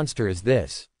kind of monster is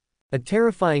this? A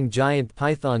terrifying giant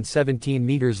python 17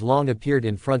 meters long appeared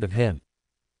in front of him.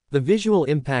 The visual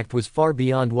impact was far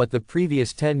beyond what the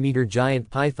previous 10-meter giant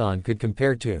python could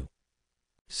compare to.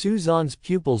 Suzan's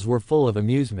pupils were full of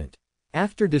amusement.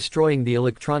 After destroying the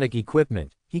electronic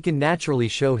equipment, he can naturally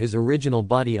show his original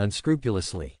body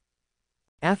unscrupulously.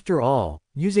 After all,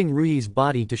 using Rui's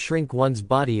body to shrink one's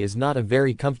body is not a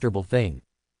very comfortable thing.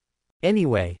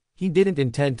 Anyway, he didn't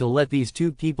intend to let these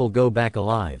two people go back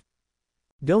alive.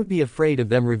 Don't be afraid of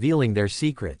them revealing their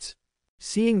secrets.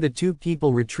 Seeing the two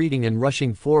people retreating and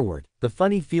rushing forward, the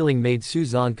funny feeling made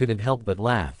Suzan couldn't help but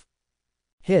laugh.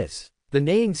 Hiss. The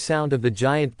neighing sound of the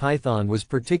giant python was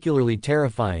particularly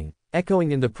terrifying,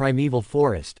 echoing in the primeval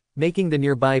forest, making the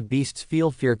nearby beasts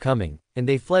feel fear coming, and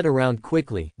they fled around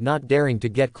quickly, not daring to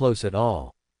get close at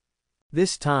all.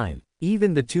 This time,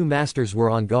 even the two masters were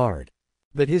on guard.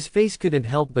 But his face couldn't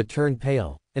help but turn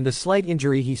pale, and the slight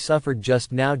injury he suffered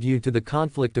just now due to the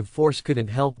conflict of force couldn't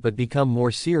help but become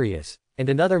more serious, and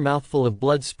another mouthful of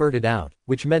blood spurted out,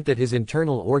 which meant that his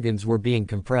internal organs were being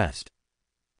compressed.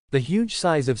 The huge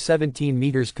size of 17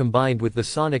 meters combined with the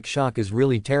sonic shock is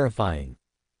really terrifying.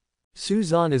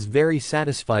 Suzan is very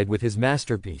satisfied with his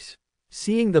masterpiece.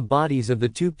 Seeing the bodies of the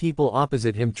two people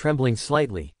opposite him trembling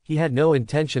slightly, he had no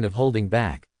intention of holding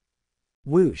back.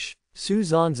 Whoosh!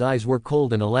 Suzan's eyes were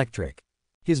cold and electric.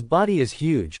 His body is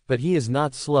huge, but he is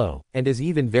not slow, and is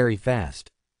even very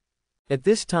fast. At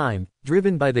this time,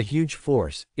 driven by the huge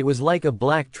force, it was like a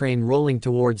black train rolling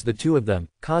towards the two of them,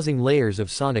 causing layers of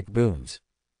sonic booms.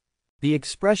 The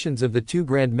expressions of the two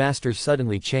grandmasters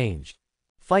suddenly changed.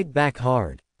 Fight back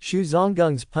hard. Xu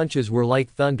Zonggung's punches were like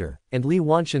thunder, and Li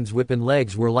Wanshan's whip and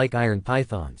legs were like iron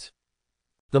pythons.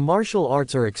 The martial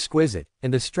arts are exquisite,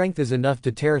 and the strength is enough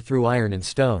to tear through iron and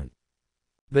stone.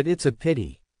 But it's a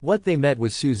pity. What they met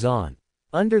was Suzan.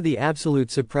 Under the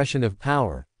absolute suppression of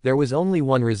power, there was only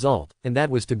one result, and that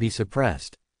was to be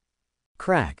suppressed.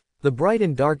 Crack! The bright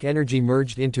and dark energy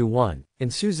merged into one,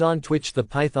 and Suzan twitched the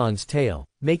python's tail,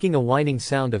 making a whining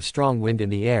sound of strong wind in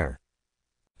the air.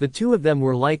 The two of them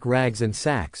were like rags and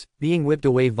sacks, being whipped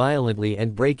away violently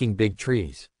and breaking big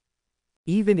trees.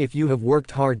 Even if you have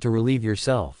worked hard to relieve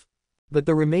yourself. But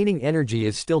the remaining energy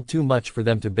is still too much for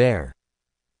them to bear.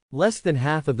 Less than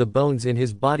half of the bones in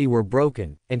his body were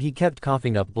broken, and he kept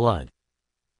coughing up blood.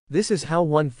 This is how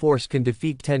one force can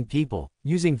defeat 10 people,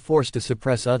 using force to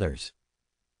suppress others.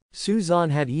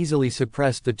 Suzan had easily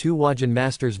suppressed the two Wajin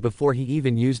masters before he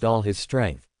even used all his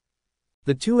strength.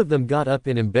 The two of them got up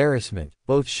in embarrassment,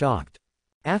 both shocked.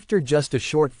 After just a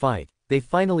short fight, they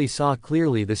finally saw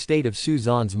clearly the state of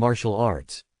Suzan's martial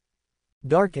arts.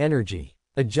 Dark energy.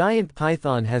 A giant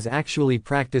python has actually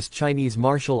practiced Chinese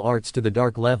martial arts to the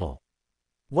dark level.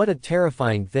 What a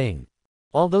terrifying thing.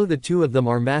 Although the two of them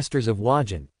are masters of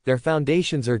Wajin, their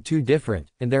foundations are too different,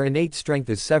 and their innate strength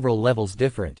is several levels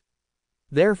different.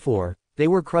 Therefore, they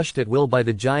were crushed at will by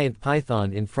the giant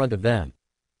python in front of them.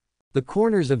 The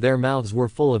corners of their mouths were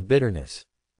full of bitterness.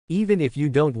 Even if you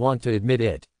don't want to admit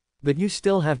it. But you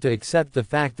still have to accept the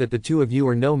fact that the two of you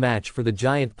are no match for the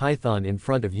giant python in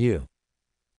front of you.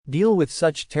 Deal with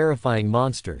such terrifying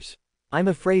monsters. I'm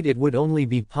afraid it would only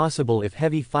be possible if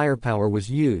heavy firepower was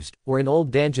used, or an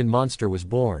old dungeon monster was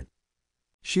born.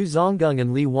 Xu Zonggung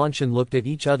and Li Wanshan looked at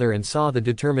each other and saw the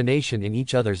determination in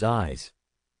each other's eyes.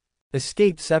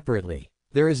 Escape separately.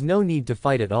 There is no need to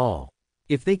fight at all.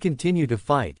 If they continue to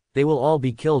fight, they will all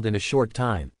be killed in a short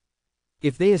time.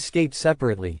 If they escape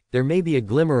separately, there may be a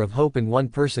glimmer of hope and one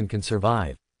person can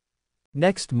survive.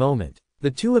 Next moment,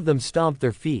 the two of them stomped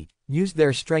their feet, used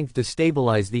their strength to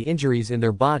stabilize the injuries in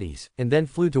their bodies, and then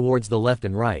flew towards the left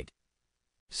and right.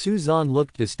 Suzan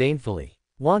looked disdainfully.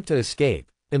 Want to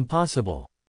escape? Impossible.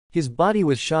 His body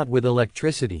was shot with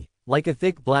electricity, like a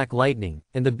thick black lightning,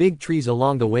 and the big trees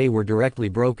along the way were directly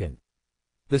broken.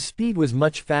 The speed was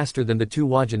much faster than the two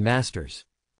Wajin masters.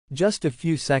 Just a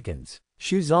few seconds.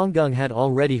 Xu Zonggung had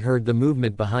already heard the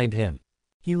movement behind him.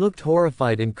 He looked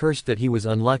horrified and cursed that he was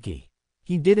unlucky.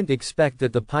 He didn't expect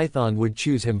that the python would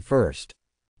choose him first.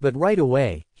 But right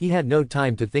away, he had no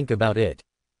time to think about it.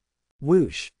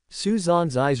 Whoosh!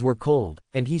 Suzan's eyes were cold,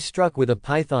 and he struck with a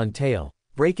python tail,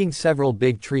 breaking several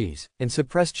big trees, and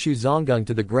suppressed Xu Zonggung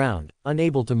to the ground,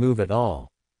 unable to move at all.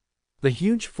 The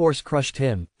huge force crushed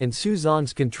him, and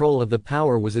Suzan's control of the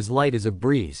power was as light as a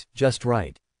breeze, just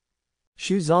right.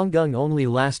 Xu Zonggung only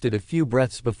lasted a few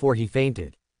breaths before he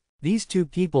fainted. These two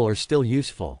people are still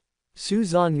useful.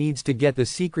 Suzan needs to get the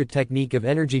secret technique of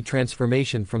energy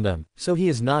transformation from them, so he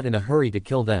is not in a hurry to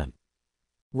kill them.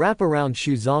 Wrap around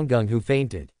Xu Zonggung who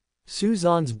fainted.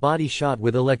 Suzan's body shot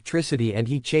with electricity and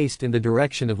he chased in the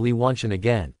direction of Li Wanshan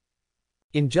again.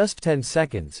 In just 10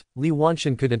 seconds, Li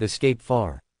Wanshan couldn't escape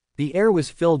far. The air was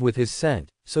filled with his scent,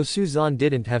 so Suzan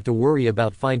didn't have to worry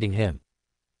about finding him.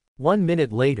 1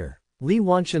 minute later, Li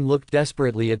Wanshan looked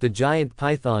desperately at the giant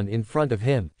python in front of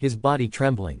him, his body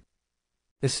trembling.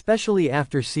 Especially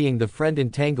after seeing the friend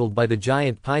entangled by the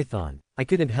giant python, I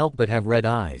couldn't help but have red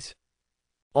eyes.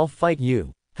 I'll fight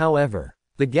you. However,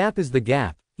 the gap is the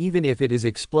gap, even if it is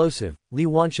explosive, Li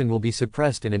Wanshan will be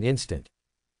suppressed in an instant.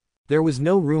 There was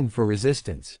no room for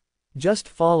resistance. Just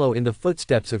follow in the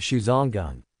footsteps of Xu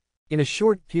Zonggung. In a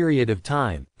short period of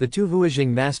time, the two Huijing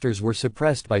masters were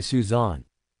suppressed by Suzan.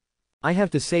 I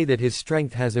have to say that his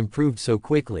strength has improved so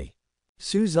quickly.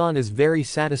 Suzan is very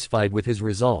satisfied with his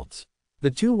results. The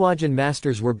two Wajin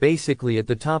masters were basically at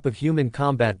the top of human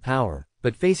combat power,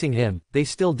 but facing him, they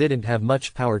still didn't have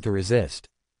much power to resist.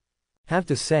 Have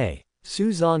to say,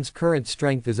 Suzan's current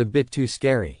strength is a bit too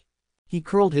scary. He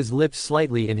curled his lips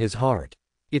slightly in his heart.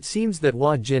 It seems that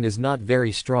Hua Jin is not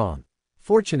very strong.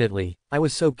 Fortunately, I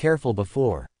was so careful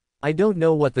before. I don't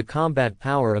know what the combat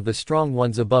power of the strong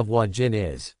ones above Hua Jin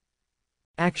is.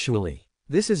 Actually,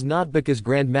 this is not because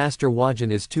Grandmaster Hua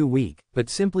Jin is too weak, but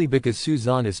simply because Su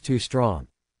Zan is too strong.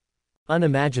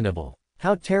 Unimaginable.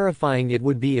 How terrifying it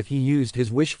would be if he used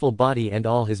his wishful body and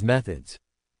all his methods.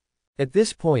 At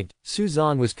this point, Su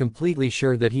Zan was completely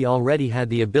sure that he already had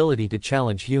the ability to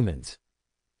challenge humans.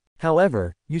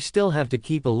 However, you still have to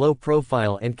keep a low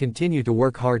profile and continue to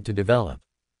work hard to develop.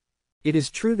 It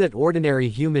is true that ordinary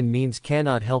human means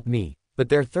cannot help me, but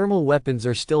their thermal weapons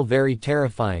are still very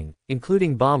terrifying,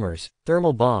 including bombers,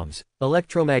 thermal bombs,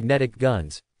 electromagnetic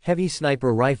guns, heavy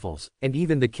sniper rifles, and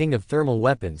even the king of thermal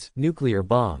weapons, nuclear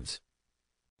bombs.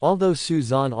 Although Su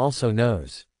Zan also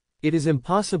knows, it is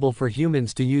impossible for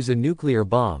humans to use a nuclear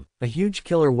bomb, a huge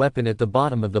killer weapon at the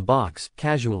bottom of the box,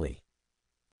 casually.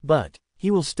 But he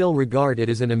will still regard it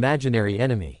as an imaginary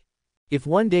enemy. If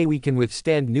one day we can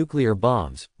withstand nuclear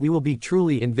bombs, we will be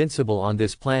truly invincible on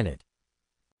this planet.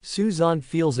 Su Zan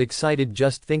feels excited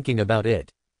just thinking about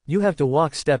it. You have to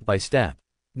walk step by step.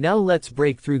 Now let's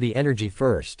break through the energy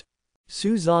first.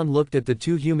 Su Zan looked at the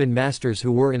two human masters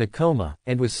who were in a coma,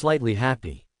 and was slightly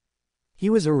happy.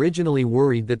 He was originally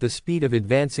worried that the speed of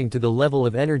advancing to the level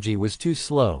of energy was too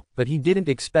slow, but he didn't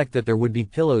expect that there would be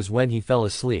pillows when he fell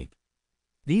asleep.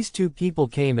 These two people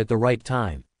came at the right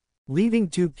time. Leaving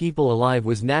two people alive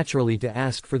was naturally to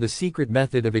ask for the secret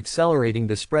method of accelerating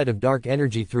the spread of dark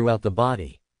energy throughout the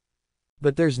body.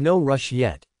 But there's no rush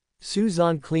yet. Su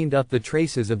Zan cleaned up the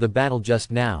traces of the battle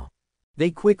just now. They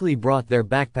quickly brought their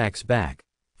backpacks back.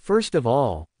 First of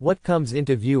all, what comes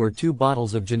into view are 2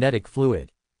 bottles of genetic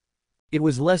fluid. It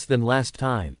was less than last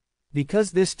time.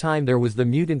 Because this time there was the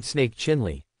mutant snake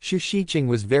Qinli, Xu Shiqing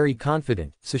was very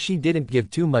confident, so she didn't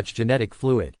give too much genetic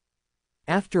fluid.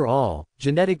 After all,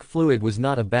 genetic fluid was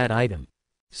not a bad item.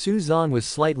 Su Zan was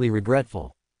slightly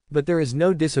regretful. But there is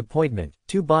no disappointment,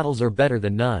 2 bottles are better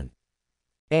than none.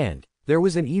 And there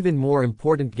was an even more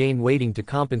important gain waiting to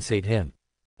compensate him.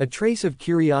 A trace of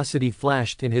curiosity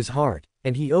flashed in his heart,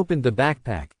 and he opened the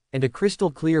backpack, and a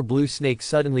crystal-clear blue snake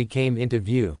suddenly came into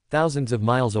view, thousands of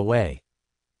miles away.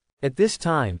 At this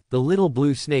time, the little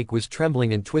blue snake was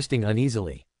trembling and twisting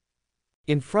uneasily.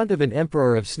 In front of an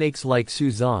emperor of snakes like Su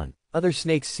Zan, other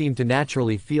snakes seemed to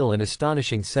naturally feel an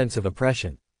astonishing sense of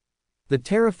oppression. The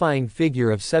terrifying figure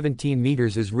of 17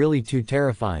 meters is really too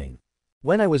terrifying.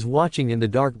 When I was watching in the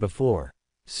dark before,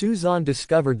 Su Zan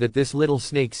discovered that this little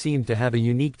snake seemed to have a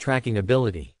unique tracking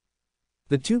ability.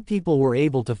 The 2 people were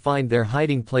able to find their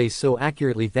hiding place so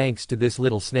accurately thanks to this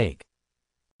little snake.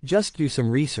 Just do some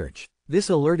research. This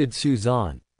alerted Su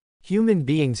Zan. Human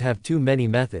beings have too many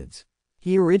methods.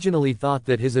 He originally thought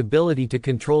that his ability to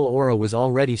control aura was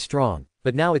already strong,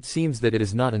 but now it seems that it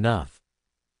is not enough.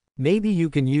 Maybe you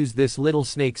can use this little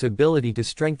snake's ability to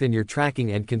strengthen your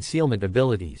tracking and concealment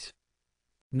abilities.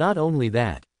 Not only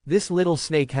that, this little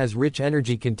snake has rich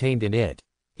energy contained in it.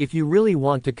 If you really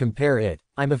want to compare it,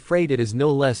 I'm afraid it is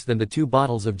no less than the 2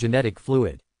 bottles of genetic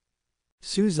fluid.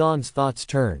 Su Zan's thoughts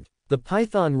turned. The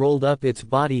python rolled up its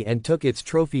body and took its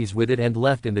trophies with it and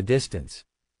left in the distance.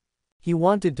 He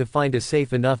wanted to find a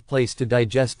safe enough place to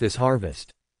digest this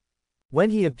harvest.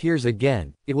 When he appears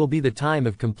again, it will be the time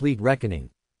of complete reckoning.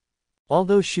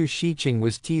 Although Xu Shiqing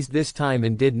was teased this time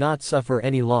and did not suffer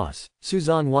any loss, Su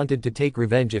Zan wanted to take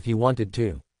revenge if he wanted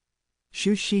to.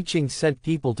 Xu Shiqing sent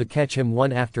people to catch him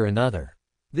one after another.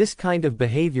 This kind of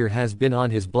behavior has been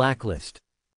on his blacklist.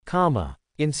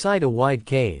 Inside a wide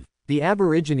cave, the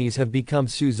aborigines have become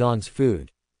Su Zan's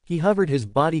food. He hovered his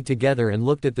body together and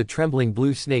looked at the trembling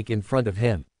blue snake in front of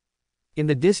him. In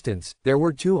the distance, there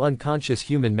were 2 unconscious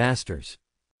human masters.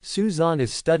 Su Zan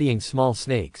is studying small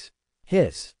snakes.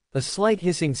 Hiss. A slight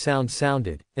hissing sound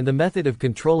sounded, and the method of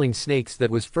controlling snakes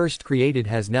that was first created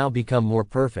has now become more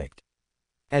perfect.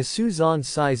 As Su Zan's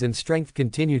size and strength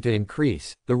continue to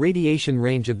increase, the radiation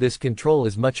range of this control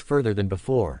is much further than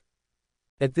before.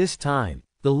 At this time,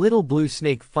 the little blue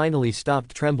snake finally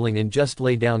stopped trembling and just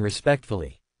lay down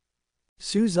respectfully.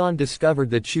 Su Zan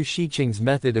discovered that Xu Shiqing's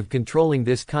method of controlling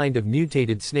this kind of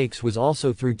mutated snakes was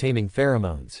also through taming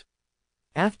pheromones.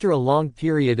 After a long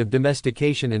period of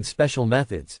domestication and special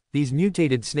methods, these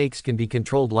mutated snakes can be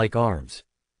controlled like arms.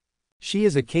 She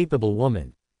is a capable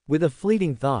woman. With a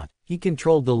fleeting thought, he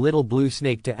controlled the little blue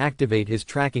snake to activate his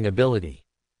tracking ability.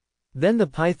 Then the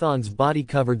python's body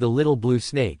covered the little blue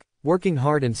snake, working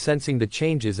hard and sensing the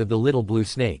changes of the little blue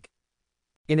snake.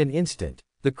 In an instant,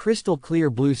 the crystal-clear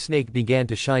blue snake began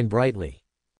to shine brightly.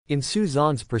 In Su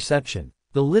Zan's perception,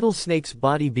 the little snake's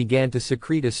body began to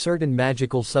secrete a certain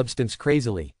magical substance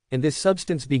crazily, and this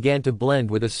substance began to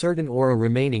blend with a certain aura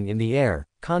remaining in the air,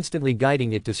 constantly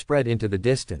guiding it to spread into the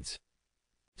distance.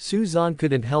 Suzan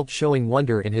couldn't help showing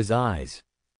wonder in his eyes.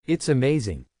 It's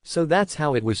amazing. So that's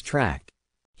how it was tracked.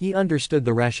 He understood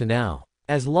the rationale.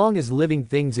 As long as living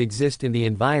things exist in the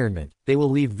environment, they will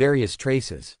leave various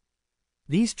traces.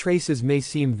 These traces may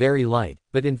seem very light,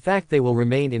 but in fact they will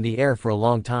remain in the air for a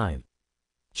long time.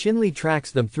 Qinli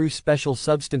tracks them through special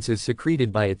substances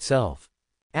secreted by itself.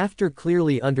 After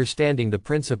clearly understanding the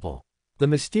principle, the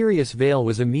mysterious veil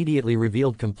was immediately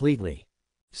revealed completely.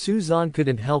 Suzan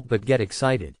couldn't help but get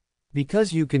excited.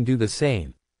 Because you can do the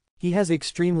same. He has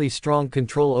extremely strong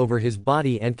control over his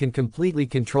body and can completely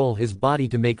control his body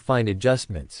to make fine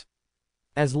adjustments.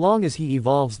 As long as he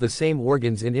evolves the same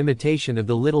organs in imitation of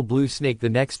the little blue snake the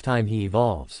next time he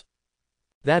evolves.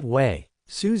 That way,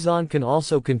 Suzan can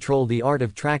also control the art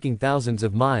of tracking thousands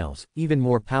of miles, even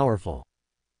more powerful.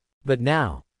 But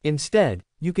now, instead,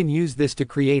 you can use this to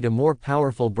create a more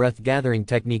powerful breath-gathering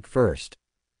technique first.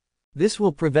 This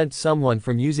will prevent someone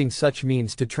from using such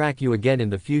means to track you again in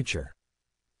the future.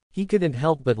 He couldn't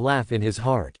help but laugh in his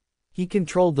heart. He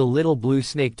controlled the little blue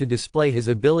snake to display his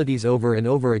abilities over and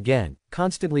over again,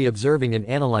 constantly observing and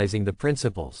analyzing the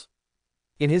principles.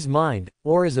 In his mind,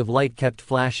 auras of light kept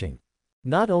flashing.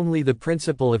 Not only the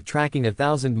principle of tracking a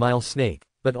 1,000-mile snake,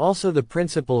 but also the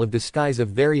principle of disguise of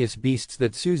various beasts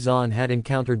that Suzan had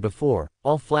encountered before,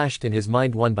 all flashed in his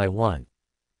mind one by one.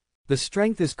 The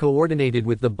strength is coordinated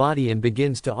with the body and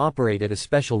begins to operate at a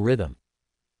special rhythm.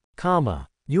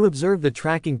 You observe the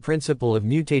tracking principle of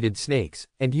mutated snakes,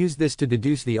 and use this to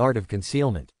deduce the art of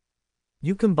concealment.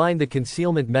 You combine the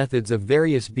concealment methods of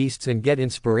various beasts and get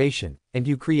inspiration, and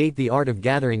you create the art of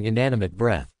gathering inanimate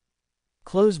breath.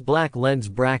 Close black lens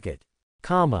bracket.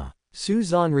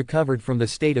 Suzan recovered from the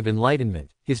state of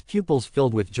enlightenment, his pupils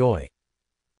filled with joy.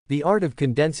 The art of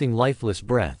condensing lifeless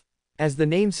breath. As the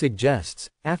name suggests,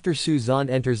 after Suzan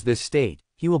enters this state,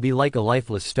 he will be like a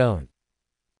lifeless stone.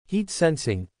 Heat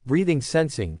sensing, breathing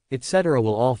sensing, etc.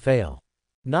 will all fail.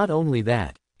 Not only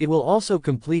that, it will also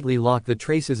completely lock the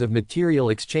traces of material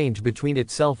exchange between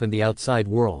itself and the outside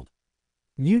world.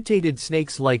 Mutated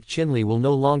snakes like Qinli will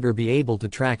no longer be able to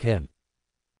track him.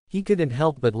 He couldn't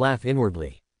help but laugh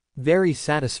inwardly. Very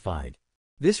satisfied.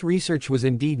 This research was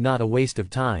indeed not a waste of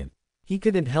time. He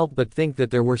couldn't help but think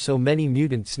that there were so many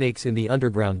mutant snakes in the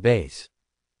underground base.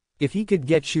 If he could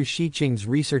get Xu Shiqing's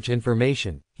research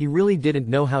information, he really didn't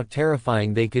know how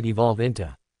terrifying they could evolve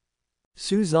into.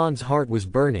 Suzan's heart was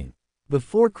burning.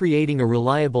 Before creating a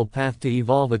reliable path to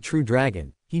evolve a true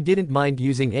dragon, he didn't mind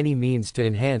using any means to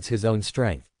enhance his own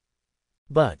strength.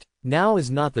 But, now is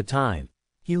not the time.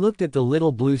 He looked at the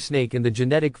little blue snake and the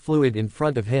genetic fluid in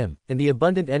front of him, and the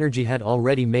abundant energy had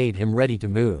already made him ready to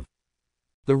move.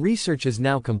 The research is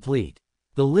now complete.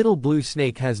 The little blue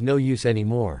snake has no use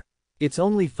anymore. Its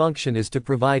only function is to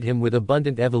provide him with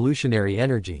abundant evolutionary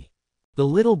energy. The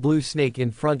little blue snake in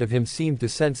front of him seemed to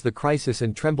sense the crisis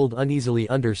and trembled uneasily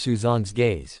under Suzan's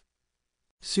gaze.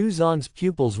 Suzan's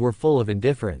pupils were full of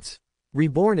indifference.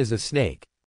 Reborn as a snake.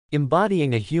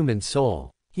 Embodying a human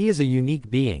soul, he is a unique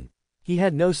being. He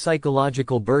had no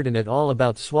psychological burden at all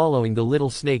about swallowing the little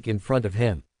snake in front of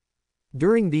him.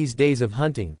 During these days of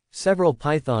hunting, several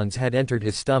pythons had entered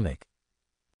his stomach.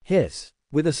 Hiss.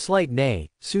 With a slight neigh,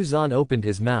 Suzan opened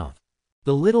his mouth.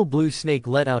 The little blue snake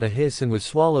let out a hiss and was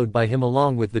swallowed by him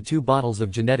along with the 2 bottles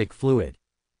of genetic fluid.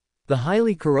 The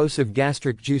highly corrosive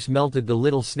gastric juice melted the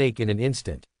little snake in an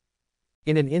instant.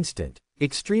 In an instant,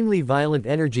 extremely violent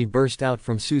energy burst out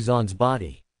from Suzan's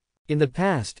body. In the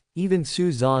past, even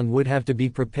Suzan would have to be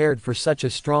prepared for such a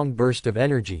strong burst of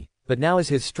energy, but now as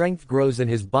his strength grows and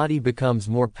his body becomes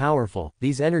more powerful,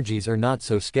 these energies are not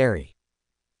so scary.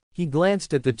 He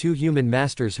glanced at the 2 human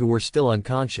masters who were still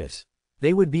unconscious.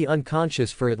 They would be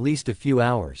unconscious for at least a few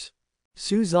hours.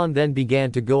 Suzan then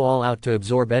began to go all out to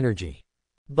absorb energy.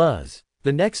 Buzz.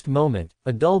 The next moment,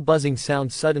 a dull buzzing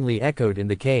sound suddenly echoed in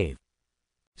the cave.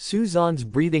 Suzan's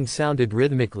breathing sounded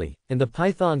rhythmically, and the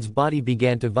python's body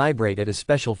began to vibrate at a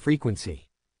special frequency.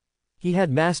 He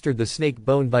had mastered the snake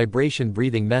bone vibration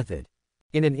breathing method.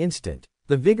 In an instant,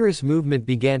 the vigorous movement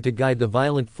began to guide the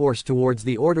violent force towards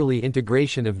the orderly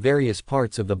integration of various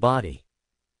parts of the body.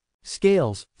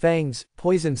 Scales, fangs,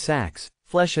 poison sacs,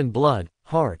 flesh and blood,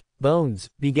 heart, bones,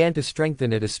 began to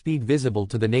strengthen at a speed visible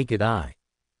to the naked eye.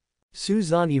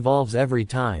 Suzan evolves every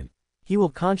time. He will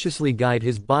consciously guide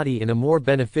his body in a more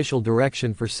beneficial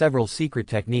direction for several secret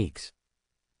techniques.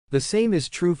 The same is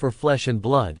true for flesh and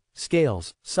blood,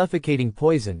 scales, suffocating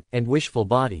poison, and wishful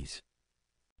bodies.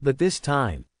 But this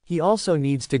time, He also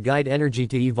needs to guide energy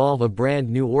to evolve a brand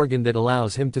new organ that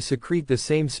allows him to secrete the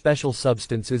same special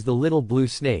substance as the little blue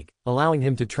snake, allowing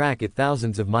him to track it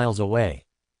thousands of miles away.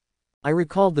 I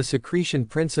recalled the secretion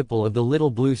principle of the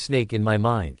little blue snake in my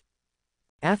mind.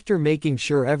 After making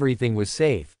sure everything was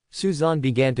safe, Suzanne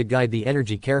began to guide the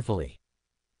energy carefully.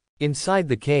 Inside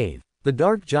the cave, the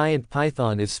dark giant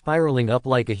python is spiraling up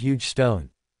like a huge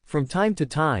stone. From time to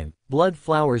time, blood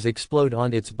flowers explode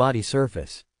on its body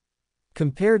surface.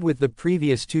 Compared with the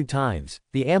previous 2 times,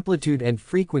 the amplitude and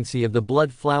frequency of the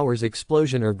blood flowers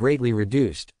explosion are greatly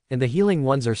reduced, and the healing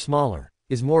ones are smaller,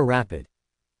 is more rapid.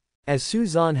 As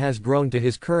Suzanne has grown to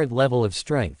his current level of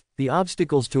strength, the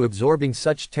obstacles to absorbing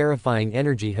such terrifying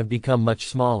energy have become much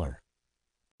smaller.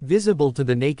 Visible to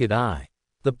the naked eye,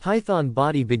 the python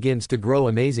body begins to grow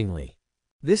amazingly.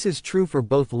 This is true for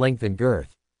both length and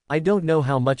girth. I don't know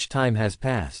how much time has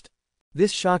passed.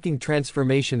 This shocking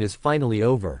transformation is finally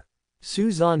over.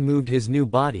 Suzanne moved his new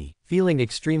body, feeling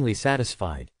extremely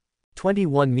satisfied.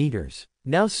 21 meters.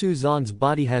 Now Suzanne's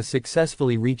body has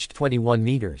successfully reached 21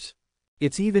 meters.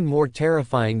 It's even more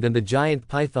terrifying than the giant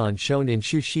python shown in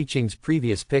Xu Shiqing's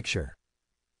previous picture.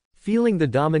 Feeling the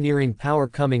domineering power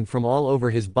coming from all over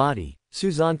his body,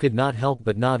 Suzanne could not help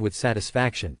but nod with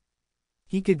satisfaction.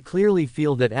 He could clearly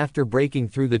feel that after breaking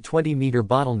through the 20-meter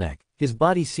bottleneck, his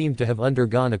body seemed to have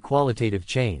undergone a qualitative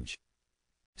change.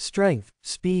 Strength,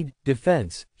 speed,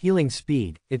 defense, healing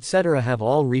speed, etc. have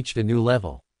all reached a new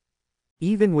level.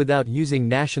 Even without using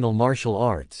national martial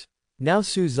arts. Now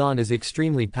Suzanne is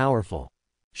extremely powerful.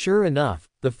 Sure enough,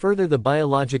 the further the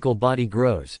biological body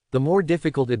grows, the more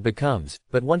difficult it becomes,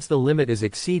 but once the limit is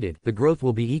exceeded, the growth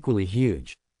will be equally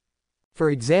huge. For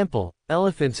example,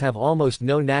 elephants have almost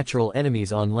no natural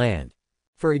enemies on land.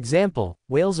 For example,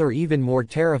 whales are even more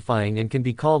terrifying and can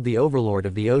be called the overlord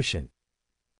of the ocean.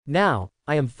 Now,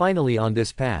 I am finally on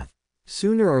this path.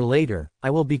 Sooner or later, I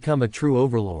will become a true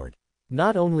overlord.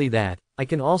 Not only that, I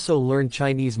can also learn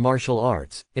Chinese martial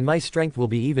arts, and my strength will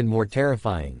be even more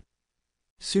terrifying.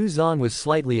 Suzanne was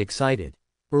slightly excited.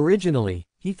 Originally,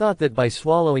 he thought that by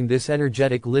swallowing this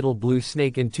energetic little blue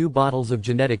snake in 2 bottles of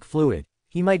genetic fluid,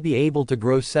 he might be able to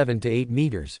grow 7 to 8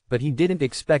 meters, but he didn't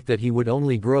expect that he would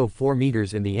only grow 4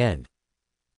 meters in the end.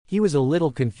 He was a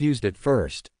little confused at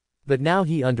first. But now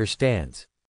he understands.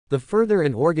 The further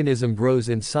an organism grows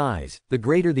in size, the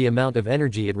greater the amount of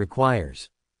energy it requires.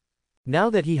 Now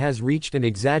that he has reached an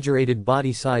exaggerated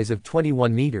body size of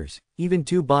 21 meters, even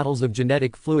 2 bottles of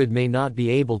genetic fluid may not be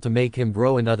able to make him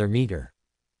grow another meter.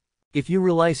 If you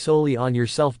rely solely on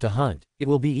yourself to hunt, it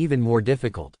will be even more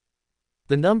difficult.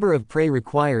 The number of prey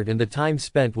required and the time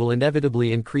spent will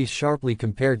inevitably increase sharply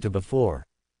compared to before.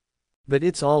 But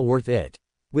it's all worth it.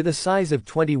 With a size of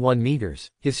 21 meters,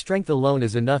 his strength alone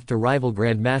is enough to rival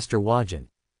Grandmaster Wajin.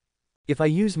 If I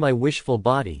use my wishful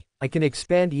body, I can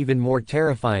expand even more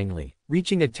terrifyingly,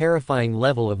 reaching a terrifying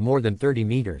level of more than 30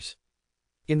 meters.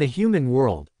 In the human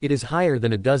world, it is higher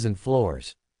than a dozen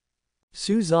floors.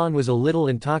 Suzanne was a little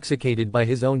intoxicated by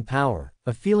his own power,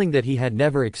 a feeling that he had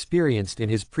never experienced in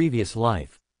his previous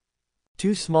life.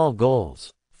 2 small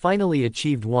goals. Finally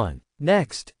achieved 1.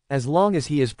 Next, as long as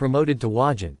he is promoted to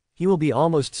Wajin, he will be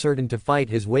almost certain to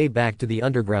fight his way back to the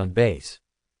underground base.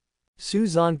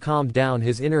 Suzanne calmed down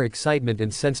his inner excitement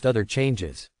and sensed other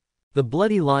changes. The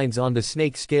bloody lines on the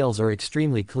snake scales are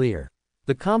extremely clear.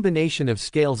 The combination of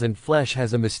scales and flesh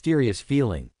has a mysterious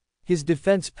feeling. His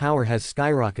defense power has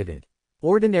skyrocketed.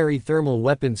 Ordinary thermal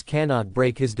weapons cannot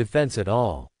break his defense at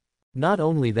all. Not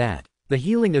only that, the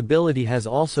healing ability has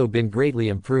also been greatly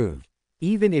improved.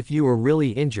 Even if you are really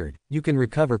injured, you can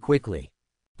recover quickly.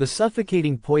 The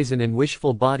suffocating poison and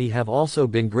wishful body have also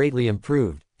been greatly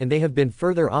improved, and they have been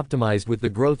further optimized with the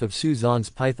growth of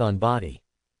Suzanne's python body.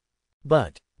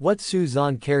 But, what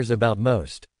Suzanne cares about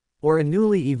most? Or a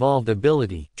newly evolved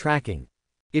ability, tracking.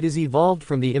 It is evolved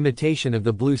from the imitation of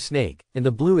the blue snake, and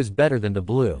the blue is better than the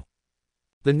blue.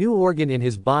 The new organ in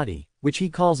his body, which he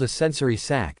calls a sensory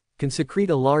sac, can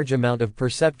secrete a large amount of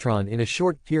perceptron in a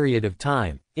short period of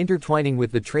time, intertwining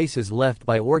with the traces left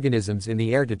by organisms in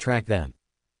the air to track them.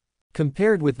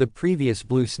 Compared with the previous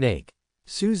blue snake,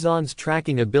 Suzanne's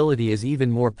tracking ability is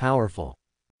even more powerful.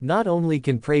 Not only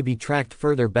can prey be tracked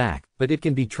further back, but it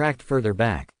can be tracked further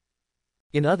back.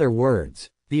 In other words,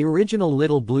 the original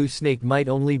little blue snake might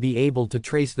only be able to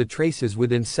trace the traces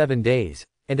within 7 days,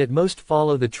 and at most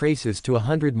follow the traces to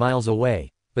 100 miles away,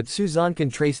 but Suzanne can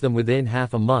trace them within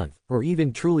half a month, or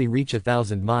even truly reach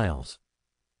 1,000 miles.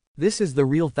 This is the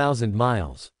real 1,000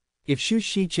 miles. If Xu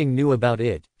Shiqing knew about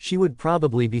it, she would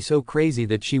probably be so crazy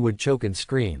that she would choke and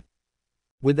scream.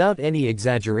 Without any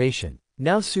exaggeration,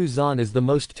 now Suzanne is the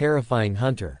most terrifying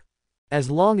hunter. As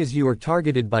long as you are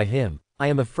targeted by him, I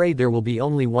am afraid there will be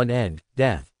only one end,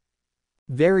 death.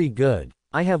 Very good.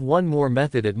 I have one more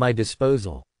method at my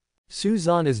disposal.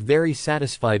 Suzan is very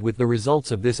satisfied with the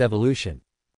results of this evolution.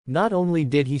 Not only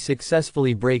did he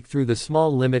successfully break through the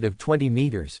small limit of 20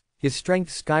 meters, his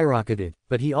strength skyrocketed,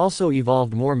 but he also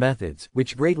evolved more methods,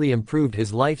 which greatly improved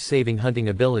his life-saving hunting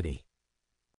ability.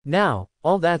 Now,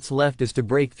 all that's left is to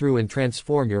break through and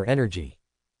transform your energy.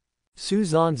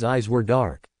 Suzan's eyes were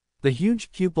dark. The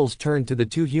huge pupils turned to the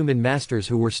two human masters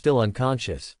who were still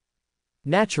unconscious.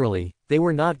 Naturally, they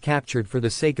were not captured for the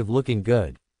sake of looking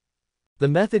good. The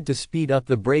method to speed up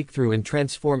the breakthrough and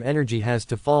transform energy has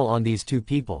to fall on these two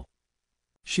people.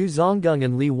 Xu Zonggung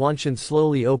and Li Wanshan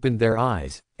slowly opened their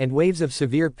eyes, and waves of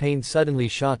severe pain suddenly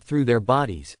shot through their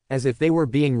bodies, as if they were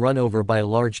being run over by a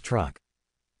large truck.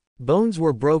 Bones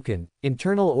were broken,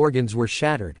 internal organs were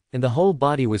shattered, and the whole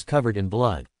body was covered in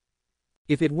blood.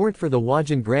 If it weren't for the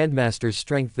Huajin Grandmaster's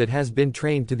strength that has been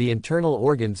trained to the internal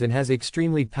organs and has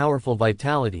extremely powerful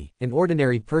vitality, an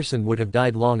ordinary person would have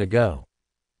died long ago.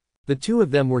 The two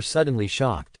of them were suddenly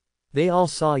shocked. They all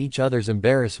saw each other's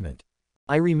embarrassment.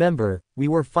 I remember, we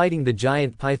were fighting the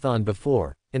giant python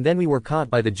before, and then we were caught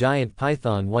by the giant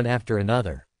python one after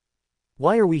another.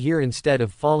 Why are we here instead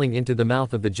of falling into the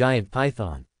mouth of the giant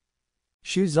python?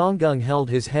 Xu Zonggung held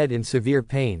his head in severe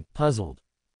pain, puzzled.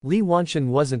 Li Wanshan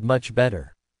wasn't much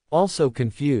better. Also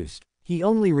confused. He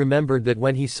only remembered that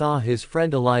when he saw his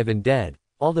friend alive and dead,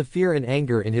 all the fear and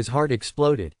anger in his heart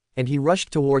exploded, and he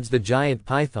rushed towards the giant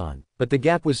python, but the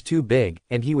gap was too big,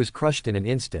 and he was crushed in an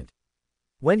instant.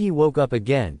 When he woke up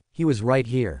again, he was right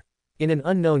here. In an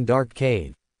unknown dark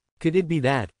cave. Could it be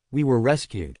that we were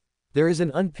rescued? There is an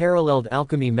unparalleled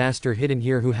alchemy master hidden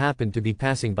here who happened to be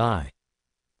passing by.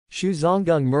 Xu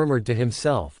Zonggung murmured to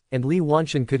himself, and Li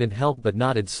Wanshan couldn't help but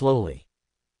nodded slowly.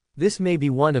 This may be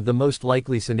one of the most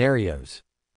likely scenarios.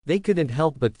 They couldn't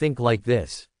help but think like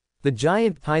this. The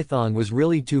giant python was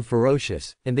really too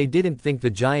ferocious, and they didn't think the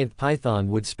giant python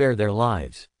would spare their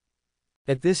lives.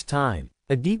 At this time,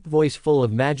 a deep voice full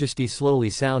of majesty slowly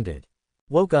sounded.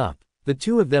 Woke up. The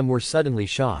two of them were suddenly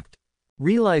shocked.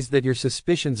 Realize that your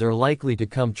suspicions are likely to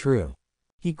come true.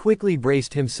 He quickly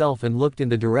braced himself and looked in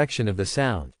the direction of the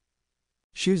sound.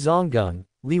 Xu Zonggung,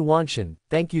 Li Wanshan,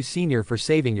 thank you senior for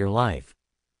saving your life.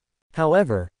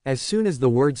 However, as soon as the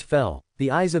words fell,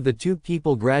 the eyes of the two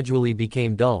people gradually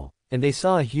became dull, and they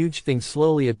saw a huge thing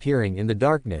slowly appearing in the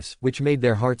darkness, which made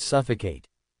their hearts suffocate.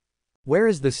 Where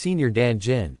is the senior Dan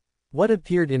Jin? What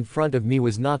appeared in front of me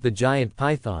was not the giant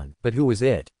python, but who was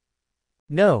it?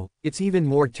 No, it's even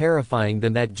more terrifying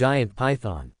than that giant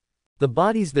python. The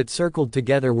bodies that circled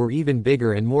together were even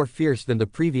bigger and more fierce than the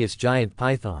previous giant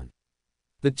python.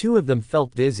 The two of them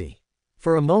felt dizzy.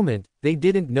 For a moment, they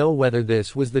didn't know whether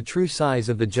this was the true size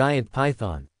of the giant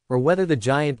python, or whether the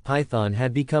giant python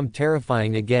had become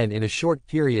terrifying again in a short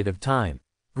period of time.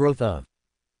 Growth of.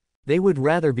 They would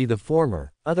rather be the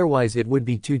former, otherwise it would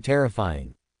be too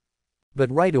terrifying.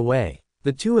 But right away,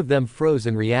 the two of them froze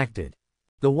and reacted.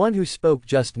 The one who spoke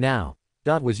just now,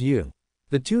 was you.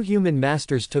 The two human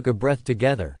masters took a breath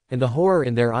together, and the horror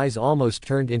in their eyes almost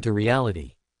turned into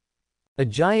reality. A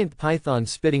giant python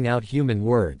spitting out human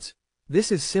words.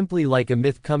 This is simply like a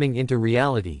myth coming into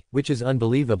reality, which is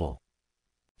unbelievable.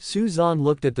 Suzan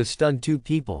looked at the stunned two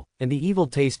people, and the evil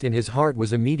taste in his heart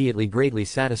was immediately greatly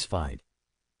satisfied.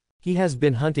 He has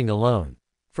been hunting alone.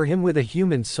 For him with a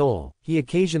human soul, he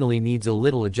occasionally needs a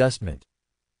little adjustment.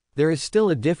 There is still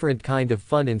a different kind of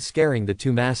fun in scaring the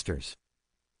two masters.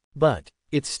 But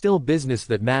it's still business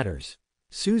that matters.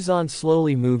 Suzan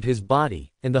slowly moved his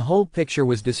body, and the whole picture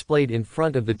was displayed in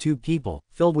front of the two people,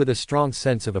 filled with a strong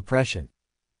sense of oppression.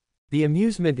 The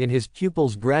amusement in his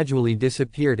pupils gradually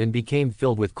disappeared and became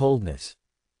filled with coldness.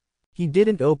 He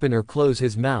didn't open or close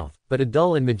his mouth, but a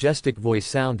dull and majestic voice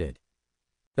sounded.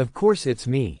 Of course it's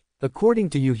me.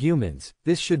 According to you humans,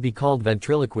 this should be called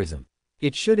ventriloquism.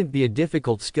 It shouldn't be a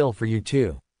difficult skill for you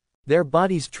too. Their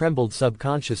bodies trembled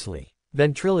subconsciously.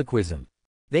 Ventriloquism.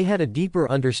 They had a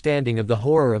deeper understanding of the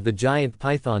horror of the giant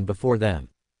python before them.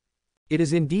 It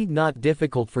is indeed not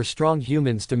difficult for strong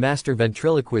humans to master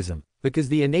ventriloquism, because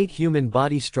the innate human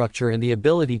body structure and the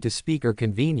ability to speak are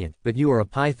convenient, but you are a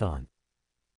python.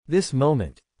 This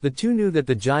moment, the two knew that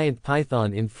the giant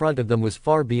python in front of them was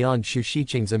far beyond Xu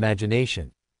Shiqing's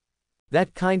imagination.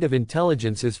 That kind of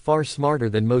intelligence is far smarter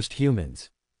than most humans.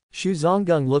 Xu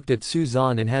Zonggung looked at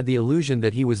Suzan and had the illusion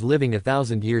that he was living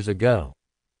 1,000 years ago.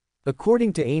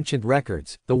 According to ancient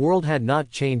records, the world had not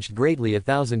changed greatly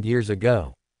 1,000 years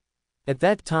ago. At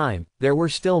that time, there were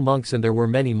still monks and there were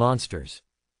many monsters.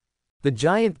 The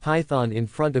giant python in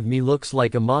front of me looks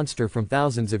like a monster from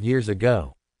thousands of years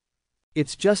ago.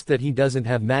 It's just that he doesn't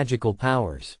have magical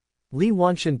powers. Li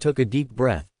Wanshan took a deep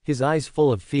breath, his eyes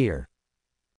full of fear.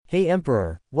 Hey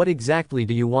Emperor, what exactly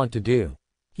do you want to do?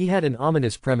 He had an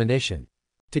ominous premonition.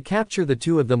 To capture the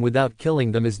two of them without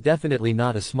killing them is definitely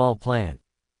not a small plan.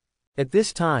 At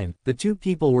this time, the two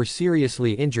people were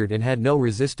seriously injured and had no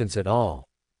resistance at all.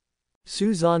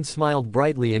 Suzan smiled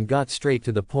brightly and got straight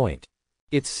to the point.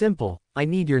 It's simple, I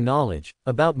need your knowledge,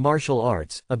 about martial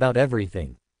arts, about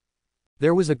everything.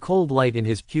 There was a cold light in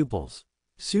his pupils.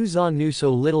 Suzan knew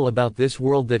so little about this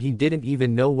world that he didn't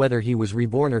even know whether he was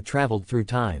reborn or traveled through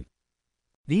time.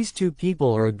 These two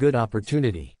people are a good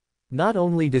opportunity. Not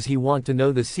only does he want to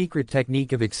know the secret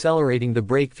technique of accelerating the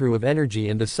breakthrough of energy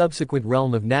and the subsequent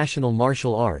realm of national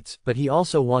martial arts, but he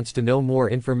also wants to know more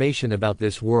information about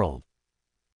this world.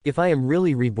 If I am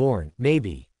really reborn,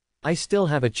 maybe I still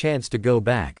have a chance to go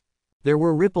back. There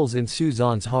were ripples in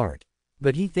Suzan's heart.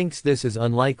 But he thinks this is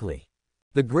unlikely.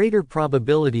 The greater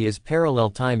probability is parallel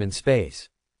time and space.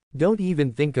 Don't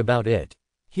even think about it.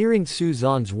 Hearing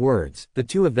Suzan's words, the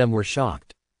two of them were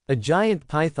shocked. A giant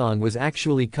python was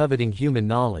actually coveting human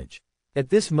knowledge. At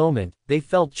this moment, they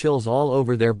felt chills all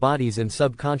over their bodies and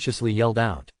subconsciously yelled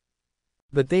out.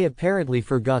 But they apparently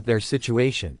forgot their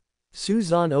situation.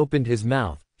 Suzan opened his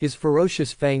mouth, his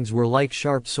ferocious fangs were like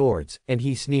sharp swords, and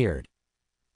he sneered.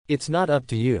 It's not up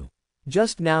to you.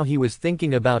 Just now he was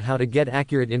thinking about how to get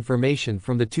accurate information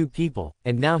from the two people,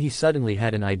 and now he suddenly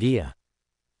had an idea.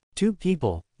 Two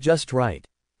people, just right.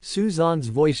 Suzan's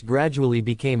voice gradually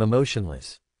became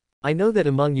emotionless. I know that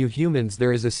among you humans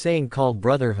there is a saying called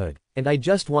brotherhood, and I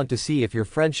just want to see if your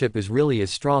friendship is really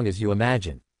as strong as you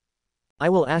imagine. I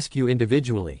will ask you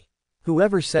individually.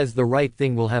 Whoever says the right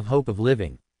thing will have hope of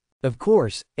living. Of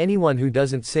course, anyone who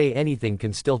doesn't say anything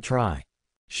can still try.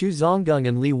 Xu Zonggung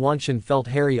and Li Wanshan felt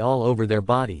hairy all over their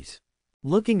bodies.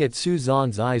 Looking at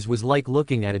Suzan's eyes was like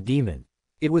looking at a demon.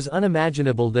 It was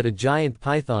unimaginable that a giant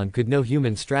python could know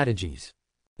human strategies.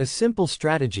 A simple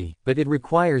strategy, but it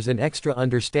requires an extra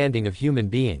understanding of human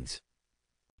beings.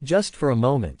 Just for a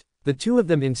moment, the two of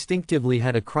them instinctively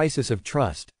had a crisis of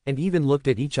trust, and even looked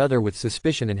at each other with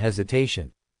suspicion and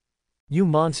hesitation. You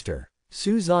monster.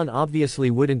 Suzan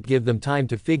obviously wouldn't give them time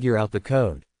to figure out the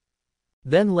code.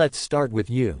 Then let's start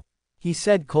with you. He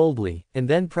said coldly, and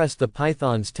then pressed the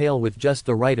python's tail with just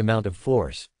the right amount of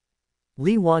force.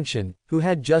 Li Wanshan, who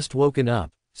had just woken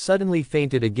up, suddenly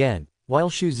fainted again, while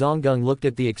Xu Zonggung looked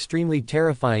at the extremely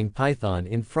terrifying python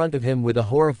in front of him with a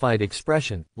horrified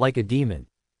expression, like a demon.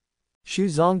 Xu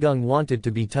Zonggung wanted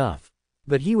to be tough.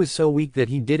 But he was so weak that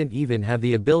he didn't even have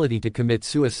the ability to commit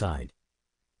suicide.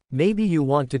 Maybe you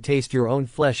want to taste your own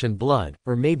flesh and blood,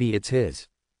 or maybe it's his.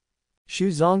 Xu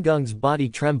Zonggung's body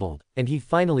trembled, and he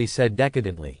finally said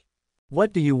decadently.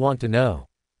 What do you want to know?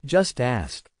 Just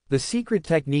ask. The secret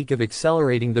technique of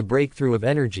accelerating the breakthrough of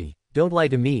energy, don't lie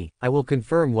to me, I will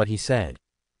confirm what he said.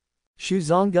 Xu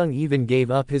Zonggung even gave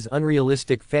up his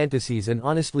unrealistic fantasies and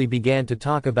honestly began to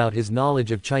talk about his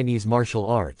knowledge of Chinese martial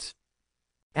arts.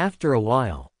 After a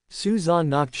while, Suzan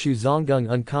knocked Xu Zonggung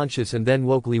unconscious and then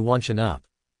woke Li Wanshan up.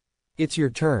 It's your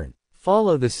turn.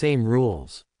 Follow the same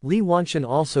rules. Li Wanshan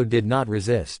also did not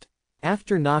resist.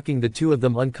 After knocking the two of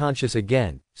them unconscious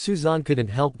again, Suzan couldn't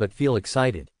help but feel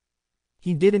excited.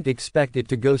 He didn't expect it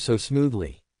to go so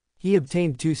smoothly. He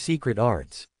obtained two secret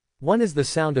arts. One is the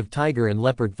sound of tiger and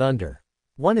leopard thunder.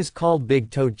 One is called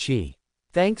Big Toad Chi.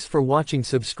 Thanks for watching.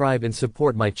 Subscribe and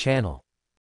support my channel.